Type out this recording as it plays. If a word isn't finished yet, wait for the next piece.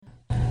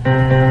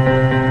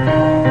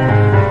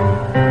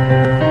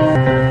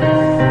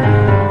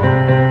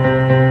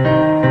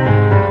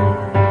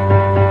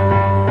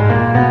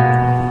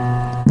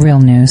Real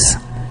news.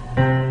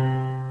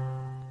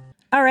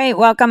 All right,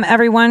 welcome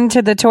everyone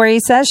to the Tori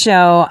Says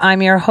Show.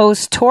 I'm your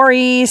host,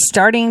 Tori,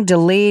 starting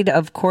delayed,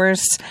 of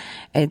course.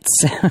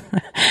 It's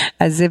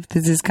as if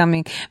this is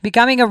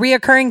becoming a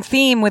reoccurring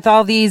theme with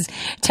all these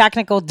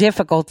technical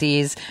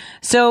difficulties.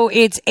 So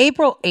it's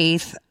April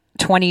 8th,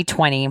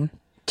 2020,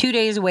 2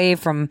 days away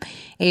from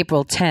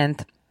April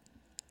 10th.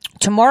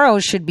 Tomorrow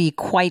should be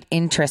quite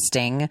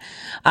interesting.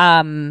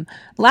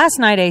 Last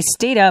night I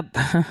stayed up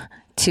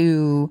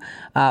to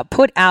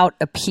put out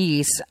a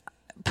piece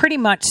pretty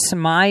much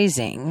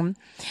surmising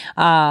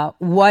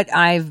what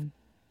I've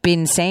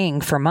been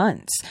saying for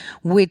months,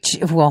 which,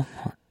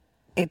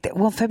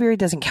 February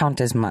doesn't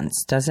count as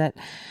months, does it?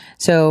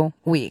 So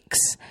weeks.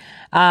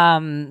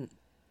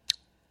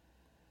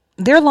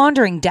 They're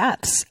laundering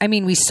deaths. I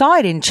mean, we saw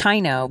it in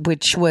China,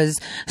 which was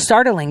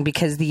startling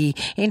because the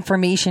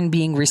information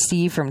being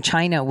received from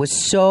China was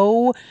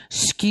so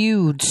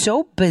skewed,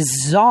 so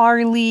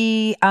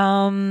bizarrely,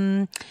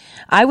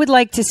 I would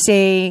like to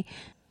say,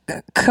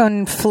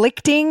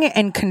 conflicting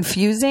and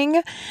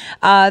confusing,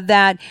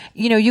 that,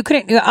 you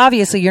couldn't,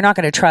 obviously you're not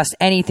going to trust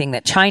anything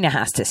that China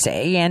has to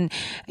say. And,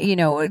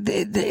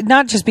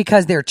 not just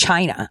because they're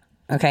China.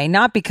 Okay,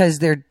 not because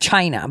they're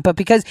China, but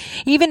because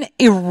even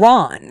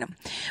Iran,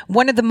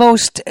 one of the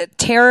most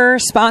terror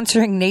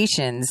sponsoring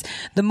nations,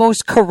 the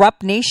most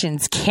corrupt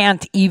nations,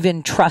 can't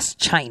even trust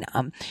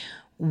China.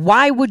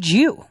 Why would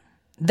you?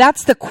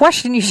 That's the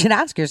question you should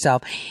ask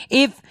yourself.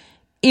 If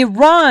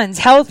Iran's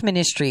health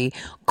ministry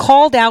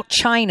called out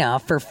China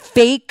for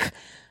fake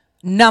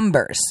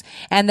numbers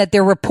and that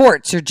their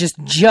reports are just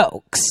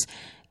jokes,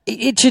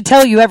 it should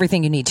tell you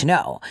everything you need to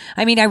know.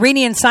 I mean,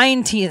 Iranian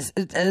scientists,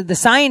 the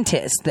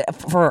scientists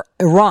for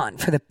Iran,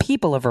 for the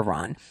people of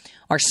Iran,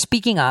 are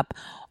speaking up,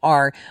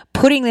 are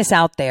putting this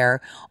out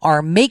there,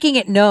 are making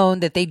it known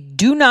that they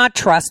do not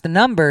trust the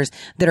numbers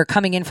that are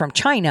coming in from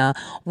China,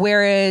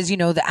 whereas, the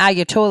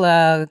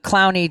Ayatollah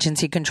clown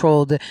agency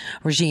controlled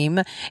regime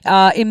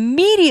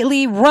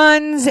immediately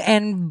runs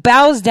and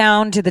bows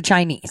down to the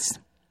Chinese.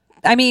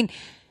 I mean,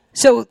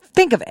 so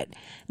think of it.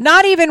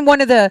 Not even one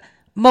of the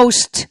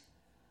most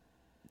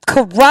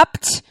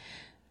corrupt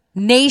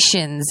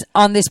nations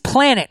on this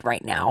planet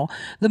right now,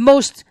 the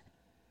most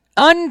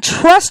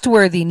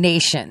untrustworthy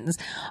nations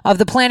of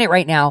the planet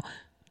right now,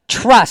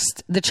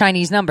 trust the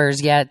Chinese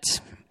numbers, yet,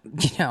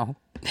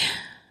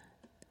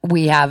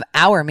 we have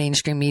our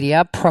mainstream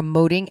media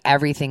promoting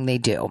everything they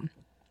do.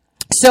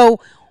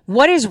 So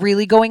what is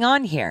really going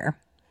on here?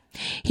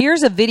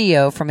 Here's a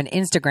video from an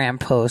Instagram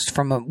post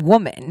from a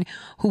woman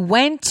who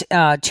went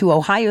to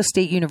Ohio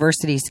State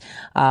University's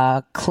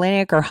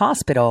clinic or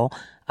hospital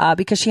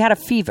because she had a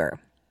fever.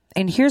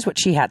 And here's what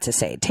she had to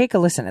say. Take a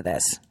listen to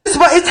this.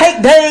 It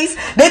take days.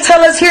 They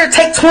tell us here it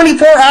take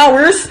 24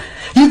 hours.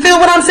 You feel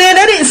what I'm saying?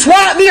 They didn't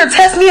swab me or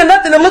test me or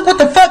nothing to look what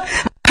the fuck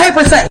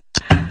paper say.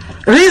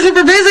 Reason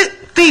for visit,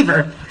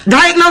 fever.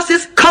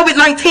 Diagnosis,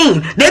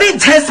 COVID-19. They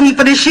didn't test me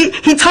for this shit.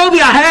 He told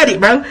me I had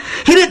it, bro.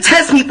 He didn't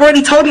test me for it.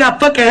 He told me I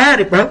fucking had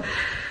it, bro.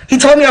 He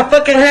told me I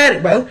fucking had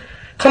it, bro.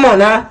 Come on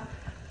now.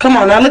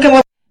 Look at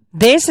what.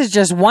 This is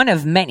just one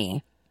of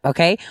many.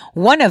 Okay,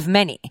 one of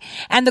many.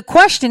 And the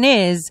question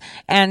is,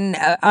 and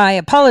I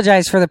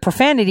apologize for the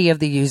profanity of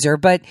the user,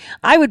 but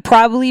I would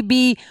probably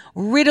be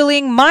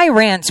riddling my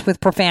rants with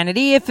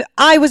profanity if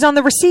I was on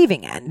the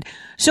receiving end.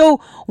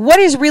 So what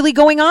is really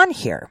going on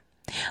here?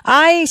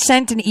 I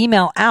sent an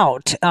email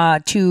out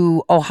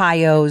to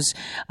Ohio's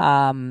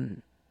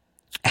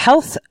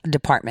health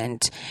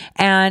department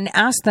and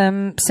asked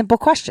them simple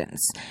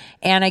questions.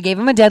 And I gave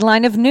them a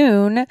deadline of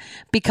noon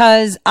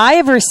because I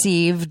have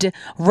received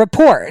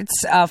reports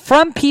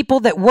from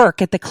people that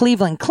work at the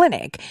Cleveland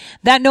Clinic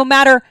that no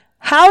matter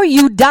how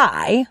you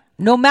die,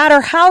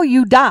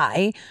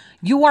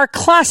 you are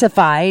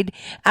classified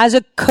as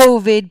a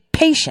COVID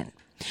patient.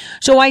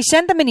 So I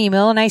sent them an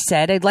email and I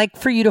said, I'd like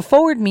for you to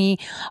forward me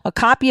a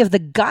copy of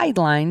the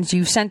guidelines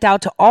you've sent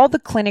out to all the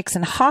clinics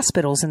and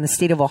hospitals in the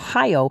state of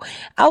Ohio,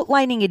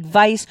 outlining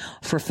advice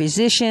for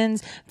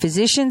physicians,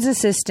 physician's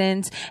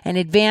assistants, and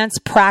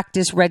advanced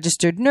practice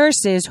registered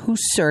nurses who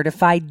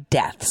certify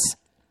deaths.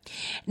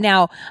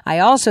 Now, I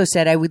also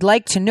said I would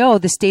like to know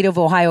the state of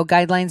Ohio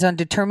guidelines on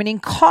determining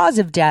cause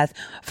of death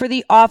for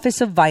the Office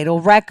of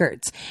Vital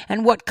Records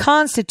and what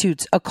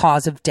constitutes a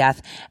cause of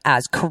death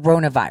as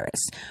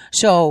coronavirus.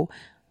 So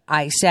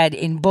I said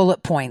in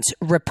bullet points,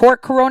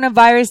 report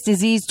coronavirus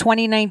disease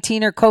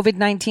 2019 or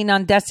COVID-19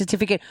 on death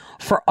certificate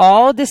for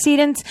all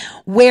decedents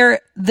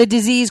where the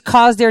disease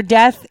caused their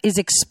death is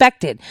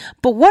expected.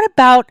 But what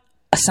about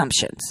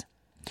assumptions?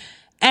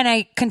 And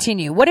I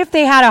continue. What if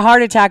they had a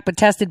heart attack but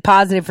tested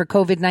positive for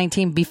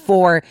COVID-19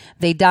 before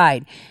they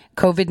died?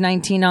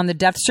 COVID-19 on the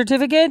death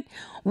certificate?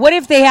 What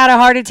if they had a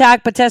heart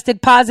attack but tested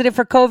positive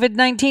for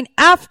COVID-19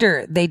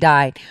 after they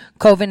died?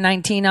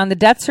 COVID-19 on the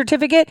death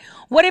certificate?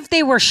 What if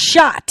they were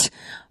shot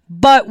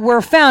but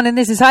were found, and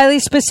this is highly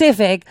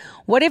specific,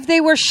 what if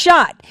they were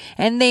shot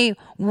and they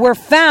were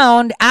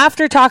found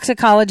after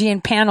toxicology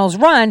and panels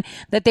run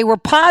that they were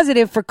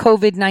positive for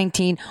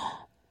COVID-19?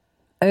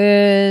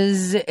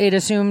 Is it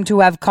assumed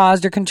to have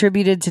caused or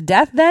contributed to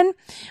death then?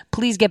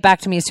 Please get back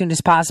to me as soon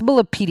as possible.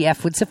 A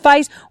PDF would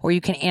suffice, or you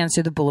can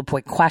answer the bullet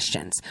point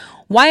questions.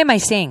 Why am I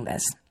saying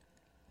this?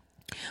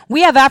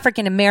 We have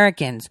African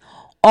Americans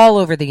all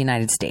over the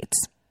United States.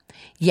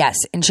 Yes,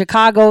 in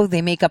Chicago,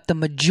 they make up the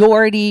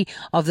majority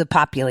of the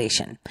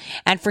population.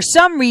 And for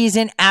some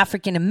reason,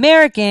 African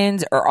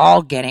Americans are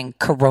all getting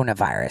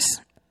coronavirus.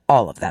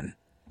 All of them.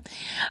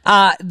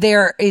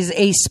 There is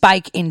a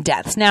spike in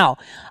deaths. Now,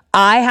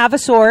 I have a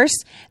source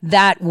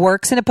that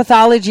works in a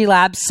pathology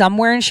lab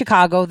somewhere in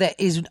Chicago that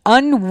is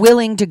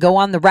unwilling to go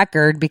on the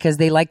record because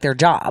they like their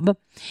job,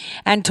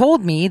 and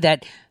told me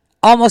that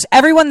almost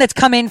everyone that's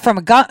come in from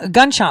a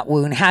gunshot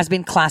wound has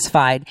been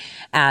classified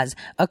as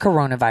a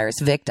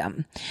coronavirus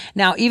victim.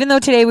 Now, even though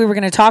today we were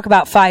going to talk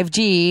about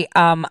 5G,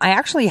 I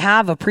actually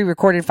have a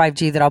pre-recorded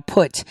 5G that I'll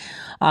put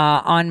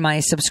on my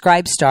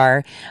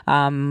Subscribestar.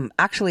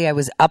 Actually, I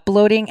was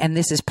uploading, and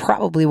this is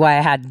probably why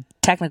I had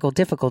technical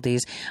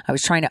difficulties. I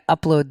was trying to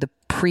upload the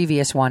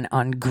previous one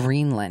on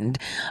Greenland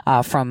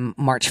from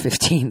March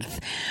 15th.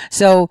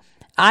 So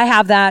I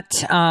have that.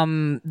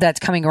 That's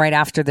coming right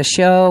after the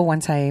show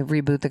once I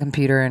reboot the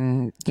computer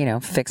and,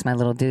 fix my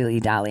little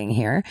dilly-dallying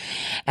here.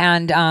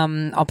 And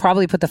I'll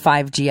probably put the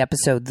 5G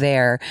episode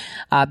there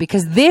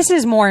because this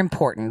is more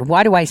important.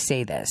 Why do I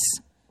say this?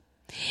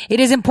 It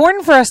is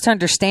important for us to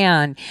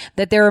understand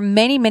that there are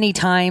many, many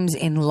times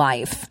in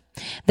life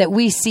that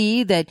we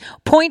see that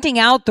pointing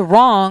out the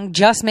wrong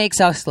just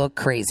makes us look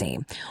crazy.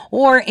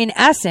 Or in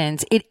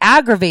essence, it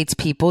aggravates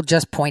people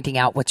just pointing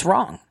out what's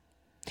wrong.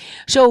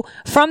 So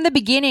from the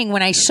beginning,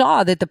 when I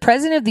saw that the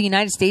president of the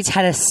United States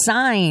had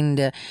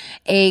assigned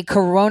a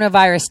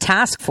coronavirus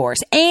task force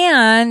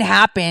and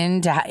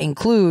happened to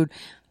include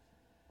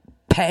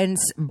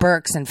Pence,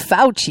 Birx, and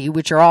Fauci,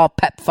 which are all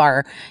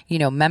PEPFAR,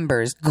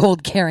 members,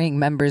 gold-carrying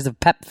members of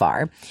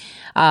PEPFAR,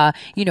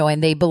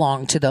 and they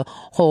belong to the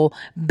whole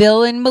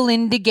Bill and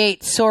Melinda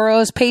Gates,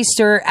 Soros,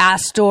 Paster,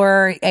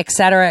 Astor, et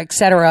cetera,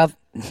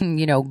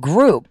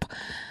 group.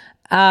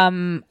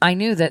 I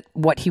knew that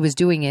what he was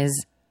doing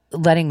is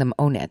letting them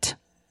own it.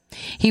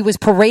 He was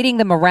parading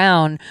them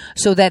around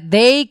so that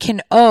they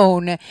can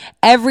own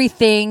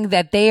everything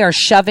that they are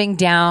shoving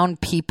down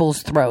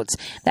people's throats.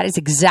 That is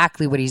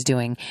exactly what he's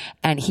doing.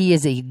 And he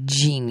is a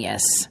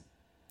genius.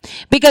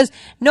 Because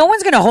no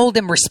one's going to hold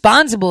him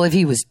responsible if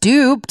he was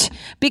duped.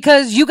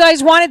 Because you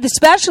guys wanted the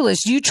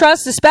specialist. You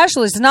trust the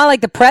specialist. It's not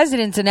like the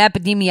president's an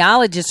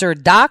epidemiologist or a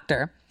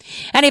doctor.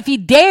 And if he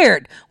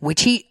dared,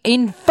 which he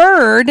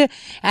inferred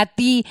at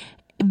the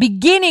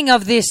beginning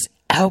of this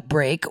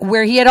outbreak,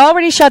 where he had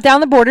already shut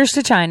down the borders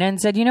to China and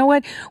said, you know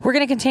what, we're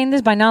going to contain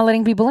this by not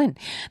letting people in.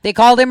 They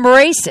called him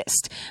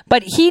racist,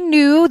 but he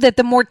knew that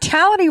the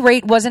mortality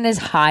rate wasn't as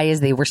high as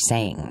they were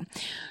saying.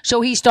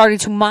 So he started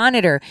to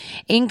monitor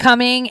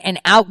incoming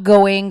and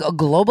outgoing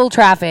global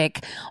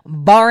traffic,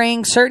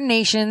 barring certain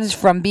nations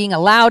from being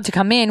allowed to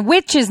come in,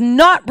 which is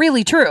not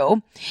really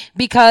true,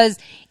 because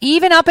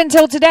even up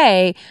until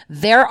today,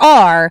 there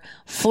are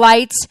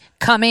flights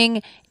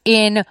coming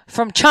in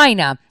from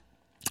China.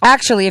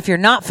 Actually, if you're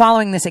not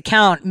following this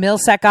account,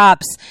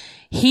 MilSecOps,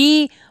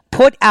 he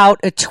put out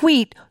a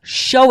tweet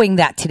showing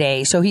that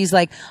today. So he's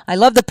like, I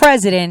love the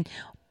president,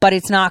 but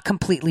it's not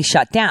completely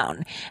shut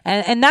down.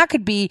 And that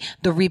could be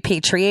the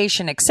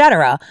repatriation,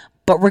 etc.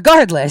 But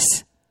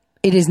regardless,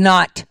 it is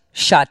not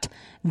shut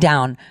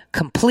down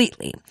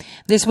completely.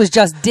 This was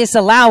just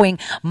disallowing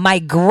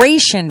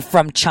migration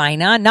from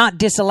China, not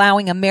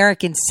disallowing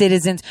American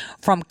citizens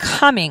from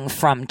coming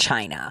from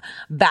China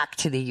back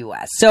to the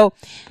U.S. So,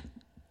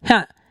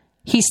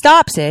 he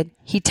stops it.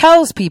 He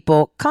tells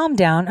people, calm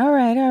down. All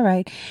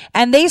right.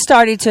 And they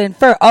started to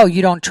infer, oh,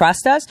 you don't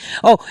trust us?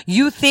 Oh,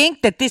 you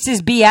think that this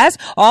is BS?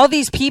 All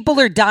these people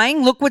are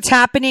dying. Look what's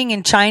happening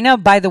in China.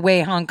 By the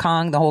way, Hong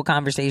Kong, the whole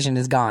conversation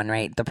is gone,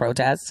 right? The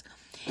protests.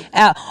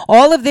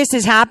 All of this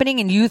is happening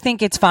and you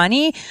think it's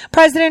funny?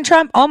 President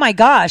Trump, oh my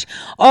gosh.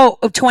 Oh,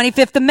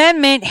 25th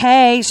Amendment.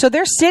 Hey, so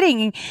they're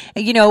sitting,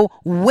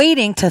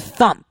 waiting to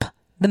thump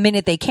the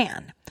minute they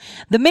can.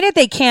 The minute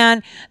they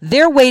can,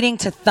 they're waiting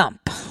to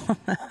thump.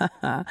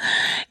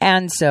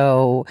 And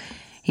so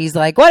he's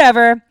like,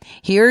 whatever,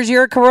 here's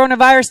your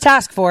coronavirus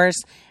task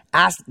force.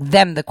 Ask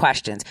them the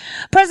questions.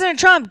 President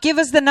Trump, give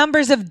us the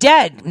numbers of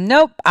dead.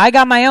 Nope, I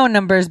got my own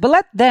numbers, but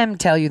let them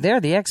tell you, they're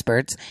the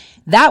experts.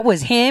 That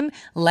was him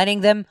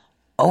letting them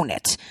own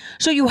it.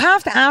 So you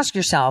have to ask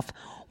yourself,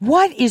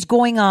 what is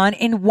going on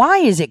and why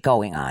is it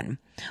going on?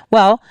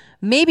 Well,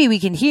 maybe we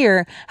can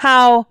hear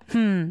how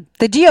the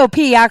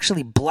GOP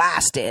actually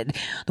blasted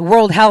the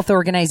World Health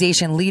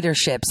Organization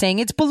leadership, saying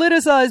it's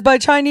politicized by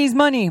Chinese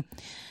money.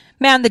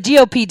 Man, the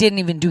GOP didn't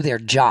even do their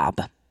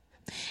job,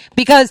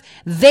 because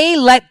they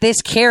let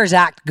this CARES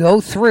Act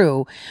go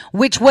through,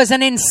 which was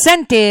an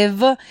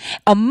incentive,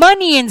 a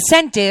money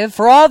incentive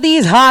for all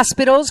these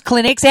hospitals,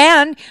 clinics,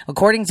 and,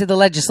 according to the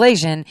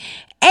legislation,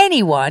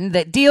 anyone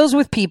that deals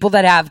with people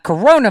that have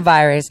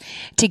coronavirus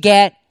to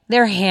get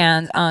their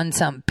hands on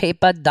some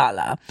paper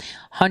dollar,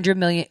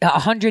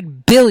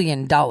 $100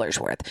 billion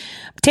worth.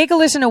 Take a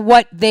listen to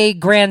what they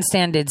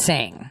grandstanded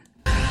saying.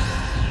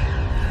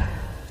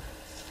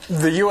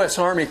 The U.S.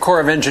 Army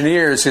Corps of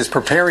Engineers is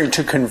preparing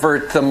to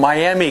convert the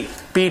Miami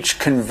Beach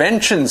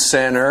Convention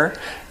Center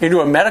into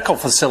a medical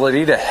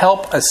facility to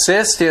help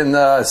assist in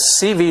the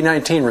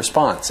CV-19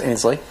 response.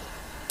 Ainsley?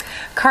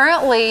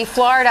 Currently,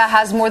 Florida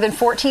has more than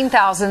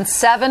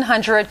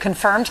 14,700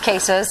 confirmed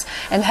cases,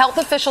 and health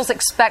officials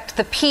expect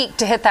the peak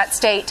to hit that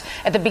state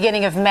at the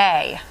beginning of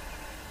May.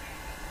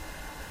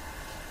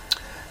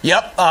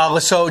 Yep.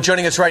 So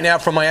joining us right now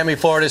from Miami,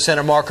 Florida,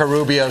 Senator Marco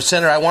Rubio.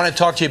 Senator, I want to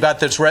talk to you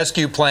about this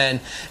rescue plan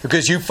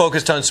because you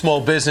focused on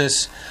small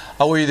business.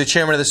 Were you the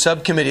chairman of the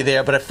subcommittee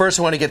there? But at first,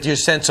 I want to get your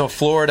sense of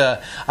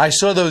Florida. I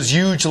saw those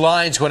huge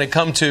lines when it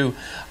comes to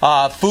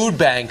food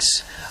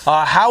banks.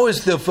 How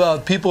is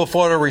the people of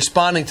Florida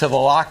responding to the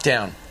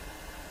lockdown?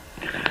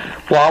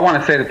 Well, I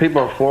want to say the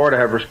people of Florida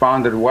have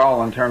responded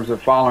well in terms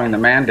of following the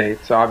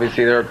mandates.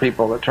 Obviously, there are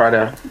people that try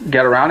to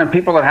get around and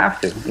people that have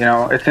to. You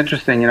know, it's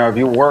interesting. You know, if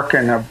you work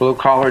in a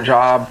blue-collar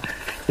job,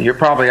 you're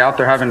probably out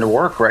there having to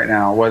work right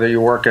now, whether you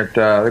work at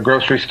the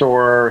grocery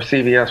store, or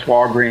CVS,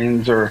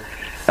 Walgreens, or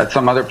at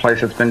some other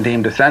place that's been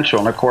deemed essential.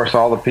 And, of course,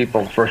 all the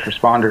people, first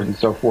responders and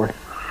so forth.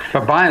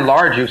 But by and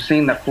large, you've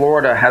seen that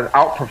Florida has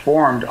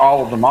outperformed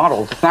all of the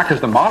models. It's not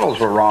because the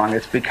models were wrong.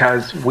 It's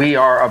because we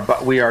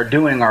are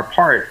doing our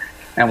part.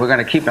 And we're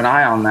going to keep an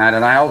eye on that.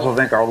 And I also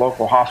think our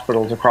local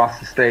hospitals across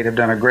the state have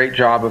done a great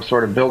job of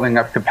sort of building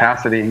up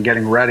capacity and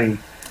getting ready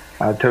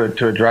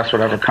to address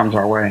whatever comes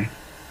our way.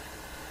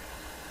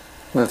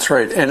 That's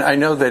right. And I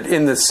know that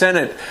in the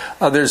Senate,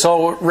 there's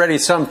already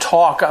some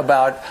talk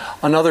about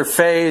another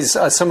phase.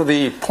 Some of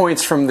the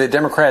points from the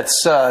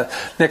Democrats'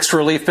 next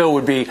relief bill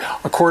would be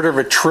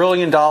 $250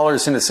 billion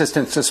in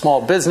assistance to small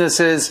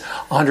businesses,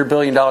 $100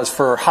 billion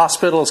for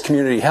hospitals,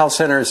 community health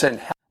centers, and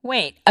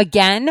Wait,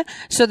 again?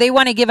 So they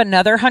want to give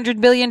another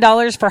 $100 billion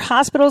for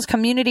hospitals,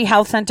 community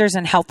health centers,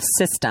 and health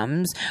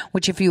systems,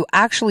 which if you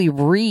actually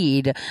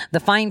read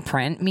the fine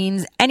print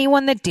means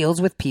anyone that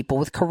deals with people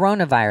with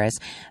coronavirus.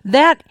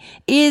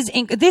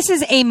 This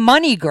is a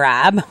money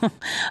grab,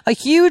 a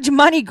huge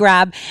money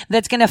grab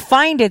that's going to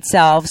find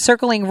itself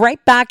circling right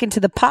back into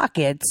the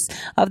pockets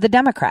of the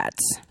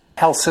Democrats.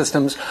 Health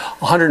systems,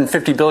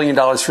 $150 billion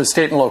for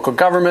state and local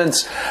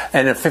governments,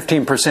 and a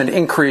 15%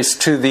 increase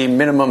to the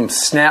minimum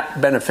SNAP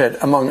benefit,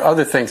 among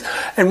other things.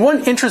 And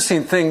one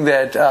interesting thing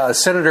that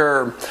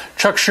Senator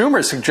Chuck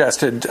Schumer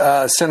suggested,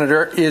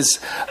 Senator, is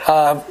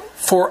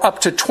for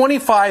up to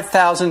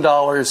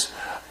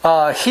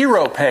 $25,000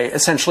 hero pay,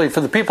 essentially,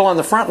 for the people on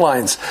the front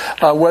lines,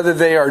 whether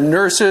they are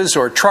nurses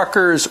or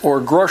truckers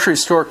or grocery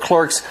store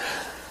clerks.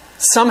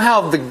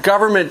 Somehow the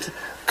government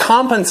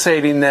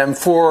compensating them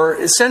for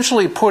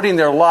essentially putting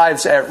their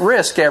lives at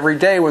risk every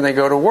day when they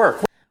go to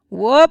work.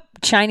 Whoop,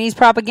 Chinese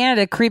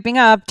propaganda creeping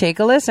up. Take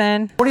a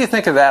listen. What do you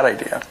think of that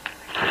idea?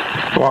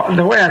 Well,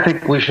 the way I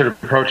think we should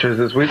approach this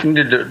is we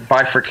need to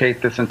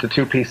bifurcate this into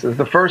two pieces.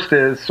 The first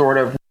is sort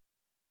of...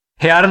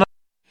 Hey, I don't know.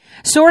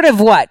 Sort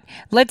of what?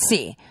 Let's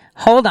see.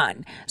 Hold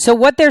on. So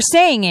what they're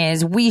saying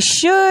is we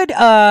should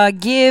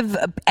give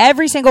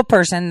every single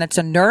person that's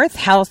a nurse,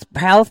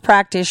 health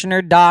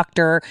practitioner,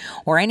 doctor,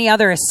 or any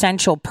other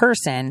essential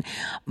person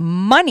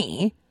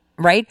money,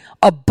 right?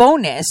 A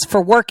bonus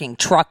for working.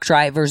 Truck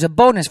drivers, a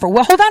bonus for...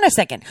 Well, hold on a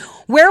second.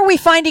 Where are we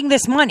finding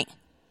this money?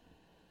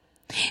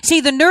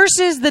 See, the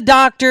nurses, the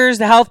doctors,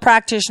 the health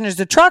practitioners,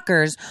 the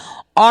truckers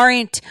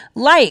aren't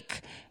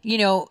like...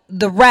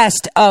 the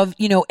rest of,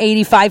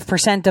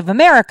 85% of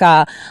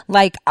America,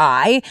 like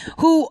I,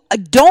 who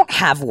don't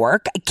have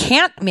work,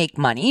 can't make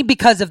money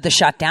because of the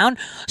shutdown.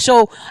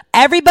 So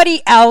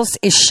everybody else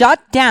is shut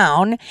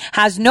down,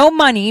 has no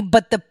money,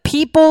 but the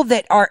people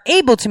that are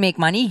able to make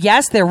money,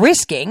 yes, they're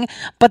risking,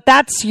 but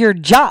that's your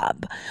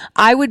job.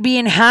 I would be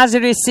in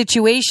hazardous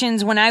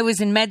situations when I was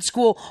in med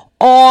school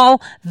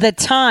all the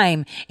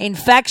time,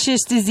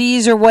 infectious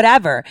disease or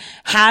whatever.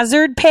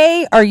 Hazard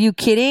pay? Are you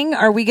kidding?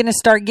 Are we going to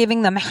start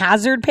giving them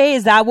hazard pay?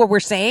 Is that what we're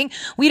saying?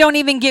 We don't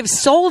even give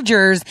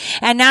soldiers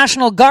and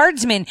National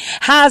Guardsmen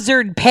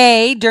hazard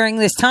pay during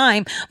this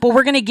time, but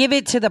we're going to give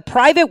it to the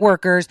private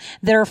workers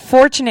that are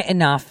fortunate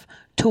enough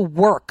to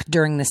work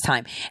during this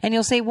time. And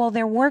you'll say, well,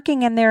 they're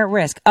working and they're at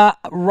risk.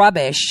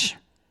 Rubbish.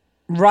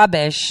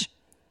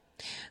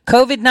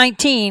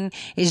 COVID-19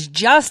 is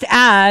just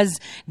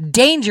as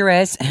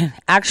dangerous,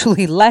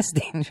 actually less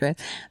dangerous,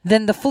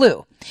 than the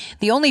flu.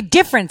 The only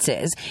difference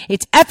is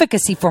its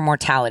efficacy for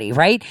mortality,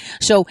 right?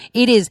 So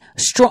it is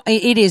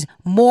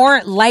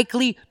more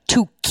likely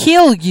to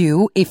kill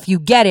you if you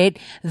get it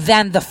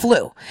than the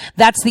flu.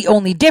 That's the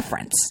only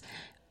difference.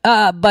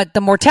 But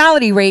the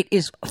mortality rate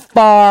is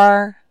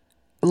far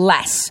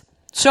less.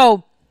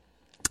 So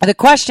The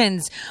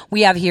questions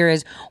we have here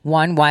is,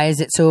 one, why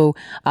is it so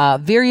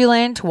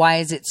virulent? Why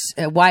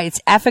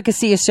its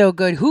efficacy is so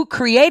good? Who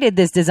created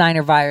this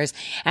designer virus?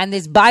 And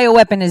this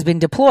bioweapon has been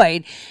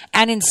deployed.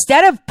 And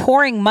instead of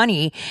pouring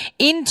money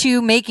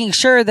into making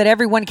sure that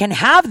everyone can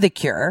have the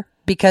cure,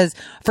 because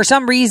for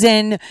some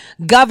reason,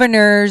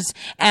 governors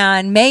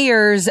and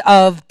mayors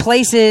of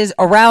places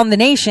around the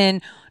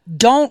nation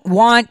don't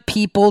want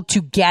people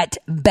to get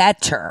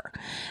better.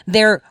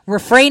 They're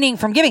refraining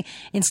from giving.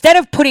 Instead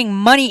of putting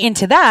money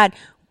into that,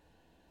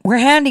 we're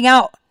handing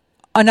out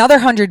another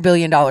 $100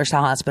 billion to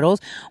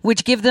hospitals,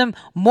 which give them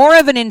more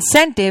of an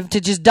incentive to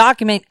just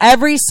document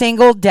every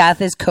single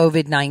death as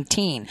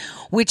COVID-19,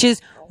 which is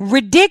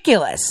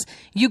ridiculous.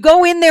 You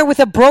go in there with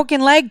a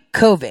broken leg,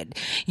 COVID.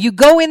 You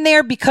go in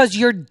there because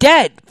you're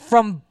dead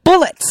from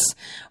bullets,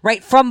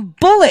 right? From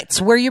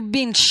bullets where you're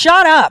being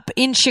shot up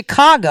in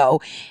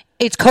Chicago.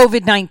 It's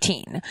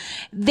COVID-19.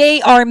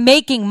 They are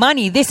making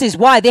money. This is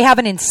why they have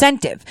an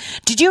incentive.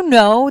 Did you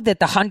know that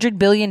the $100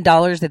 billion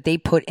that they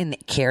put in the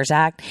CARES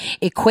Act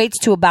equates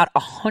to about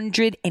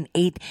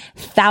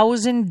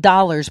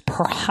 $108,000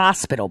 per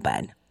hospital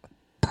bed?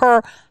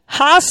 Per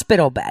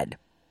hospital bed.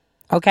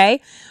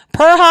 Okay?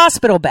 Per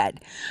hospital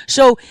bed.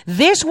 So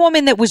this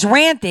woman that was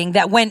ranting,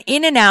 that went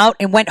in and out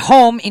and went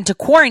home into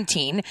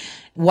quarantine,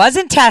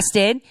 wasn't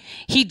tested.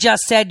 He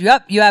just said,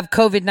 yep, you have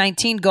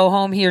COVID-19, go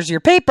home, here's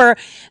your paper.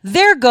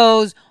 There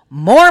goes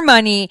more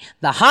money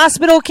the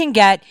hospital can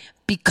get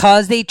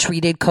because they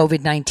treated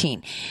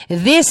COVID-19.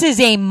 This is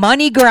a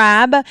money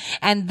grab,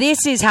 and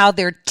this is how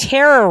they're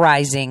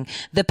terrorizing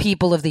the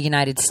people of the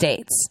United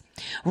States.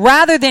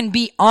 Rather than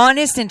be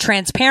honest and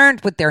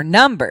transparent with their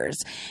numbers,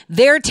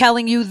 they're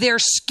telling you they're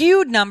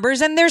skewed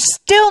numbers, and they're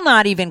still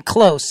not even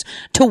close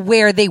to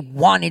where they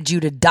wanted you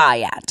to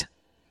die at.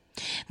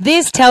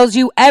 This tells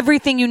you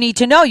everything you need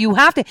to know. You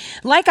have to,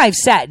 like I've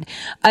said,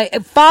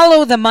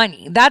 follow the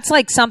money. That's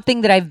like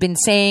something that I've been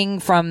saying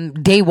from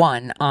day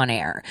one on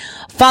air.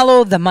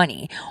 Follow the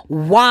money.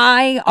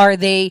 Why are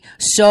they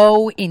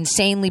so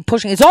insanely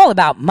pushing? It's all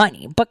about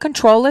money, but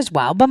control as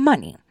well, but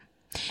money.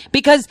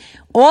 Because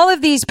all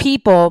of these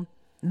people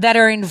that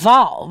are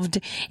involved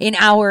in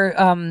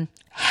our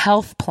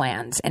health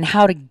plans and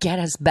how to get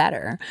us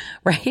better,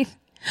 right,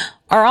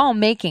 are all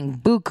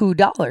making buku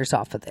dollars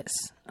off of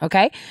this.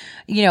 Okay.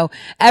 You know,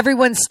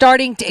 everyone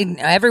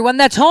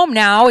that's home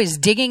now is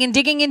digging and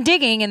digging and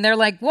digging. And they're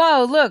like,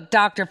 whoa, look,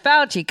 Dr.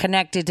 Fauci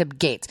connected to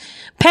Gates.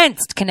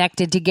 Pence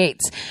connected to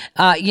Gates.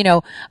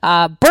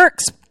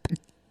 Birx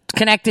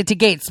connected to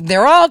Gates.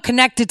 They're all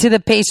connected to the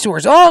pay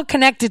stores, all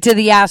connected to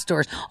the ass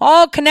stores,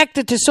 all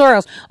connected to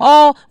Soros,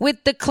 all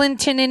with the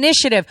Clinton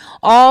initiative,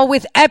 all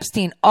with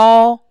Epstein,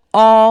 all.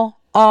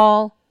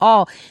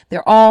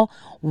 They're all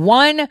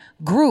one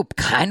group,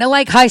 kind of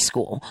like high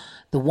school.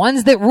 The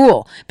ones that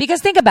rule.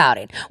 Because think about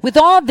it. With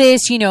all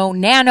this,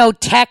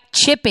 nanotech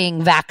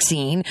chipping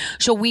vaccine,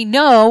 so we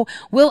know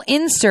we'll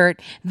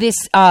insert this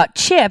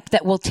chip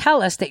that will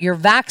tell us that you're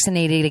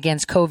vaccinated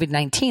against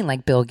COVID-19,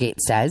 like Bill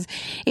Gates says,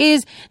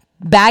 is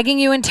bagging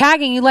you and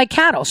tagging you like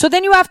cattle. So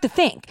then you have to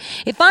think,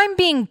 if I'm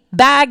being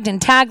bagged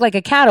and tagged like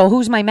a cattle,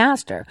 who's my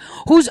master?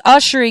 Who's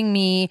ushering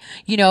me,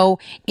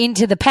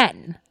 into the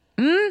pen?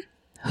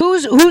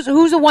 Who's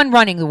the one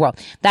running the world?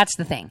 That's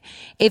the thing.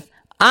 If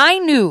I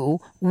knew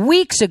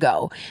weeks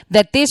ago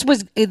that they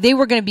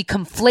were going to be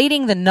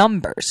conflating the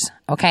numbers,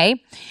 okay,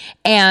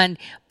 and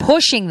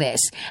pushing this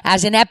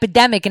as an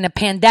epidemic and a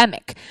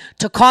pandemic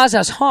to cause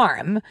us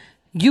harm,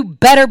 you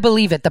better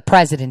believe it, the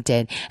president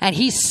did. And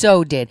he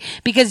so did.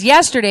 Because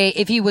yesterday,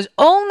 if he was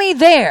only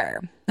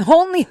there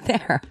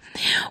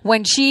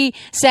when she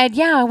said,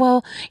 yeah,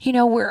 well,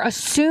 we're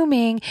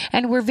assuming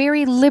and we're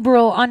very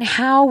liberal on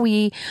how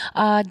we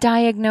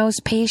diagnose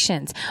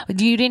patients.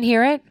 You didn't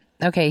hear it?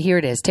 Okay, here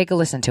it is. Take a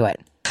listen to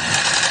it.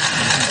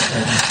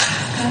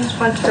 I just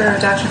want for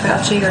Dr.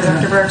 Fauci or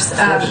Dr. Birx.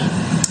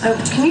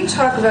 Can you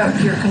talk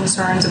about your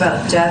concerns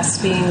about deaths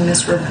being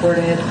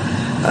misreported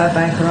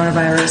by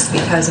coronavirus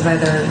because of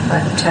either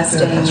lack of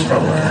testing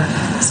or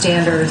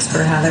standards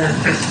for how they're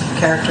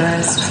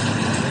characterized?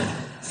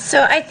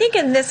 So I think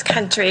in this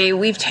country,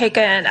 we've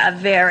taken a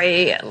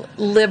very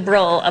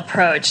liberal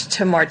approach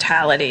to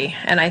mortality.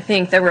 And I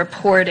think the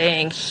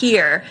reporting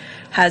here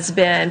has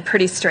been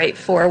pretty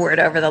straightforward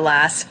over the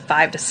last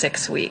 5 to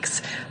 6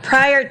 weeks.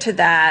 Prior to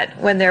that,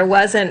 when there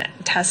wasn't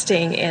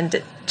testing in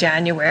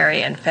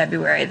January and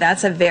February,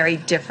 that's a very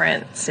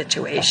different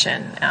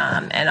situation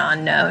and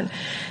unknown.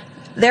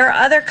 There are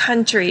other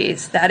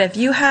countries that if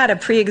you had a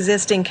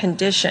pre-existing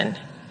condition,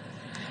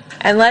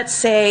 and let's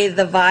say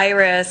the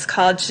virus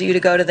caused you to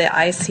go to the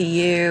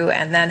ICU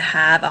and then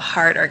have a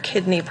heart or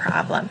kidney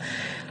problem,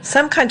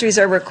 some countries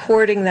are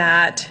recording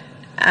that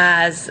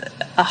as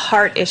a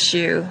heart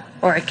issue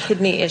or a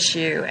kidney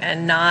issue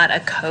and not a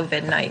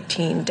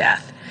COVID-19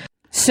 death.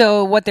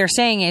 So what they're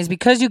saying is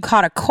because you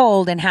caught a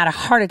cold and had a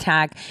heart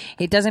attack,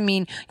 it doesn't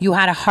mean you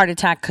had a heart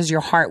attack because your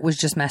heart was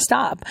just messed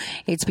up.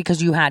 It's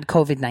because you had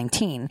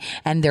COVID-19,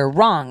 and they're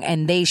wrong,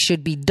 and they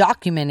should be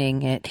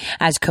documenting it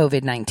as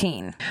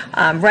COVID-19.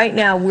 Right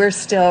now, we're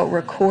still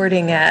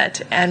recording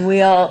it, and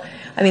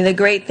the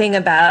great thing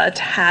about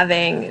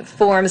having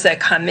forms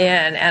that come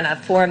in and a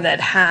form that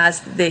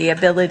has the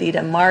ability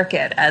to mark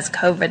it as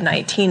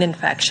COVID-19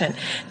 infection,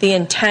 the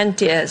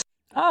intent is,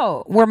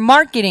 oh, we're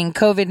marketing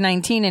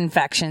COVID-19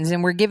 infections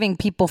and we're giving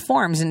people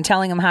forms and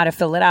telling them how to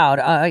fill it out.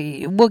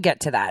 We'll get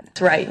to that.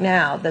 Right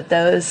now, that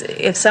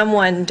if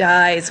someone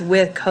dies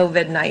with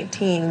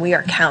COVID-19, we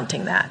are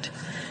counting that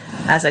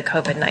as a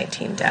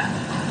COVID-19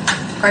 death.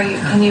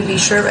 Can you be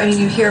sure? I mean,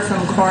 you hear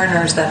from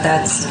coroners that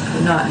that's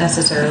not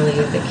necessarily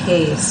the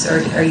case. Or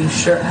are you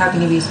sure? How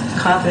can you be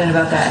confident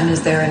about that? And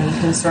is there any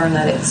concern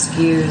that it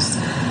skews?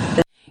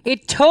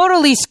 It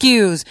totally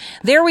skews.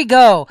 There we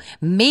go.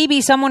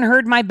 Maybe someone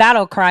heard my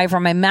battle cry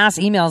from my mass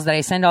emails that I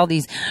send all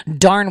these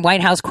darn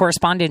White House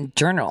correspondent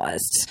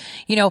journalists.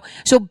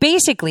 So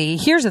basically,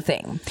 here's the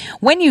thing.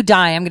 When you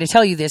die, I'm going to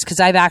tell you this because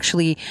I've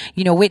actually,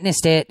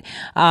 witnessed it,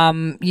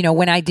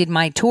 when I did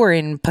my tour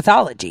in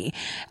pathology.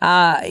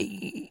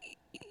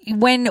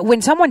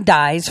 When someone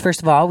dies,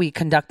 first of all, we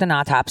conduct an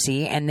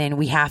autopsy, and then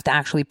we have to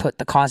actually put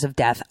the cause of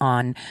death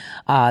on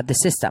the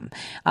system.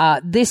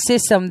 This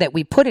system that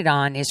we put it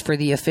on is for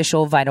the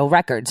official vital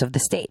records of the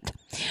state.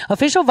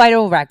 Official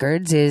vital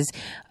records is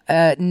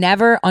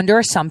never under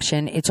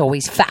assumption; it's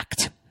always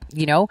fact.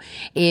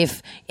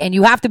 And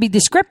you have to be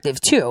descriptive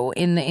too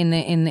in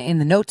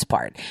the notes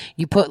part.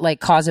 You put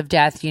like cause of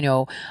death,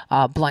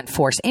 blunt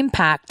force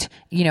impact,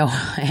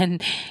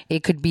 and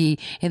it could be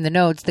in the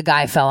notes the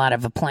guy fell out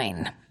of a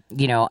plane.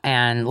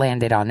 And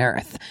landed on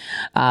Earth,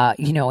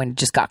 and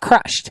just got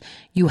crushed.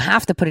 You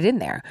have to put it in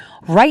there.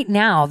 Right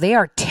now, they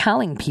are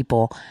telling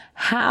people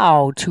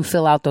how to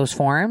fill out those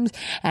forms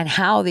and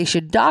how they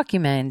should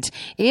document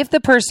if the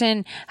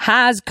person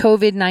has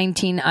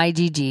COVID-19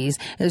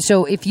 IgGs.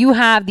 So if you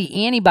have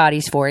the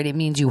antibodies for it, it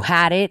means you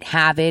had it,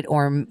 have it,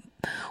 or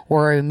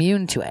are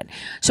immune to it.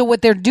 So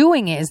what they're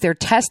doing is they're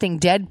testing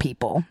dead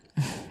people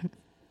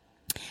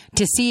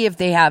to see if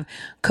they have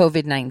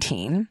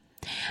COVID-19.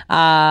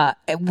 On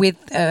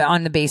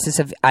the basis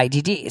of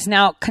IgGs.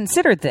 Now,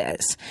 consider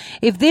this.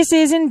 If this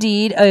is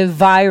indeed a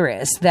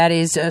virus that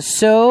is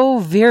so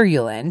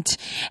virulent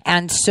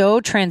and so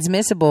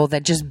transmissible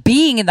that just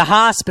being in the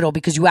hospital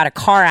because you had a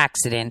car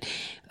accident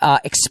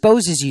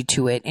exposes you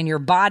to it, and your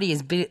body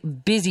is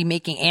busy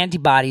making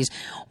antibodies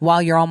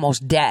while you're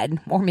almost dead,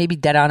 or maybe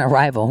dead on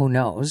arrival, who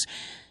knows,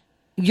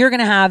 you're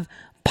going to have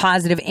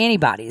positive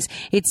antibodies.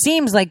 It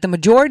seems like the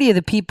majority of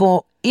the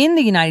people in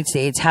the United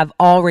States have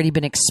already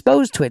been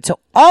exposed to it. So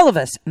all of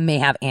us may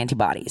have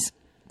antibodies,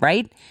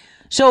 right?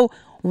 So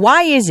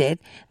why is it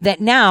that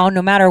now,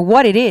 no matter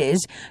what it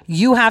is,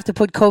 you have to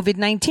put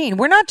COVID-19?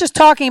 We're not just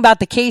talking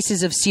about the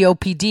cases of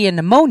COPD and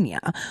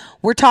pneumonia.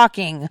 We're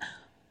talking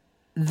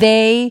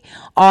they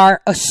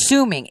are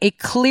assuming. It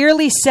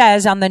clearly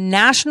says on the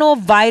National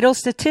Vital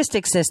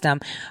Statistics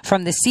System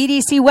from the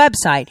CDC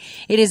website,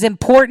 it is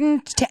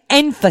important to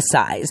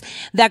emphasize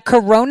that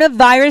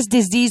coronavirus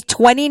disease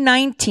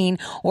 2019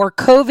 or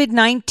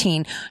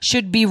COVID-19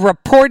 should be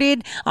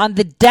reported on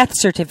the death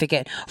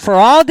certificate for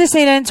all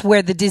descendants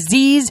where the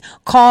disease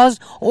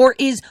caused or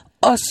is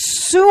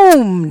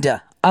assumed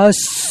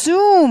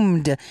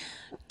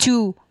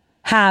to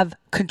have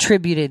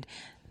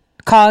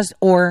caused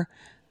or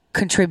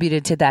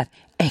contributed to that.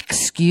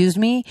 Excuse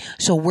me?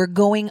 So we're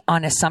going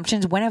on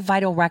assumptions. When have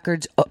vital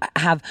records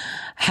had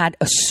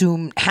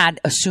assumed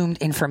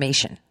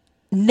information?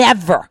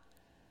 Never.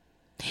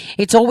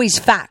 It's always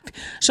fact.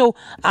 So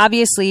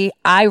obviously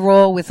I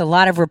roll with a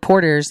lot of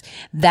reporters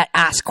that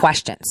ask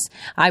questions.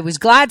 I was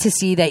glad to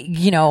see that,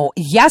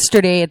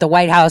 yesterday at the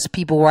White House,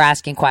 people were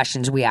asking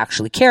questions we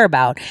actually care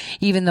about,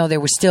 even though there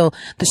was still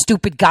the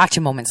stupid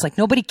gotcha moments. Like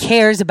nobody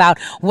cares about,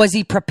 was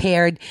he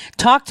prepared?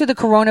 Talk to the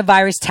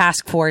coronavirus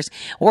task force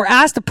or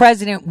ask the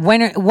president,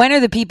 when are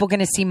the people going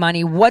to see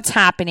money? What's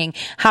happening?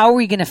 How are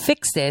we going to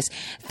fix this?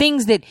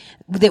 Things that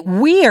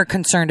we are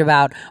concerned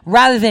about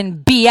rather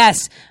than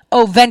BS.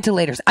 Oh,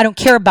 ventilators. I don't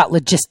care about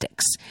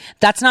logistics.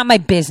 That's not my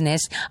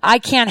business. I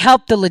can't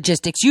help the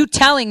logistics. You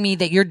telling me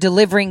that you're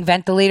delivering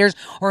ventilators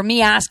or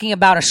me asking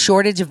about a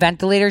shortage of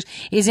ventilators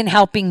isn't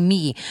helping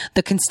me,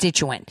 the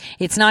constituent.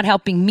 It's not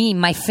helping me,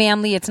 my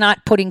family. It's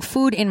not putting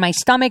food in my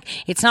stomach.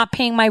 It's not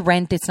paying my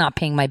rent. It's not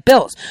paying my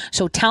bills.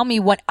 So tell me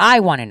what I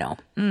want to know.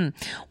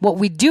 What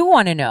we do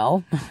want to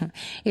know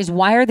is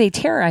why are they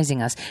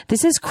terrorizing us?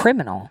 This is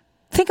criminal.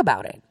 Think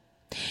about it.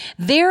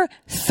 They're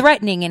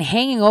threatening and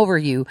hanging over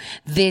you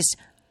this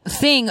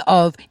thing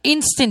of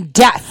instant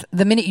death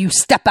the minute you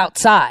step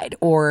outside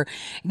or,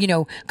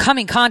 come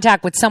in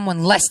contact with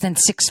someone less than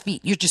 6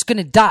 feet. You're just going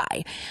to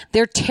die.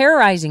 They're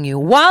terrorizing you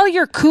while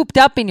you're cooped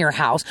up in your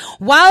house,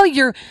 while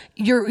you're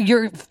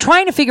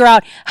trying to figure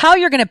out how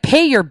you're going to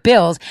pay your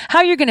bills,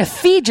 how you're going to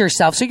feed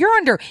yourself. So you're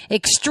under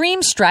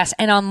extreme stress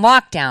and on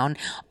lockdown,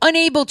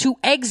 unable to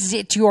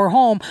exit your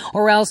home,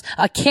 or else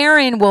a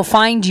Karen will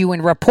find you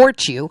and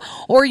report you,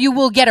 or you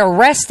will get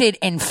arrested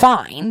and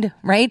fined,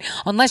 right?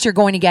 Unless you're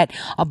going to get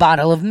a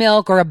bottle of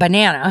milk or a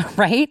banana,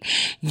 right?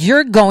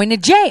 You're going to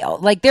jail.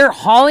 Like, they're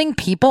hauling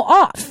people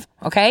off.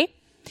 Okay.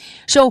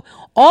 So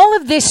all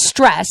of this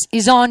stress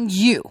is on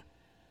you.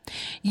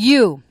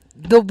 You,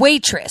 the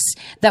waitress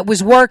that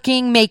was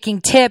working, making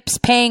tips,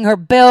 paying her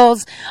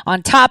bills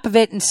on top of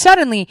it. And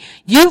suddenly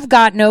you've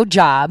got no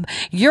job.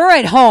 You're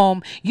at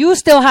home. You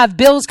still have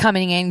bills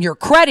coming in. Your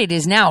credit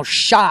is now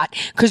shot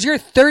because you're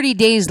 30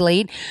 days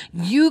late.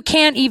 You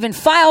can't even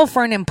file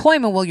for an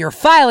employment while you're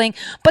filing,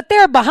 but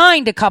they're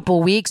behind a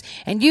couple weeks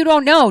and you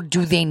don't know,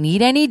 do they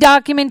need any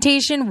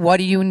documentation? What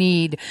do you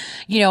need?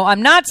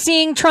 I'm not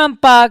seeing Trump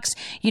bucks,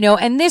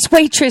 and this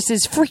waitress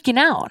is freaking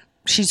out.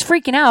 She's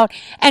freaking out.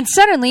 And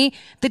suddenly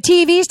the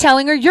TV's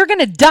telling her you're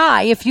going to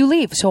die if you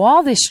leave. So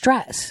all this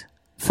stress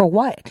for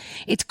what?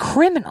 It's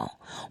criminal.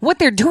 What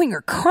they're doing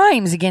are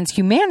crimes against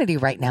humanity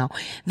right now.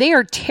 They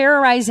are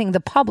terrorizing the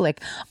public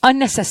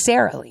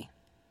unnecessarily.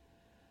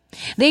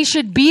 They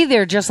should be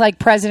there, just like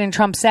President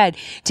Trump said,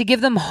 to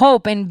give them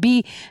hope and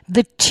be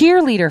the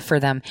cheerleader for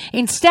them.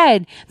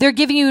 Instead, they're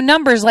giving you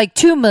numbers like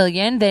 2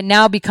 million that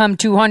now become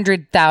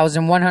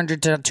 200,000,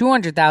 100 to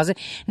 200,000,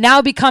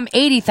 now become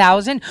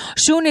 80,000.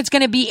 Soon it's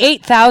going to be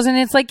 8,000.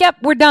 It's like, yep,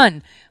 we're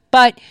done.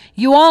 But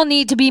you all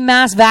need to be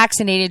mass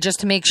vaccinated just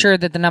to make sure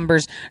that the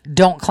numbers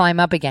don't climb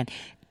up again.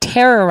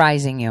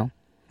 Terrorizing you.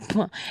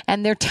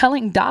 And they're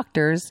telling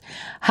doctors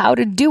how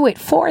to do it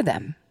for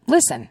them.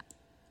 Listen.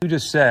 You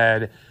just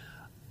said,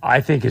 I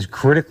think is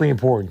critically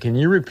important. Can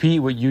you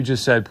repeat what you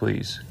just said,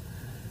 please?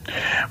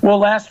 Well,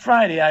 last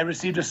Friday, I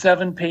received a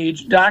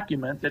 7-page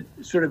document that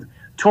sort of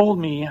told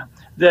me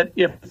that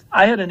if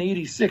I had an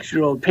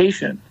 86-year-old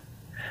patient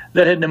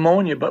that had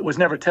pneumonia but was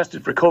never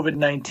tested for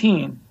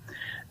COVID-19,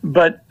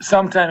 but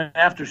sometime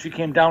after she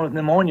came down with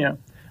pneumonia,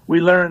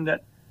 we learned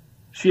that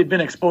she had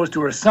been exposed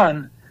to her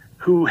son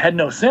who had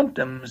no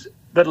symptoms,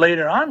 but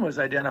later on was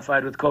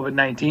identified with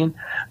COVID-19,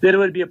 that it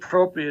would be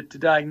appropriate to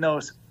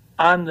diagnose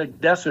on the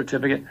death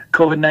certificate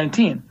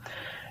COVID-19.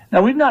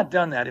 Now, we've not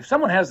done that. If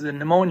someone has the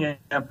pneumonia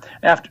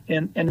after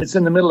and it's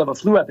in the middle of a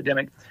flu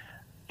epidemic,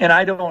 and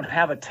I don't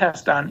have a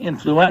test on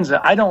influenza,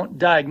 I don't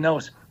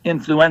diagnose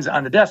influenza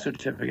on the death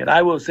certificate.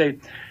 I will say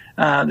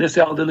this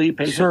elderly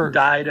patient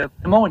died of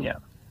pneumonia.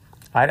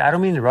 I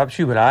don't mean to interrupt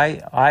you, but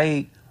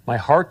my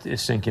heart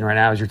is sinking right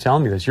now as you're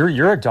telling me this.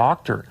 You're a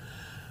doctor.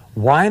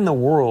 Why in the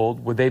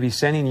world would they be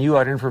sending you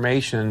out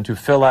information to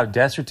fill out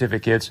death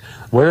certificates,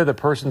 whether the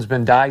person's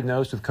been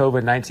diagnosed with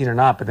COVID-19 or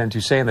not, but then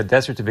to say in the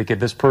death certificate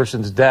this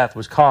person's death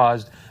was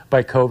caused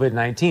by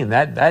COVID-19?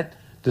 That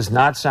does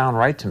not sound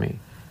right to me.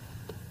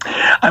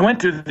 I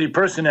went to the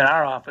person in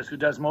our office who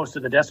does most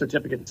of the death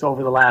certificates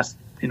over the last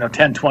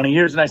 10, 20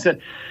 years, and I said,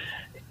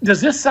 does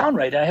this sound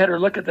right? I had her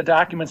look at the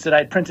documents that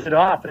I'd printed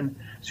off, and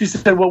she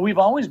said, well, we've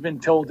always been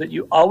told that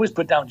you always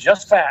put down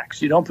just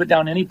facts. You don't put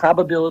down any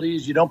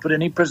probabilities. You don't put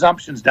any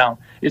presumptions down.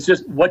 It's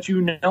just what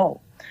you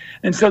know.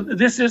 And so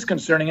this is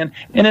concerning, and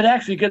it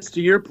actually gets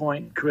to your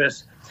point,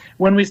 Chris.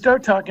 When we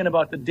start talking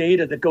about the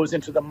data that goes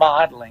into the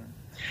modeling,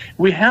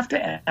 we have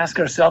to ask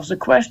ourselves a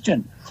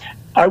question.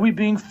 Are we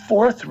being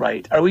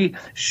forthright? Are we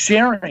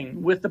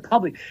sharing with the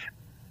public?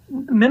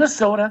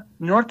 Minnesota,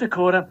 North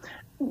Dakota,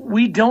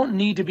 we don't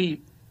need to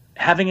be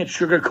having it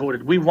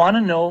sugar-coated. We want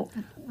to know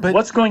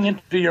what's going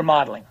into your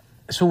modeling.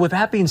 So with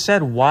that being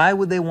said, why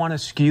would they want to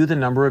skew the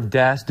number of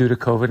deaths due to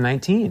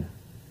COVID-19?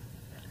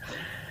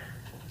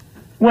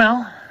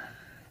 Well,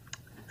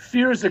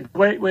 fear is a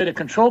great way to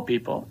control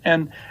people,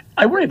 and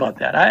I worry about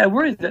that. I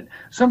worry that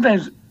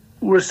sometimes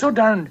we're so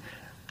darn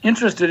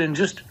interested in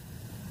just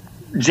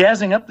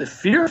jazzing up the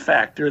fear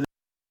factor.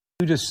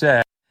 You just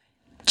said.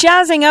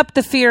 Jazzing up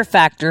the fear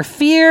factor.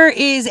 Fear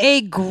is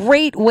a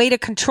great way to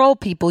control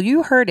people.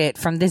 You heard it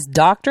from this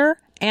doctor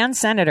and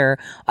senator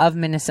of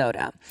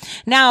Minnesota.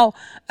 Now,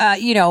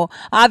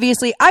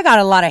 obviously I got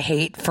a lot of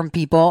hate from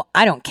people.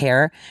 I don't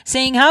care,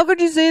 saying, how could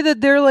you say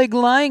that they're like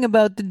lying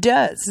about the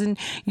deaths? And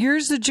you're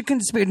such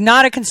a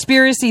not a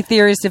conspiracy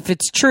theorist if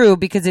it's true,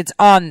 because it's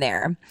on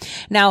there.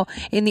 Now,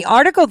 in the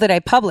article that I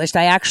published,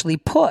 I actually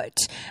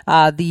put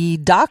the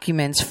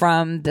documents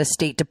from the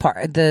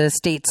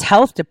state's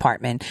health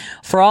department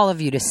for all of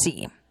you to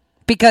see,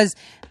 because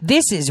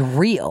this is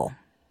real.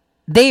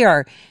 They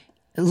are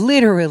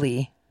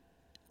literally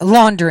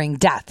laundering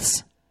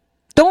deaths.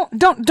 Don't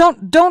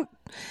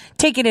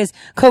take it as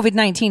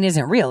COVID-19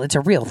 isn't real. It's a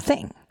real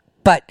thing.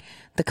 But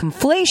the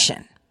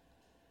conflation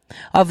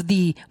of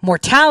the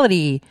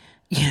mortality,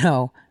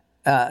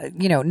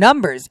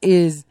 numbers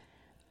is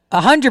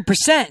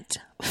 100%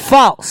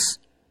 false.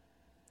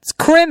 It's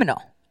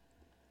criminal.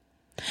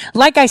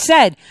 Like I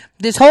said,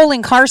 this whole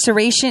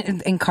incineration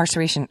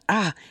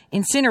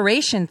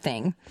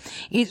thing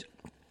is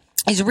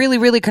really,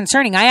 really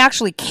concerning. I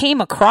actually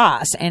came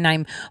across, and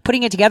I'm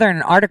putting it together in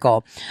an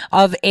article,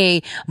 of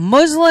a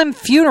Muslim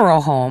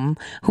funeral home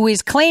who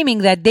is claiming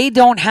that they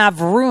don't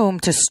have room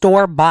to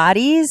store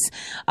bodies.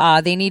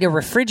 They need a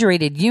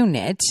refrigerated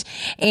unit,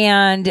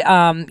 and,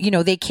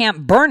 they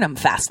can't burn them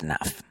fast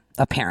enough,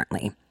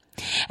 apparently.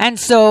 And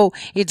so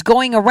it's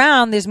going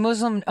around. This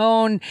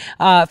Muslim-owned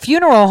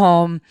funeral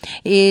home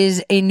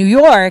is in New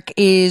York,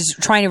 is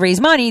trying to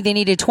raise money. They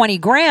needed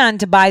 $20,000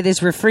 to buy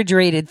this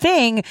refrigerated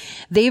thing.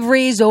 They've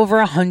raised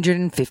over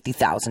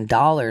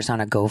 $150,000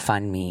 on a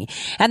GoFundMe,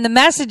 and the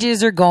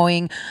messages are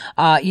going,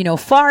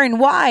 far and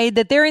wide,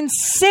 that they're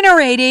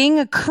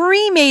incinerating,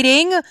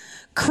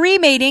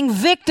 cremating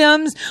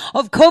victims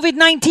of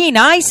COVID-19.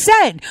 I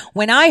said,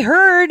 when I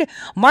heard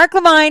Mark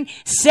Levine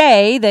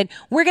say that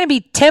we're going to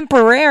be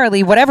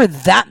temporarily, whatever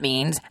that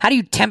means, how do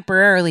you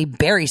temporarily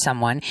bury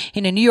someone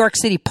in a New York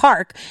City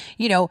park?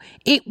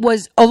 It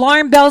was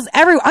alarm bells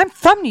everywhere. I'm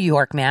from New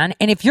York, man.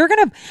 And if you're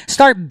going to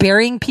start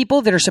burying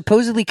people that are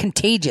supposedly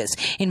contagious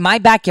in my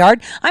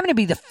backyard, I'm going to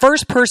be the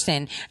first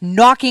person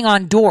knocking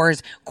on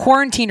doors,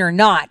 quarantine or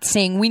not,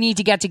 saying we need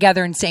to get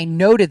together and say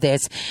no to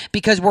this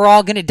because we're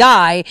all going to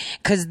die,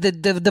 because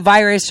the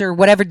virus or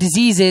whatever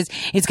disease is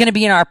going to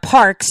be in our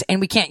parks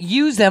and we can't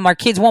use them. Our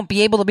kids won't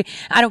be able to be.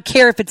 I don't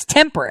care if it's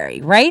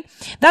temporary, right?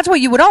 That's what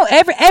you would all,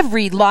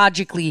 every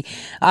logically,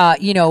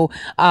 every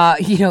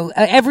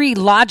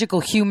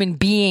logical human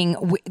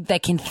being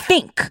that can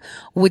think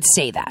would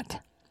say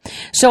that.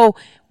 So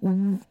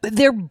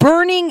they're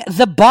burning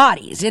the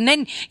bodies. And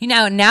then,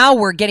 now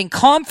we're getting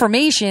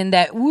confirmation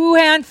that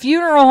Wuhan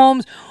funeral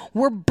homes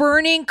were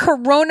burning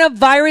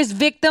coronavirus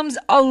victims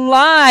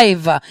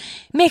alive.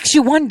 Makes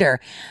you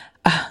wonder,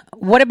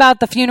 what about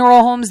the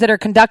funeral homes that are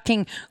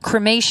conducting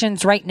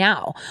cremations right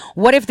now?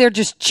 What if they're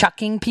just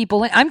chucking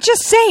people in? I'm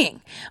just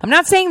saying. I'm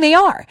not saying they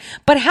are.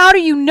 But how do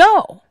you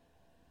know?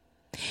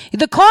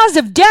 The cause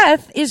of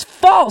death is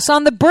false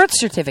on the birth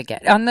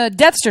certificate, on the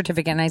death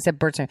certificate. And I said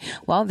birth certificate.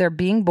 Well, they're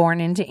being born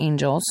into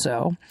angels,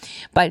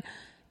 but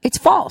it's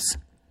false.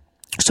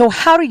 So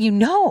how do you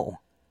know?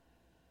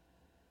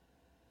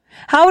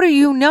 How do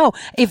you know?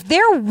 If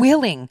they're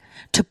willing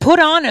to put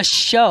on a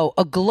show,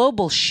 a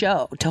global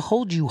show, to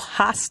hold you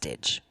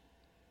hostage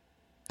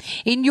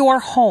in your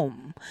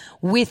home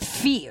with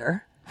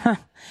fear,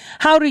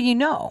 how do you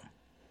know?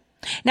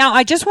 Now,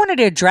 I just wanted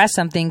to address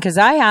something, because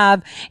I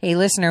have a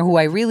listener who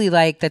I really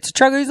like that's a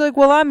trucker. He's like,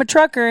 well, I'm a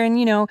trucker, and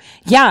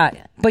yeah,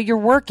 but you're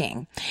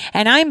working.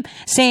 And I'm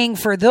saying,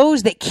 for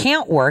those that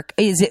can't work,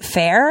 is it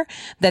fair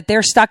that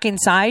they're stuck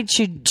inside?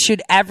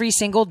 Should every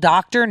single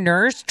doctor,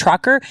 nurse,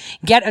 trucker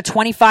get a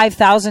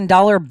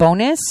 $25,000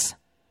 bonus?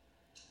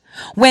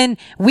 When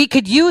we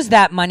could use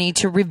that money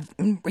to,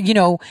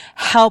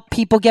 help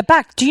people get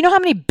back. Do you know how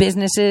many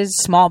businesses,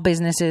 small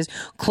businesses,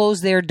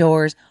 close their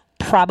doors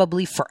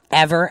probably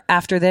forever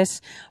after this?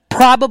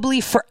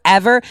 Probably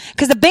forever.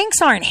 Because the banks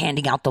aren't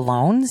handing out the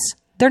loans.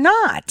 They're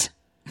not.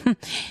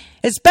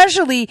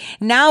 Especially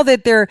now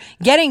that they're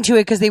getting to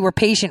it because they were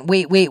patient.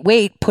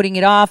 Wait, putting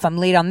it off. I'm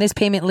late on this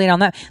payment, late on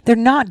that. They're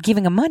not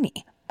giving them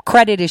money.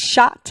 Credit is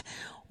shot.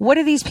 What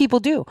do these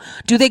people do?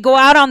 Do they go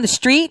out on the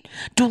street?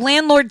 Do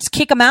landlords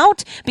kick them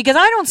out? Because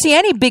I don't see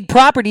any big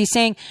property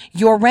saying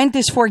your rent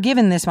is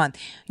forgiven this month.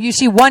 You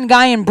see one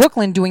guy in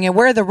Brooklyn doing it.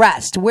 Where are the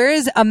rest? Where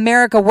is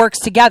America works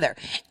together?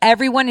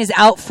 Everyone is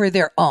out for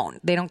their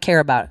own. They don't care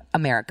about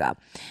America.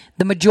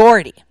 The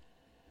majority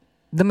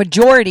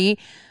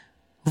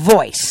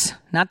voice,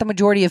 not the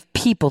majority of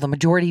people, the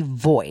majority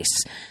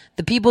voice.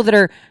 The people that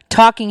are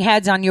talking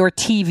heads on your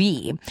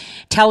TV,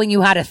 telling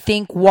you how to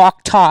think,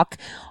 walk, talk,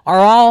 are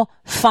all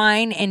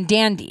fine and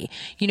dandy.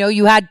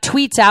 You had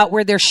tweets out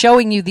where they're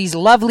showing you these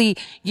lovely,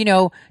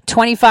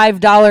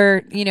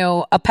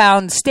 $25, a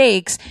pound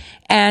steaks,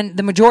 and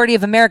the majority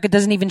of America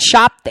doesn't even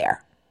shop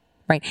there,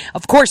 right?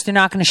 Of course, they're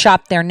not going to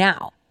shop there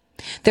now.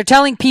 They're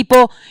telling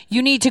people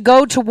you need to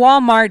go to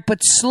Walmart,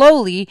 but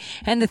slowly.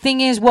 And the thing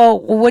is, well,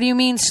 what do you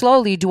mean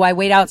slowly? Do I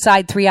wait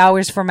outside 3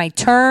 hours for my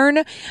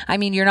turn? I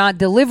mean, you're not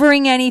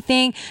delivering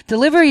anything.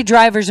 Delivery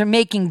drivers are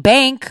making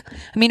bank.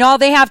 I mean, all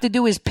they have to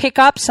do is pick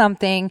up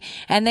something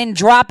and then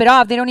drop it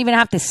off. They don't even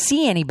have to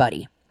see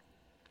anybody.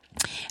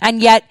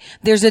 And yet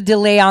there's a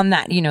delay on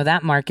that.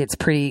 That market's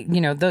pretty,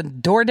 the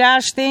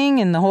DoorDash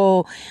thing and the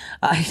whole,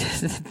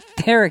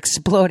 they're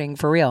exploding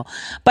for real.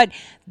 But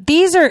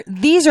these are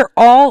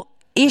all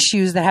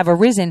issues that have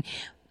arisen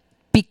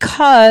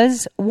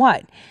because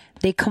what?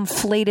 They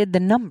conflated the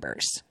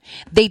numbers.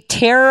 They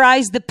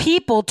terrorized the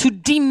people to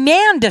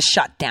demand a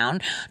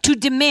shutdown, to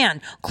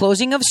demand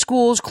closing of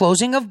schools,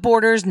 closing of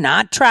borders,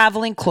 not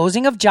traveling,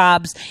 closing of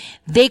jobs.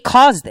 They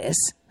caused this.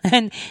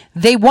 And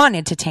they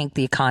wanted to tank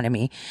the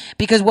economy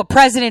because what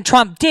President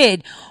Trump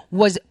did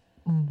was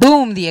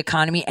boom the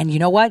economy. And you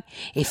know what?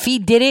 If he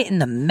did it in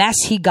the mess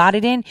he got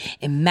it in,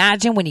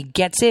 imagine when he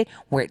gets it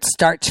where it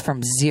starts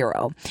from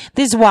zero.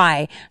 This is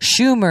why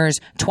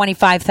Schumer's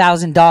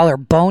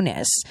 $25,000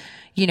 bonus,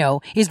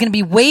 is going to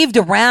be waved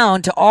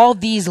around to all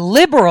these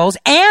liberals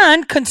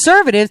and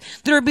conservatives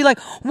that would be like,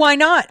 why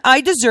not?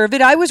 I deserve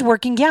it. I was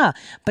working. Yeah.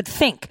 But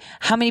think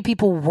how many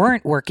people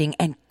weren't working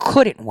and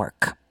couldn't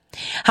work.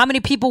 How many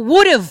people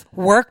would have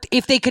worked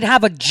if they could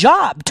have a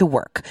job to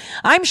work?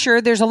 I'm sure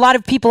there's a lot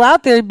of people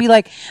out there who'd be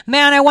like,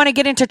 man, I want to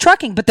get into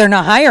trucking, but they're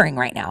not hiring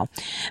right now.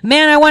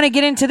 Man, I want to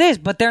get into this,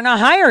 but they're not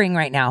hiring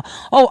right now.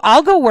 Oh,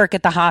 I'll go work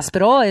at the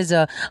hospital as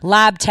a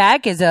lab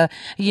tech, as an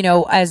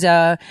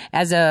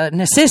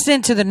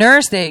assistant to the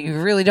nurse that you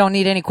really don't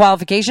need any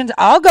qualifications.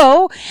 I'll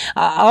go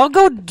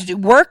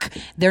work.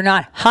 They're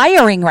not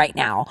hiring right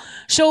now.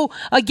 So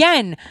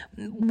again,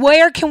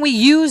 where can we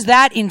use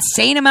that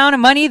insane amount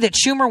of money that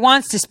Schumer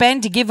wants to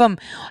spend to give them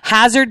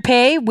hazard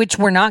pay, which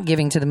we're not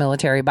giving to the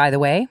military, by the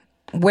way?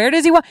 Where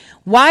does he want?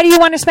 Why do you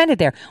want to spend it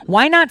there?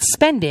 Why not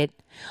spend it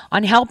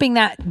on helping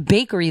that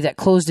bakery that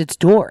closed its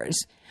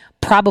doors,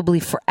 probably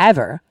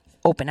forever,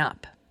 open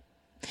up?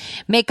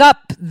 Make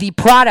up the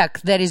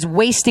product that is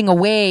wasting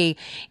away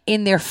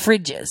in their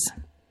fridges.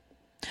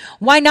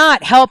 Why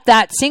not help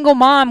that single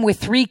mom with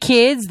 3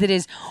 kids that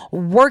is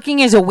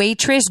working as a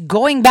waitress,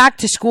 going back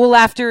to school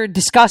after a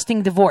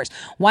disgusting divorce?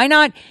 Why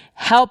not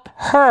help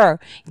her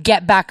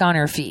get back on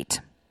her feet?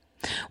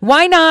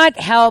 Why not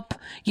help,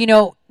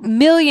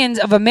 millions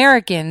of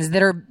Americans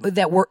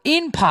that were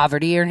in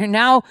poverty and are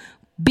now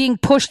being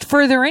pushed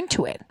further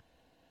into it?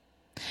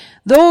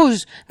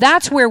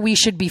 That's where we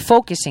should be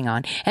focusing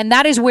on. And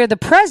that is where the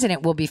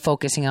president will be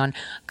focusing on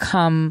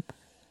come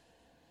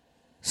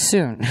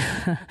soon.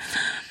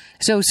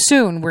 So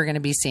soon we're going to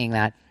be seeing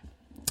that.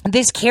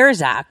 This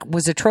CARES Act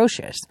was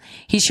atrocious.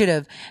 He should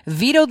have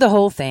vetoed the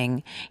whole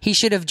thing. He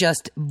should have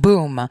just,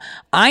 boom,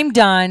 I'm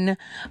done.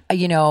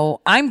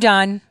 I'm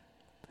done.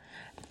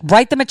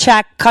 Write them a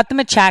check, cut them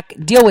a check,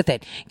 deal with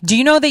it. Do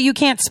you know that you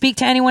can't speak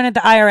to anyone at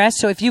the IRS?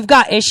 So if you've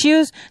got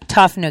issues,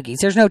 tough noogies.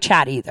 There's no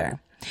chat either.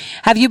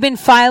 Have you been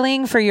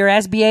filing for your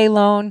SBA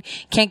loan?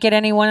 Can't get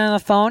anyone on the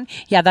phone?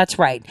 Yeah, that's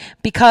right.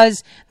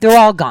 Because they're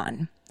all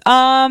gone.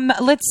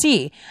 Let's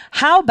see.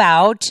 How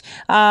about,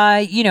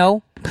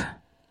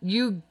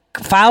 you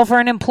file for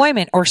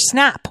unemployment or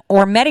SNAP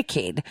or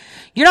Medicaid.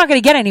 You're not going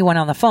to get anyone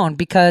on the phone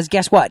because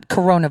guess what?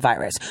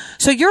 Coronavirus.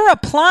 So you're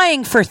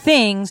applying for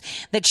things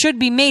that should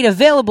be made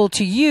available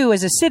to you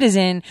as a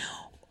citizen,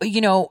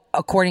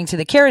 according to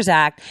the CARES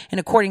Act and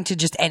according to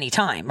just any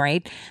time,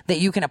 right? That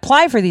you can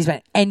apply for these,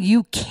 and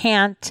you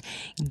can't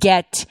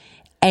get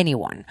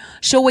anyone.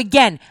 So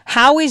again,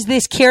 how is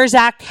this CARES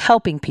Act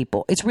helping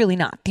people? It's really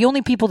not. The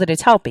only people that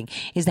it's helping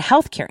is the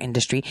healthcare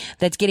industry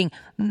that's getting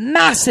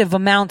massive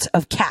amounts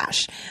of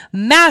cash.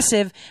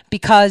 Massive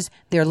because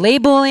they're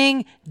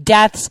labeling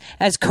deaths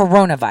as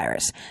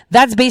coronavirus.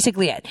 That's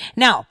basically it.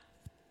 Now,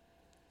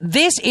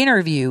 this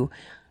interview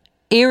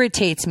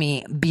irritates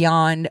me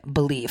beyond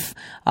belief.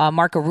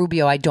 Marco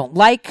Rubio, I don't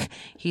like.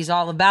 He's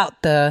all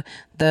about the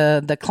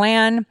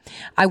Klan.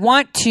 I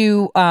want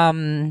to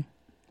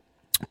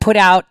put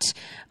out.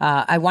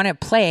 I want to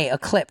play a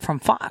clip from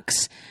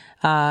Fox.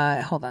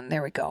 Hold on,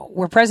 there we go.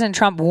 Where President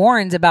Trump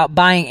warns about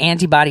buying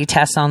antibody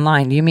tests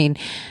online. Do you mean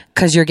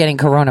because you're getting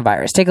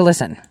coronavirus? Take a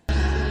listen.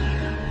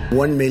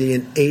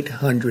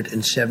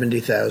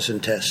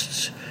 1,870,000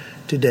 tests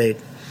to date.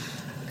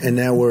 And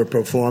now we're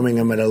performing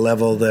them at a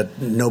level that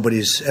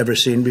nobody's ever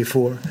seen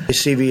before.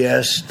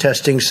 CVS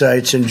testing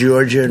sites in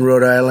Georgia and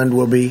Rhode Island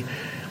will be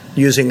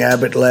using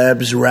Abbott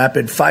Labs'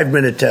 rapid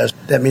 5-minute test.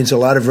 That means a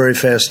lot of very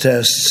fast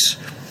tests.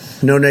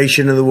 No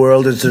nation in the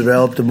world has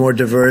developed a more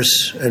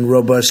diverse and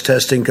robust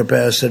testing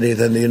capacity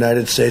than the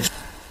United States.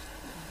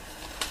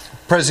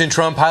 President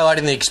Trump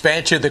highlighting the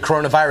expansion of the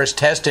coronavirus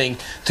testing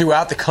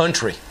throughout the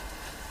country.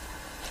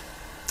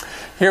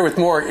 Here with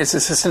more is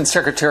Assistant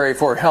Secretary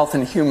for Health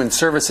and Human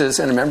Services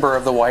and a member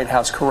of the White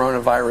House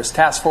Coronavirus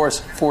Task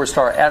Force,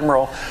 4-star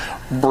Admiral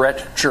Brett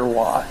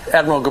Giroir.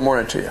 Admiral, good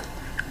morning to you.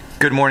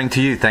 Good morning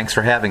to you. Thanks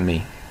for having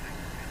me.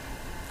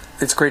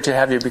 It's great to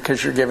have you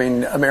because you're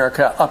giving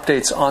America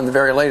updates on the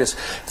very latest.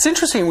 It's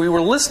interesting. We were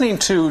listening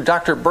to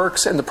Dr.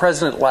 Birx and the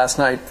president last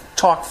night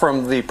talk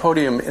from the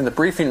podium in the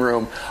briefing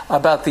room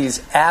about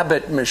these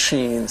Abbott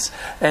machines.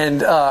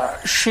 And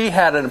she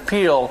had an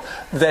appeal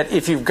that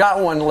if you've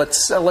got one,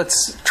 let's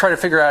try to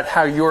figure out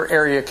how your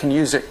area can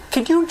use it.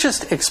 Could you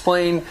just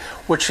explain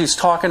what she's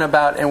talking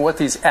about and what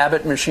these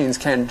Abbott machines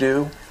can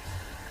do?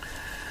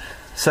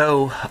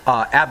 So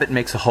Abbott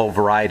makes a whole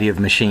variety of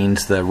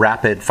machines. The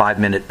rapid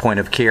 5-minute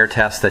point-of-care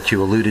test that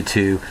you alluded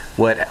to,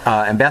 what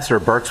Ambassador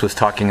Birx was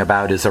talking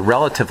about is a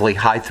relatively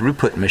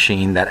high-throughput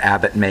machine that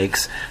Abbott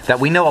makes that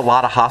we know a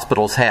lot of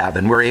hospitals have,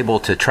 and we're able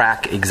to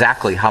track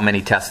exactly how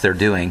many tests they're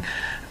doing.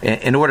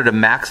 In order to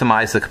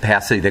maximize the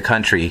capacity of the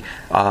country,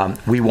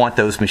 we want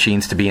those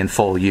machines to be in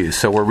full use.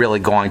 So we're really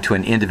going to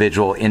an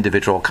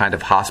individual kind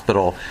of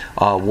hospital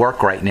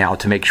work right now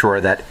to make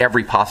sure that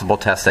every possible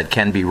test that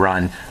can be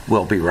run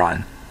will be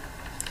run.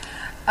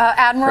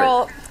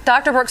 Admiral,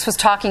 Dr. Birx was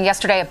talking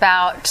yesterday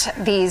about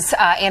these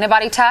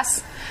antibody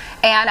tests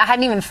And I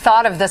hadn't even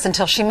thought of this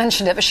until she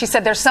mentioned it, but she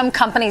said there's some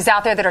companies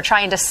out there that are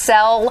trying to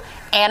sell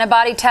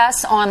antibody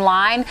tests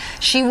online.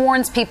 She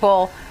warns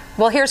people.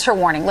 Well, here's her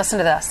warning. Listen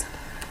to this.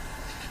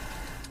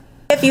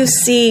 If you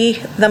see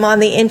them on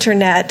the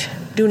internet,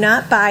 do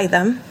not buy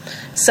them.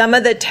 Some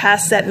of the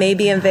tests that may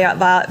be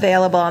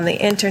available on the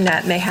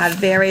internet may have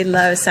very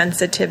low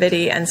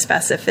sensitivity and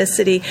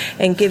specificity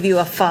and give you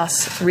a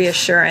false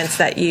reassurance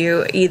that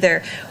you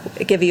either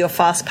give you a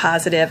false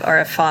positive or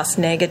a false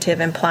negative,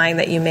 implying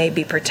that you may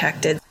be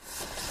protected.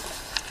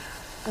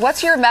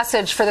 What's your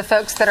message for the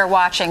folks that are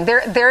watching? There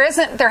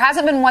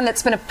hasn't been one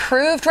that's been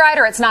approved, right,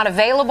 or it's not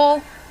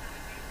available?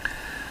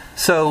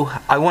 So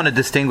I want to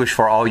distinguish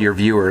for all your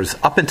viewers,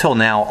 up until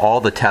now,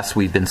 all the tests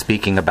we've been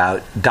speaking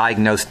about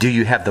diagnose, do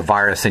you have the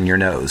virus in your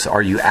nose?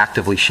 Are you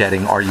actively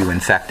shedding? Are you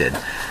infected?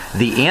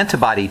 The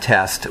antibody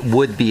test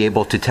would be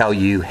able to tell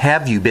you,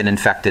 have you been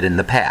infected in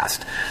the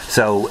past?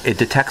 So it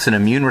detects an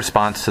immune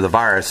response to the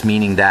virus,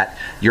 meaning that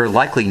you're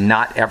likely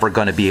not ever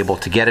going to be able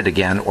to get it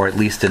again, or at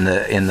least in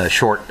the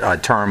short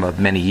term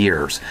of many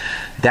years.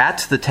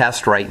 That's the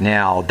test right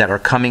now that are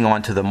coming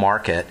onto the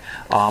market.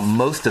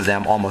 Most of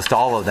them, almost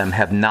all of them,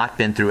 have not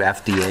been through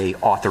FDA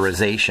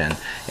authorization.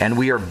 And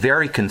we are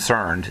very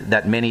concerned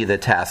that many of the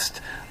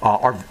tests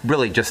are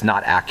really just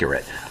not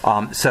accurate.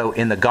 So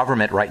in the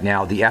government right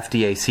now, the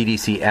FDA,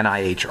 CDC,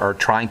 NIH are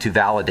trying to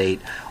validate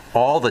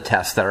all the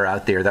tests that are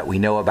out there that we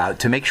know about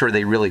to make sure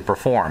they really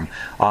perform.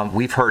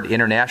 We've heard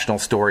international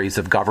stories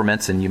of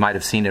governments, and you might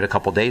have seen it a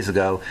couple days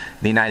ago.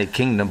 The United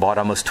Kingdom bought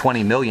almost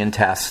 20 million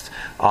tests,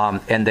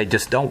 and they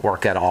just don't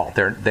work at all.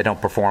 They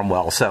don't perform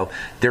well. So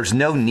there's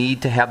no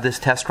need to have this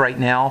test right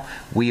now.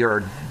 We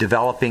are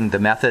developing the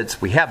methods.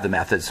 We have the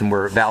methods, and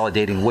we're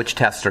validating which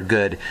tests are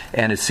good.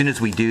 And as soon as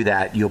we do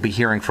that, you'll be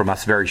hearing from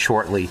us very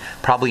shortly,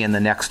 probably in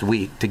the next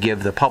week, to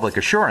give the public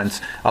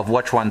assurance of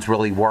which ones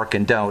really work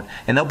and don't.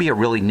 And there'll be a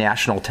really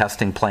national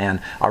testing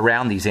plan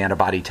around these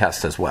antibody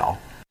tests as well.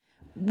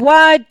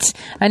 What?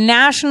 A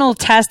national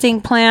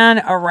testing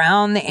plan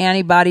around the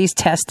antibodies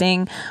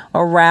testing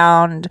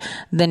around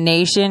the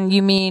nation?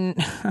 You mean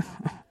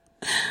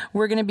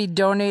we're going to be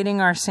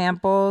donating our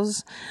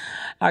samples,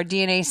 our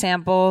DNA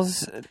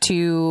samples,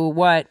 to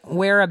what?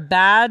 Wear a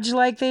badge,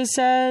 like they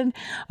said,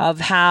 of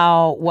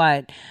how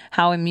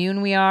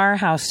immune we are,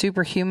 how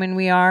superhuman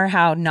we are,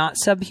 how not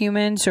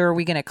subhuman. So are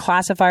we going to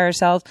classify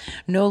ourselves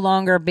no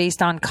longer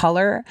based on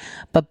color,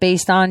 but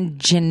based on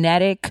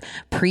genetic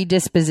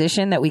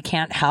predisposition that we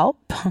can't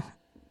help?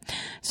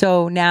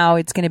 So now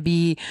it's going to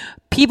be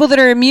people that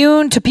are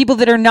immune to people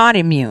that are not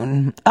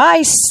immune.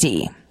 I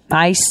see.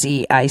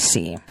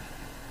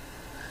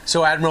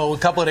 So, Admiral, a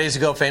couple of days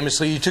ago,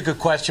 famously, you took a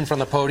question from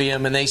the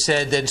podium, and they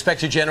said the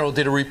Inspector General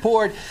did a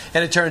report,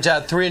 and it turns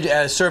out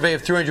a survey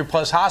of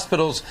 300-plus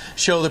hospitals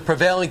show the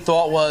prevailing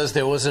thought was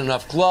there wasn't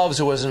enough gloves,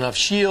 there wasn't enough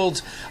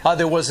shields,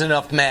 there wasn't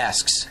enough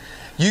masks.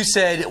 You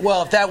said,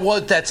 well,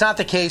 if that's not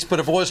the case, but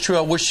if it was true,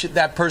 I wish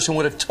that person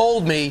would have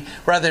told me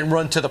rather than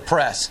run to the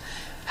press.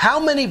 How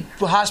many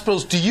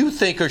hospitals do you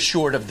think are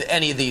short of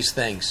any of these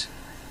things?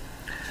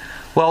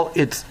 Well,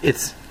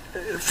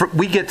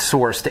 we get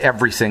sourced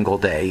every single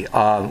day.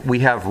 We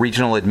have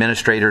regional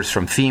administrators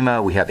from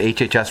FEMA. We have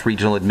HHS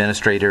regional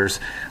administrators.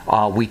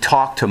 We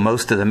talk to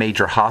most of the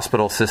major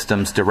hospital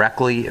systems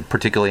directly,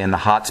 particularly in the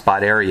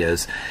hotspot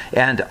areas.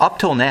 And up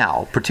till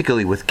now,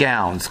 particularly with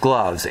gowns,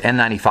 gloves,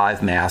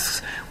 N95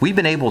 masks, we've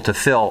been able to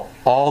fill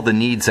all the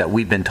needs that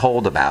we've been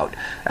told about.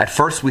 At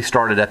first, we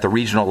started at the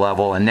regional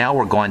level, and now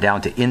we're going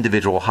down to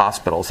individual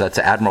hospitals. That's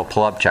Admiral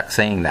Polubchak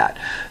saying that.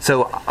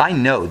 So I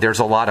know there's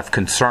a lot of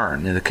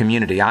concern in the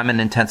community. I'm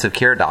an intensive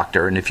care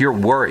doctor, and if you're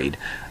worried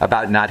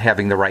about not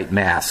having the right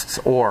masks,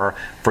 or,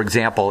 for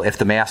example, if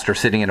the masks are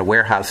sitting in a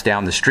warehouse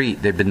down the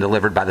street, they've been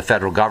delivered by the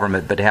federal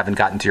government but haven't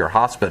gotten to your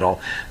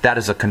hospital, that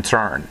is a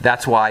concern.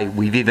 That's why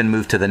we've even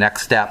moved to the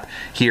next step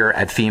here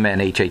at FEMA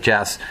and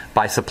HHS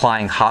by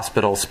supplying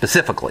hospitals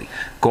specifically,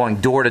 going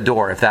door to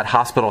door. If that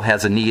hospital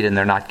has a need and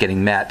they're not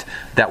getting met,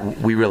 that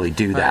we really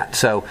do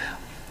that. Right.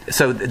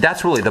 So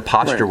that's really the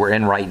posture we're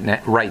in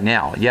right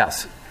now.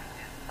 Yes.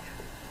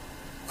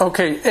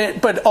 Okay,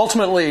 but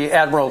ultimately,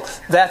 Admiral,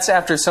 that's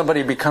after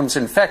somebody becomes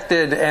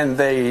infected and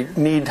they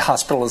need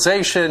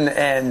hospitalization,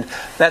 and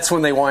that's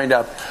when they wind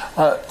up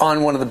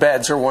on one of the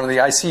beds or one of the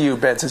ICU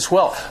beds as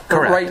well. But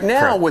Correct. Right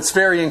now, Correct. What's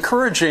very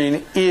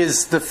encouraging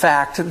is the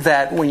fact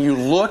that when you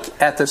look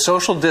at the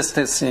social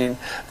distancing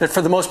that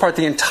for the most part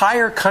the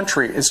entire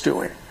country is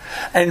doing.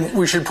 And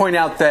we should point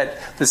out that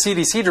the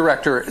CDC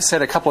director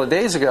said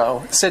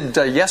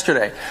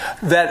yesterday,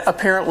 that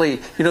apparently,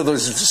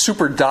 those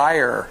super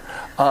dire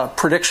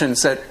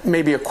predictions that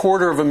maybe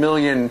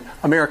 250,000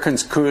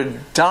 Americans could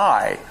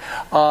die.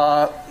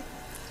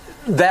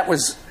 That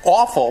was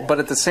awful, but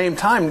at the same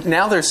time,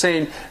 now they're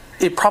saying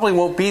it probably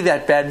won't be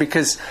that bad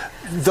because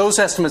those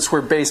estimates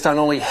were based on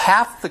only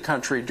half the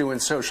country doing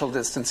social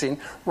distancing.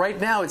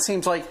 Right now, it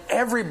seems like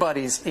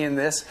everybody's in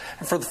this.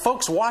 And for the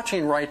folks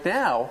watching right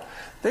now,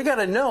 they got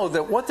to know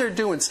that what they're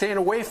doing, staying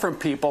away from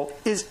people,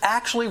 is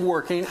actually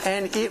working,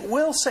 and it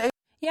will save.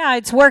 Yeah,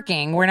 it's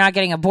working. We're not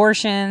getting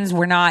abortions.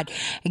 We're not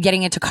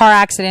getting into car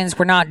accidents.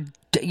 We're not,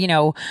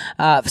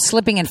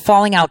 slipping and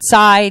falling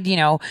outside,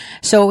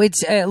 so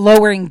it's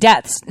lowering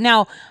deaths.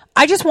 Now,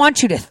 I just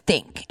want you to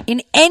think,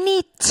 in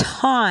any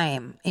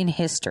time in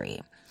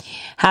history,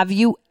 have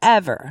you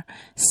ever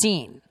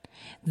seen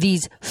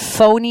these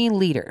phony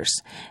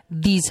leaders,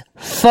 these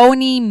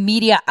phony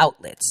media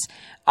outlets?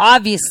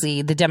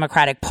 Obviously, the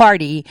Democratic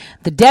Party,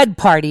 the dead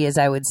party, as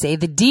I would say,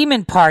 the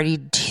demon party,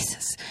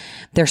 Jesus,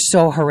 they're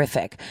so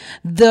horrific.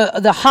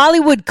 The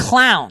Hollywood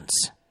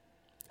clowns.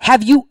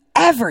 Have you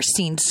ever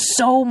seen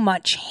so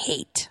much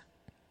hate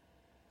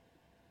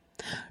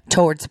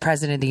towards the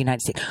president of the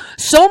United States?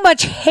 So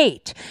much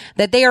hate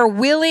that they are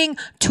willing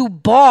to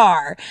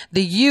bar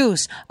the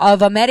use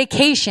of a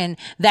medication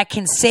that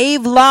can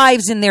save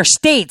lives in their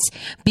states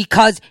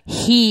because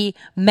he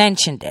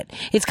mentioned it.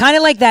 It's kind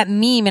of like that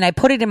meme, and I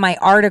put it in my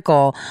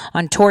article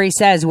on Tory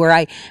Says, where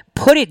I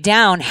put it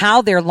down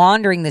how they're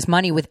laundering this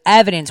money with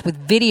evidence,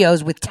 with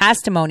videos, with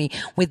testimony,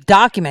 with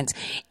documents.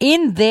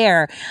 In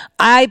there,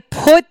 I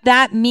put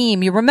that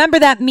meme. You remember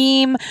that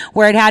meme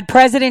where it had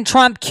President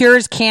Trump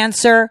cures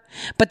cancer,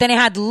 but then it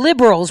had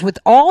liberals with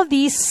all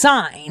these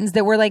signs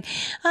that were like,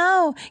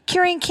 oh,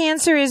 curing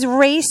cancer is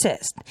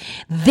racist.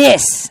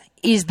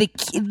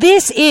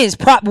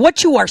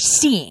 What you are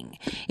seeing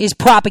is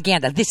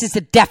propaganda. This is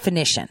the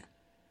definition.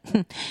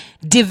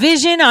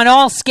 Division on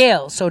all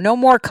scales. So no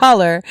more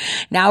color.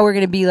 Now we're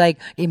going to be like,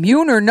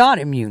 immune or not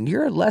immune.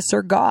 You're a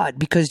lesser God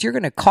because you're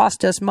going to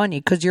cost us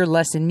money because you're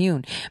less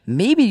immune.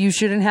 Maybe you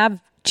shouldn't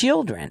have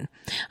children.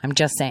 I'm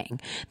just saying.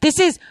 This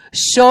is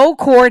so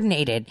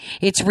coordinated.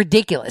 It's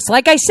ridiculous.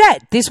 Like I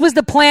said, this was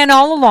the plan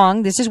all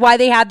along. This is why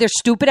they had their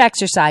stupid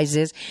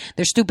exercises,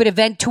 their stupid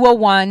event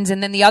 201s,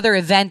 and then the other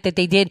event that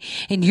they did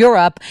in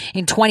Europe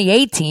in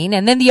 2018,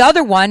 and then the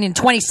other one in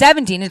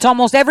 2017. It's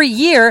almost every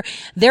year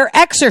they're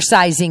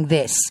exercising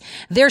this.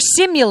 They're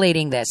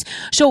simulating this.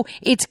 So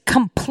it's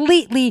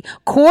completely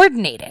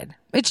coordinated.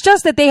 It's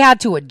just that they had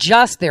to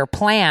adjust their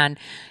plan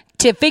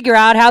to figure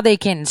out how they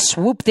can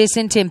swoop this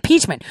into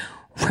impeachment.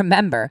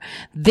 Remember,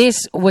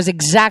 this was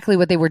exactly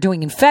what they were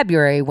doing in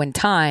February when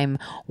Time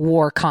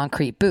wore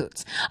concrete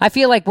boots. I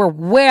feel like we're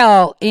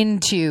well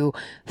into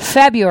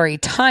February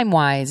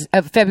time-wise.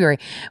 February.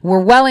 We're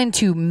well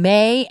into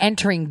May,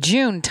 entering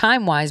June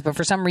time-wise, but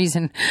for some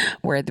reason,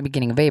 we're at the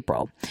beginning of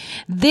April.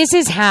 This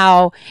is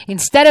how,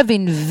 instead of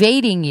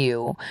invading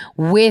you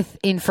with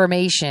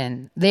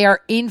information, they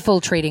are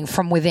infiltrating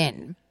from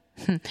within.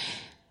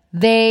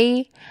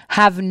 They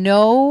have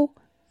no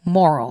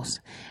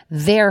morals.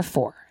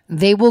 Therefore,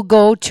 they will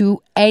go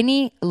to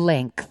any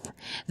length.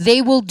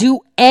 They will do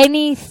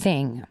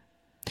anything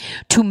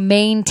to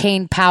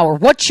maintain power.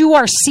 What you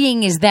are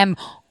seeing is them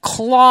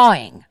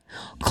clawing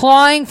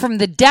from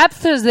the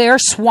depths of their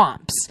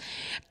swamps,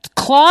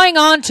 clawing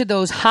onto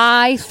those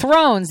high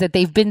thrones that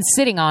they've been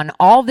sitting on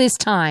all this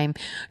time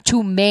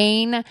to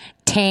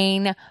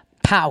maintain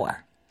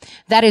power.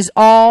 That is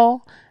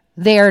all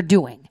they are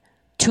doing,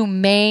 to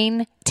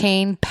maintain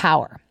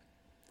power.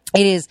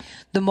 It is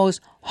the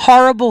most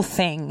horrible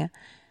thing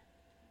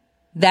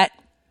that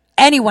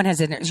anyone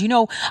has in there.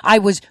 I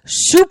was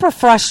super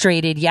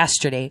frustrated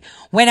yesterday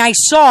when I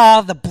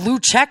saw the blue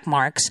check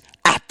marks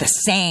at the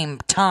same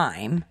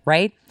time,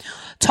 right?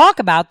 Talk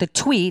about the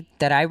tweet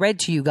that I read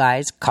to you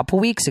guys a couple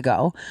weeks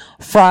ago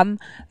from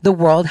the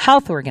World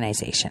Health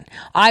Organization.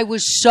 I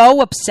was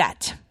so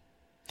upset.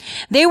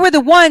 They were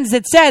the ones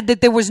that said that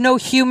there was no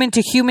human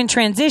to human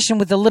transition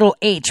with a little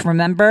h.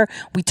 Remember?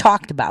 We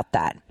talked about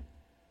that.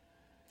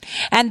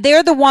 And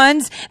they're the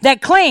ones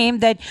that claim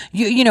that,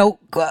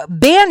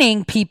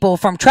 banning people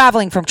from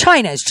traveling from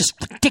China is just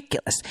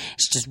ridiculous.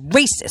 It's just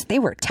racist. They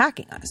were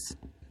attacking us,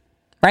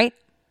 right?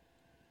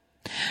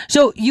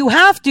 So you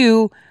have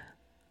to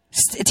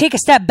take a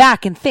step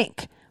back and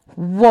think,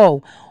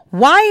 whoa,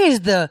 why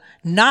is the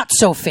not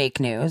so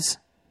fake news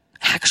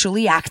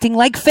actually acting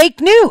like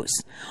fake news?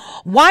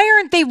 Why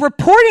aren't they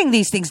reporting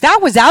these things? That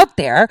was out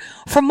there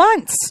for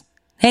months.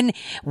 And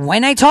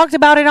when I talked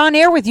about it on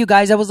air with you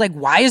guys, I was like,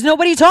 why is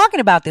nobody talking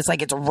about this?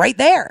 Like, it's right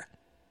there.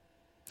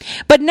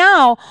 But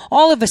now,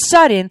 all of a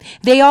sudden,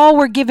 they all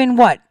were given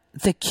what?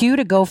 The cue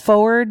to go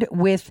forward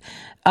with,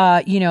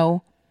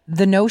 the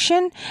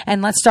notion,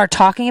 and let's start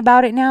talking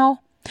about it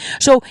now.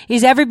 So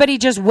is everybody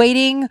just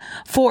waiting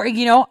for,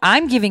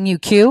 I'm giving you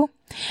cue,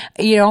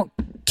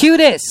 cue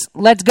this,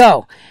 let's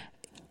go.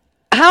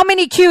 How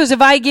many cues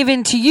have I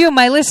given to you,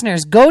 my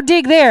listeners? Go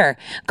dig there.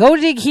 Go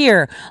dig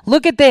here.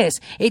 Look at this.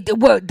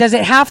 Does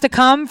it have to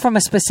come from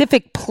a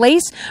specific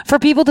place for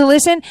people to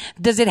listen?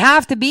 Does it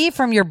have to be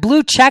from your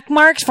blue check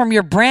marks, from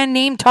your brand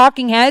name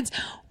talking heads?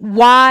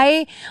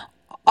 Why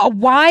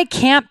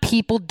can't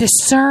people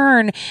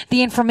discern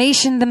the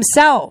information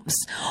themselves?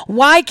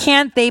 Why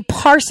can't they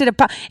parse it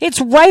apart?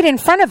 It's right in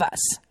front of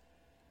us.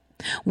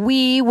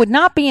 We would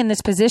not be in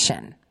this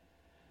position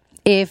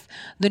if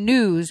the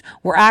news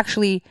were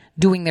actually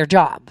doing their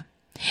job.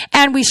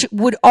 And we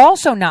would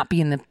also not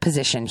be in the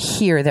position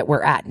here that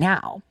we're at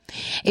now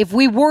if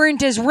we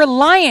weren't as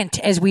reliant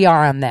as we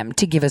are on them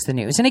to give us the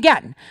news. And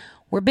again,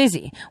 we're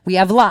busy. We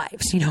have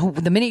lives. You know,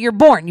 the minute you're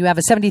born, you have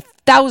a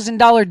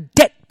 $70,000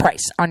 debt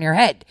price on your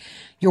head.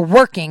 You're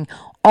working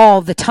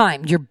all the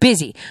time. You're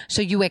busy.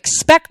 So you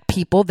expect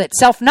people that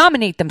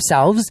self-nominate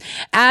themselves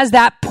as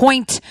that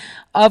point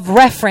of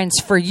reference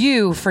for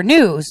you for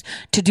news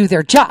to do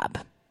their job.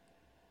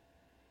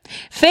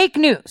 Fake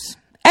news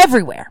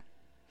everywhere.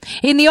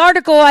 In the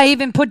article, I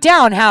even put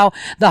down how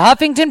the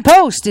Huffington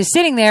Post is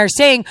sitting there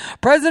saying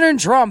President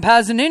Trump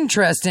has an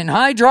interest in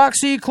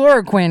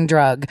hydroxychloroquine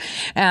drug.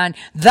 And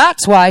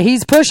that's why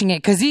he's pushing it,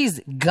 because he's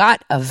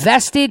got a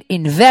vested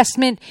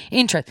investment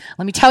interest.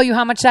 Let me tell you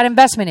how much that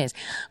investment is.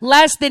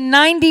 Less than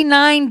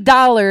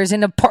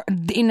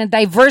 $99 in a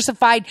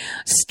diversified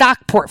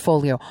stock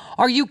portfolio.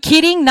 Are you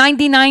kidding?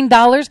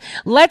 $99?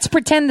 Let's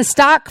pretend the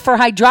stock for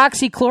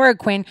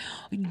hydroxychloroquine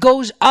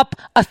goes up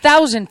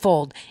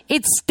 1,000-fold.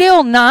 It's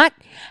still not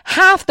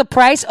half the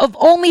price of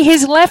only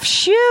his left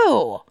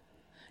shoe.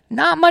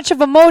 Not much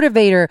of a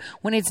motivator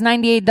when it's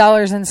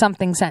 $98 and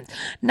something cents.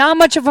 Not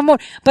much of a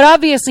but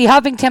obviously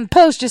Huffington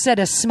Post just said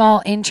a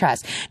small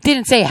interest.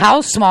 Didn't say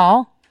how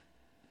small.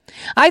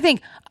 I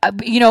think,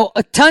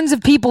 tons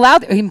of people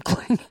out there,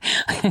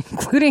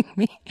 including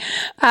me,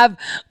 have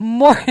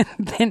more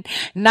than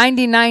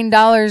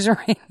 $99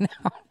 right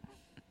now.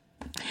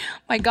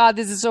 My God,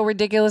 this is so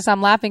ridiculous.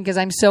 I'm laughing because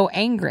I'm so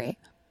angry.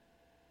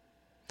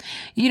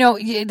 You know,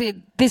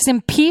 this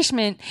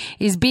impeachment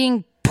is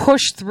being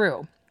pushed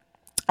through.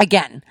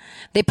 Again,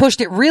 they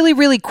pushed it really,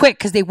 really quick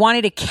because they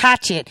wanted to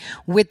catch it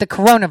with the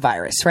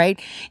coronavirus, right?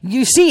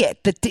 You see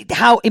it,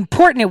 how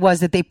important it was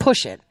that they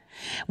push it.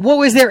 What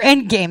was their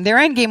end game? Their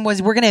end game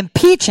was, we're going to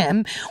impeach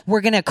him.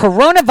 We're going to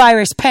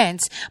coronavirus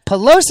Pence.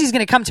 Pelosi's going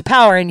to come to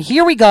power. And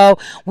here we go,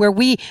 where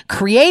we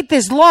create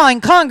this law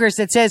in Congress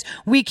that says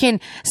we can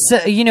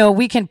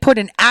put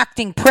an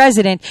acting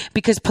president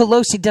because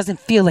Pelosi doesn't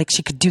feel like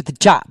she could do the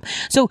job.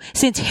 So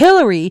since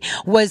Hillary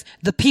was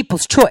the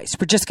people's choice,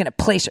 we're just going to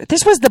place her.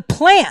 This was the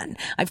plan.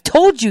 I've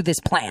told you this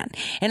plan.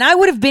 And I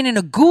would have been in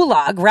a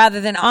gulag rather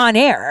than on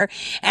air.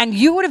 And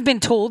you would have been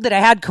told that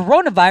I had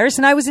coronavirus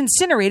and I was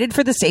incinerated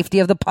for the safety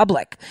of the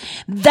public.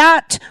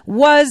 That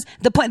was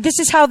the plan. This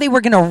is how they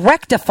were going to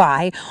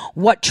rectify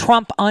what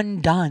Trump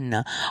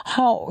undone.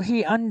 Oh,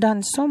 he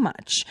undone so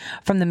much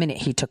from the minute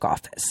he took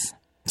office.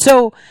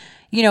 So,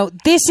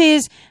 this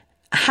is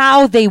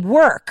how they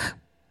work.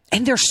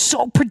 And they're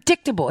so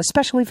predictable,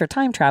 especially for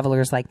time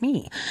travelers like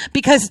me.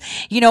 Because,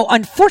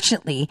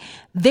 unfortunately,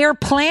 their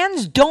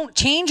plans don't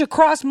change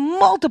across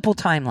multiple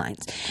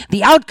timelines.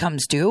 The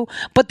outcomes do,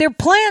 but their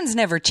plans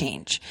never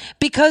change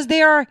because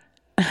they are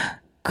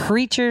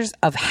creatures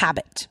of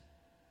habit.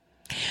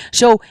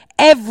 So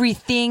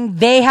everything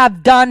they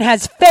have done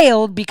has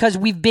failed because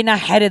we've been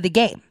ahead of the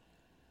game.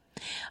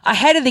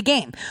 Ahead of the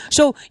game.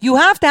 So you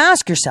have to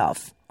ask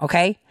yourself,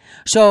 okay?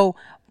 So,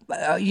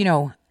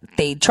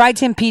 they tried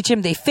to impeach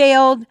him. They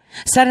failed.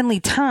 Suddenly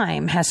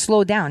time has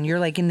slowed down. You're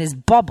like in this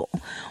bubble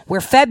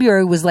where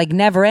February was like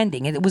never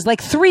ending. It was like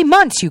 3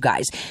 months, you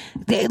guys.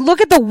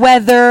 Look at the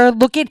weather.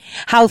 Look at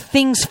how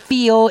things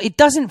feel. It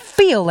doesn't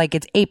feel like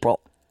it's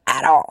April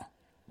at all.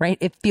 Right?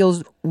 It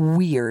feels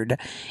weird.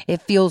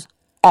 It feels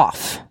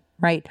off,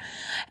 right?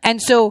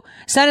 And so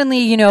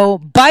suddenly,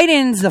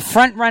 Biden's the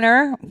front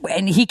runner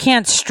and he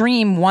can't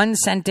stream one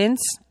sentence.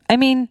 I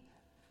mean,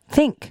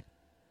 think.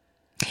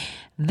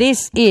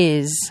 This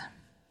is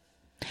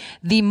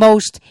the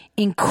most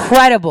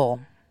incredible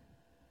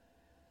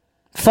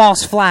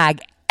false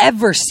flag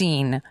ever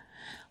seen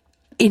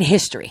in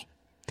history.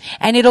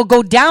 And it'll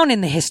go down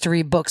in the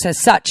history books as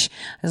such,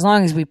 as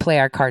long as we play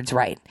our cards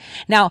right.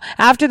 Now,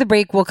 after the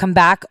break, we'll come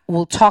back.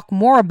 We'll talk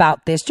more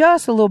about this,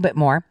 just a little bit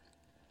more,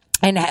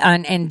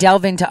 and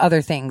delve into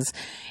other things.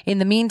 In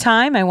the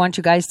meantime, I want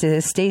you guys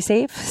to stay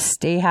safe,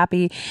 stay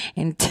happy,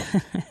 and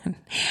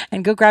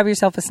and go grab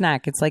yourself a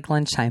snack. It's like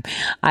lunchtime.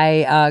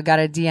 I got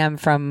a DM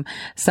from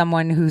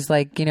someone who's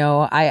like,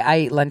 I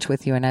ate lunch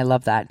with you, and I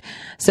love that.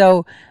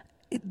 So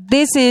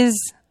this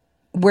is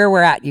where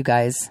we're at, you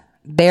guys.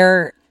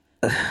 They're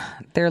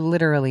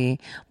literally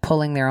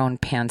pulling their own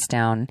pants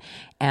down,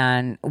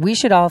 and we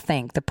should all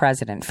thank the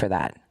president for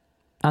that.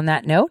 On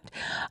that note,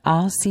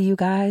 I'll see you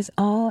guys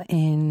all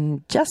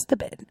in just a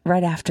bit,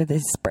 right after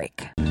this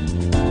break.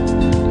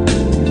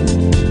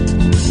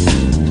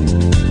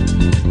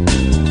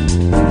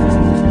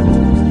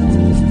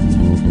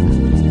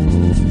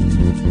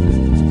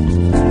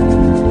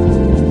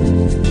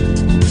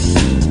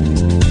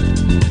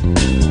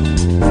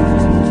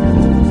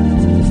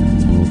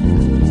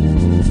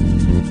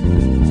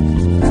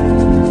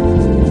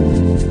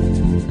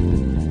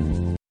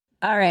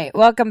 All right,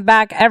 welcome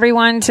back,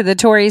 everyone, to the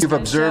Tori. You've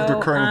observed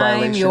recurring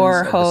violations. I'm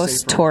your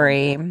host,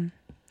 Tori.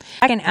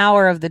 Second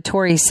hour of the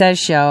Tori Says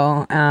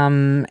Show,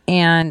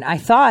 and I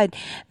thought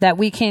that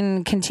we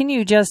can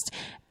continue just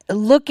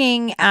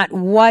looking at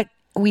what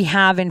we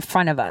have in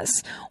front of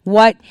us,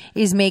 what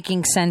is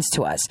making sense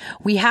to us.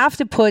 We have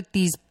to put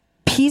these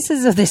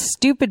pieces of this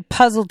stupid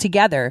puzzle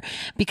together,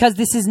 because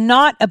this is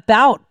not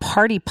about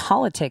party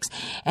politics.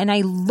 And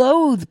I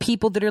loathe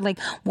people that are like,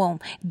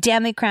 well,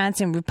 Democrats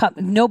and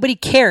Republicans, nobody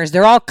cares.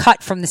 They're all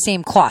cut from the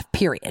same cloth,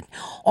 period.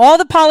 All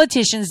the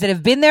politicians that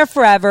have been there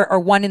forever are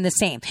one and the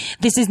same.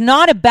 This is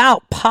not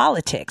about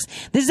politics.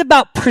 This is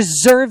about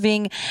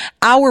preserving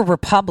our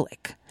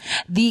republic.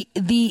 The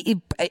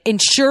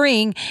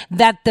ensuring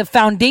that the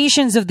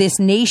foundations of this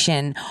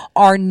nation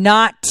are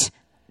not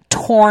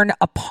torn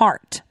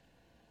apart.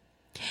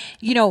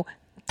 You know,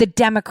 the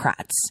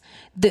Democrats,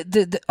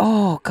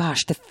 oh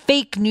gosh, the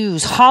fake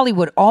news,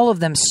 Hollywood, all of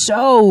them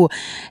so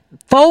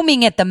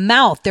foaming at the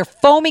mouth. They're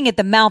foaming at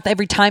the mouth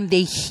every time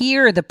they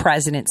hear the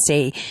president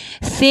say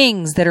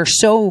things that are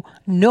so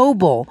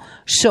noble,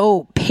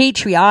 so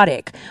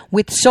patriotic,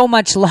 with so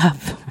much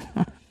love.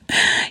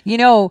 You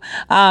know,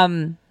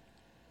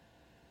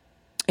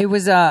 it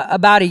was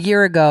about a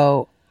year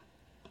ago.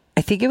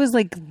 I think it was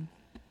like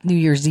New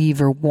Year's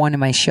Eve or one of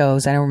my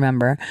shows, I don't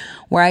remember,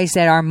 where I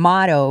said our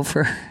motto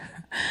for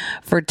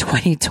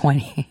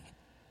 2020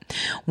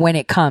 when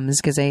it comes,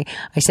 because I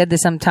said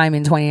this sometime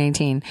in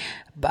 2019.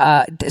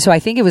 So I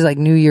think it was like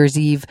New Year's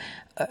Eve.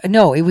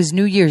 No, it was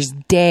New Year's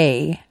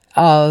Day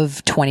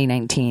of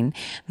 2019,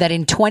 that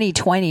in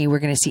 2020 we're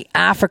going to see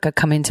Africa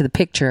come into the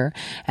picture,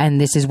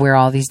 and this is where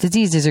all these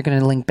diseases are going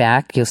to link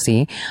back, you'll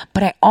see.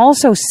 But I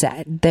also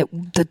said that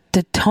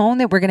the tone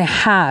that we're going to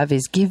have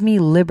is give me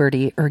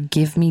liberty or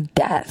give me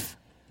death.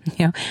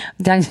 You know,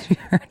 sometimes you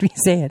heard me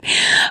say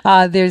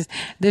it.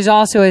 There's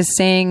also a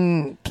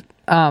saying,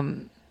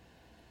 I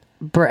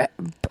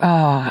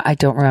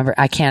don't remember.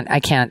 I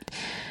can't.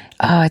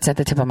 Oh, it's at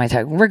the tip of my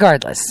tongue.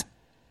 Regardless,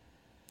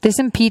 this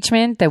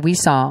impeachment that we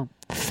saw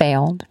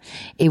failed.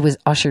 It was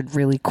ushered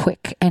really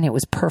quick, and it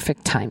was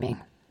perfect timing.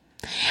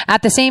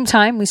 At the same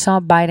time, we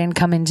saw Biden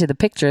come into the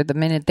picture the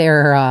minute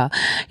their,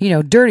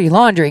 dirty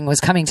laundering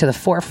was coming to the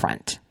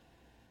forefront.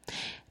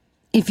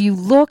 If you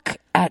look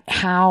at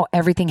how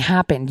everything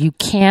happened, you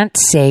can't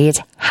say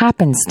it's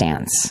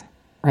happenstance,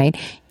 right?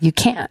 You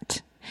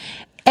can't.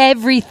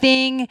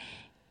 Everything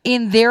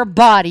in their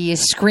body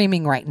is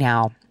screaming right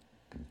now.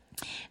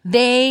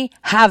 They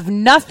have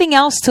nothing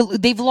else to,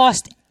 they've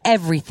lost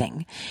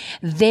everything.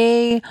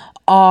 They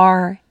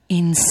are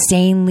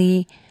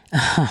insanely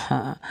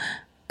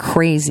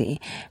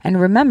crazy.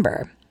 And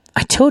remember,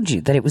 I told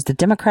you that it was the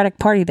Democratic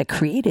Party that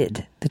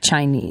created the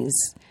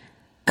Chinese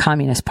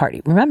Communist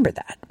Party. Remember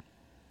that.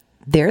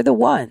 They're the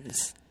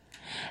ones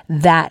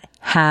that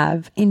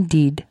have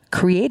indeed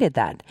created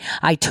that.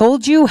 I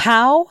told you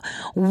how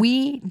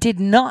we did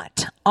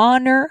not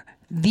honor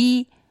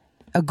the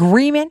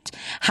agreement,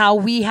 how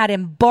we had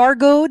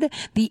embargoed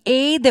the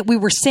aid that we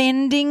were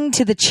sending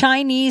to the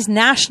Chinese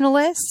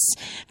nationalists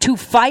to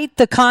fight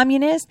the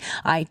communists.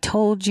 I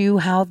told you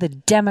how the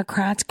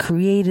Democrats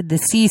created the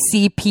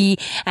CCP,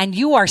 and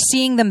you are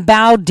seeing them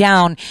bow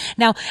down.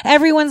 Now,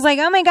 everyone's like,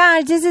 oh my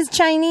God, this is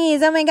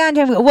Chinese. Oh my God.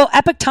 Well,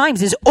 Epoch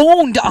Times is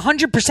owned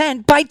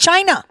 100% by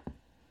China.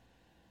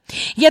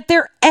 Yet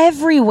they're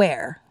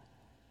everywhere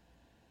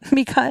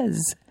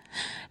because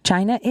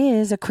China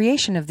is a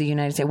creation of the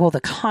United States. Well, the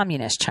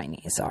communist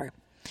Chinese are.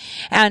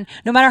 And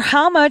no matter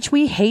how much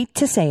we hate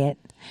to say it,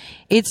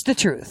 it's the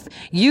truth.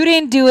 You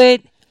didn't do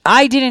it.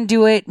 I didn't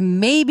do it.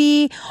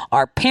 Maybe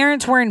our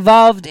parents were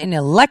involved in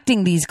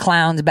electing these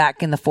clowns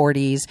back in the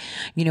 40s,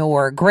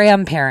 or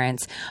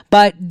grandparents.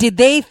 But did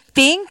they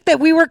think that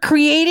we were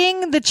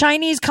creating the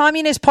Chinese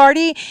Communist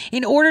Party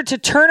in order to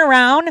turn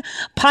around,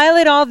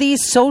 pilot all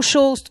these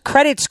social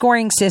credit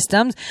scoring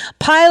systems,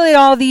 pilot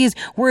all these,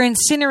 we're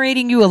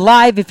incinerating you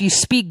alive if you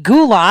speak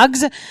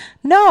gulags?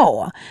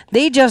 No,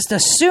 they just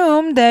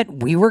assumed that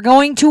we were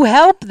going to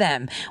help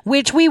them,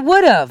 which we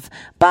would have.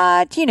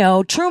 But,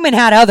 Truman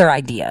had other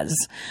ideas.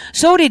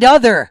 So did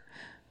other,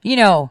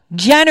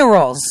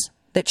 generals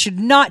that should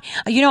not,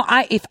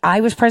 if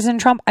I was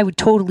President Trump, I would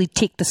totally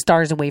take the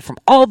stars away from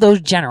all those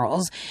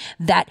generals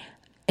that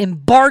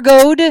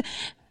embargoed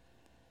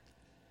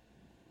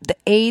the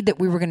aid that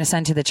we were going to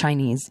send to the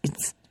Chinese.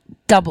 It's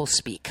double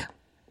speak.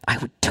 I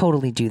would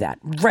totally do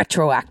that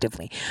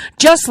retroactively.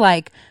 Just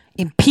like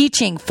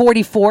impeaching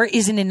 44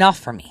 isn't enough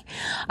for me.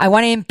 I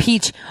want to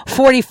impeach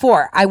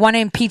 44. I want to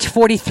impeach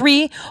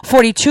 43,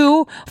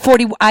 42,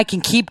 40. I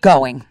can keep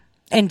going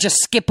and just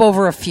skip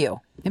over a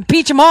few.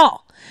 Impeach them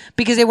all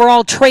because they were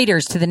all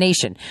traitors to the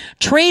nation.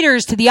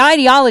 Traitors to the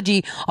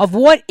ideology of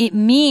what it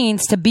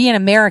means to be an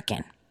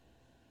American.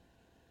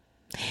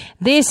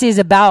 This is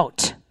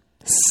about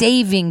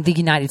saving the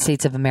United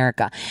States of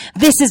America.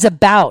 This is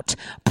about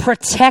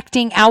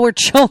protecting our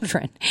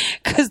children,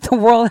 because the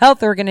World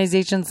Health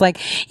Organization's like,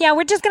 yeah,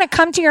 we're just going to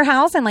come to your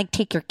house and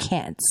take your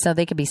kids so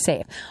they can be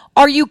safe.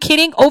 Are you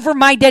kidding? Over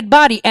my dead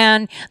body.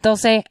 And they'll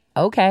say,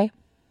 okay.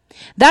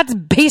 That's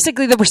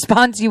basically the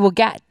response you will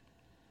get.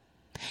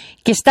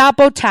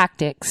 Gestapo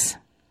tactics,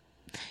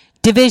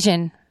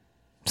 division,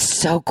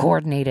 so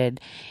coordinated.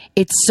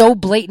 It's so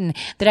blatant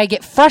that I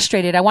get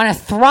frustrated. I want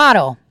to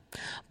throttle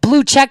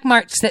blue check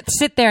marks that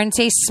sit there and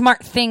say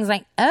smart things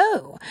like,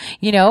 oh,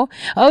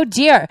 oh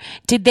dear,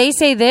 did they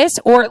say this?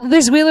 Or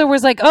Liz Wheeler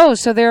was like, oh,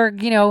 so they're,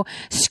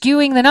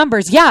 skewing the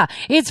numbers. Yeah,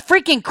 it's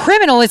freaking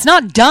criminal. It's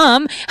not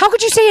dumb. How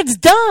could you say it's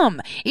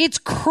dumb? It's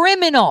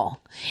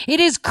criminal. It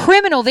is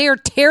criminal. They are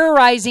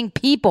terrorizing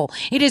people.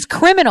 It is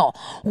criminal.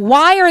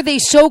 Why are they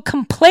so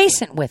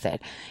complacent with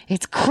it?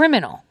 It's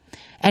criminal.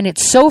 And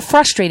it's so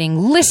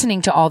frustrating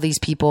listening to all these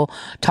people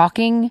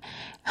talking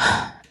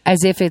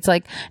as if it's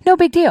like, no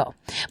big deal.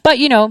 But,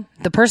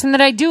 the person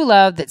that I do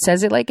love that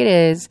says it like it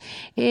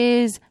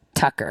is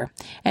Tucker.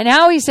 And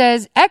now he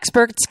says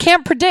experts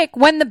can't predict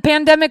when the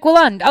pandemic will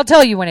end. I'll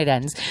tell you when it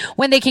ends.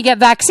 When they can get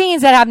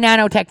vaccines that have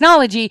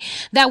nanotechnology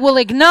that will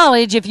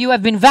acknowledge if you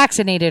have been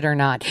vaccinated or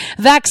not.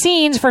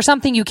 Vaccines for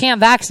something you can't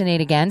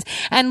vaccinate against.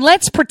 And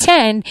let's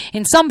pretend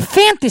in some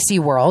fantasy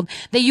world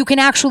that you can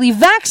actually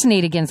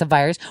vaccinate against a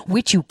virus,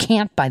 which you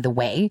can't, by the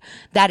way.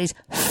 That is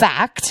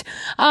fact.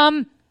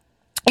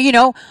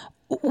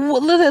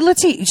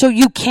 Let's see. So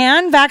you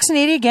can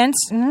vaccinate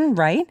against,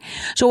 right?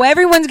 So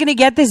everyone's going to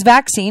get this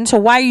vaccine. So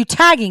why are you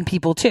tagging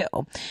people too?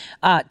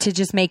 To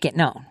just make it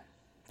known.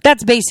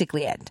 That's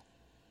basically it.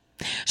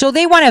 So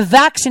they want to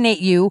vaccinate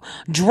you,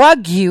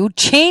 drug you,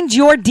 change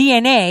your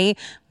DNA.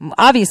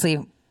 Obviously,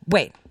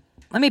 wait.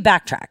 Let me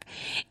backtrack.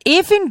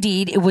 If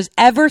indeed it was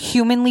ever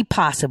humanly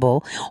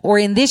possible, or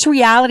in this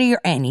reality or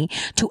any,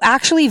 to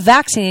actually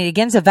vaccinate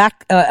against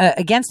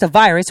a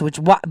virus, which,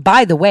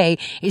 by the way,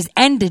 is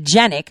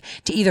endogenic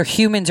to either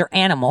humans or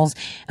animals,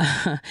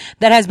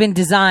 that has been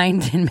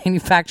designed and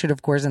manufactured,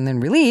 of course, and then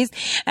released.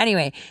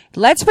 Anyway,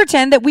 let's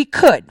pretend that we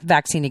could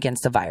vaccinate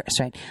against a virus,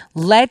 right?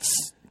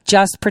 Let's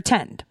just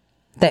pretend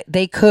that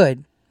they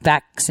could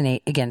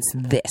vaccinate against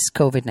this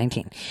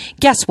COVID-19.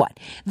 Guess what?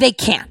 They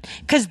can't,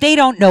 because they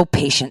don't know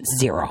patient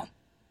zero.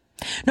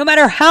 No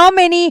matter how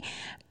many,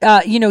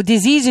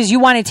 diseases you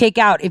want to take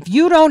out, if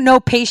you don't know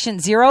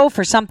patient zero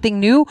for something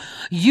new,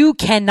 you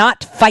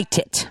cannot fight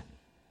it.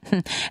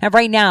 And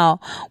right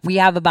now, we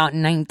have about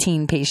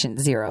 19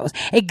 patient zeros.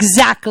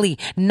 Exactly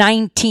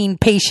 19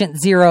 patient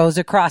zeros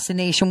across the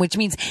nation, which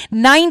means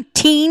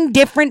 19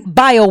 different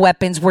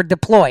bioweapons were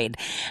deployed.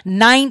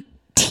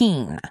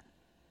 19.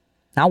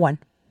 Not one.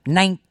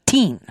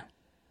 19.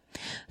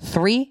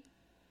 3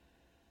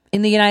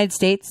 in the United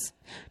States,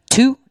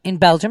 2 in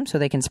Belgium, so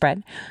they can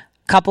spread.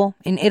 Couple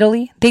in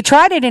Italy. They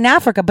tried it in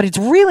Africa, but it's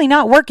really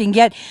not working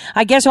yet.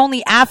 I guess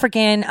only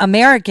African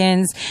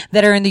Americans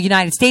that are in the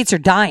United States are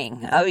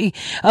dying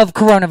of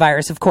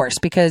coronavirus, of course,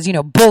 because,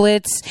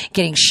 bullets,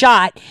 getting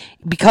shot,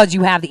 because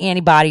you have the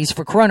antibodies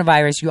for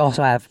coronavirus, you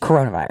also have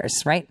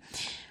coronavirus, right?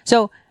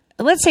 So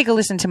let's take a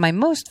listen to my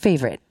most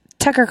favorite,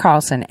 Tucker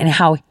Carlson, and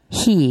how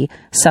he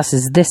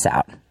susses this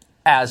out.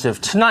 As of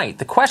tonight,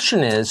 the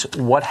question is,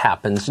 what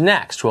happens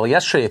next? Well,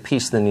 yesterday, a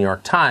piece in the New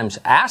York Times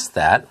asked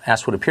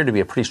what appeared to be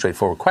a pretty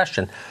straightforward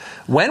question.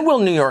 When will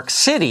New York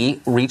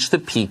City reach the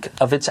peak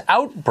of its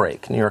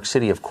outbreak? New York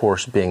City, of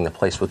course, being the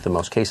place with the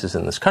most cases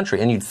in this country.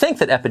 And you'd think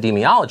that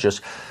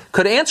epidemiologists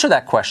could answer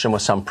that question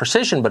with some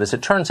precision, but as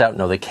it turns out,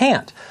 no, they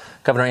can't.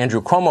 Governor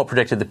Andrew Cuomo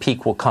predicted the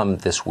peak will come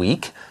this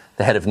week.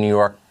 The head of New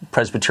York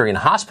Presbyterian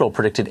Hospital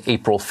predicted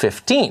April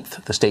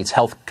 15th. The state's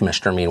health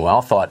commissioner,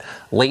 meanwhile, thought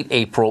late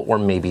April or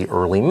maybe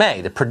early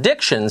May. The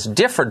predictions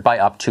differed by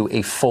up to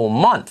a full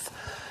month.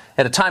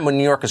 At a time when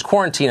New York is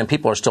quarantined and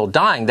people are still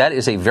dying, that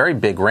is a very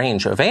big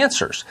range of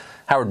answers.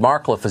 Howard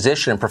Markle, a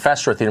physician and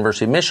professor at the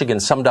University of Michigan,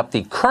 summed up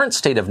the current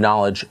state of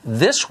knowledge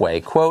this way,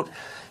 quote,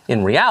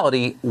 "In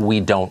reality, we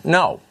don't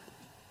know."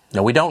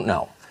 No, we don't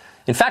know.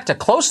 In fact, a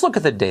close look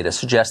at the data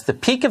suggests the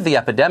peak of the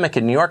epidemic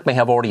in New York may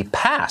have already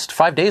passed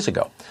 5 days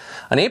ago.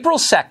 On April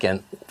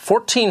 2nd,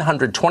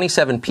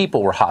 1,427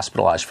 people were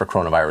hospitalized for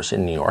coronavirus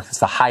in New York. It's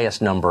the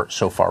highest number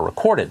so far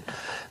recorded.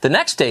 The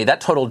next day,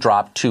 that total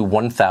dropped to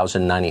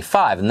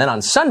 1,095, and then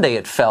on Sunday,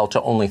 it fell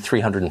to only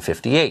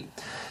 358.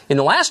 In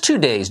the last 2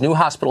 days, new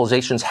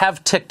hospitalizations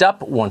have ticked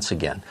up once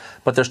again,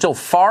 but they're still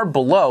far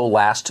below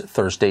last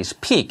Thursday's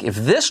peak. If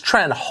this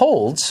trend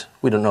holds,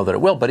 we don't know that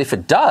it will, but if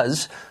it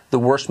does, the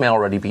worst may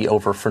already be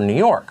over for New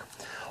York.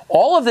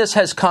 All of this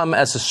has come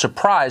as a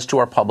surprise to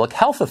our public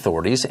health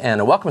authorities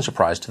and a welcome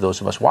surprise to those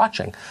of us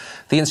watching.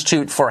 The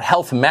Institute for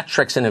Health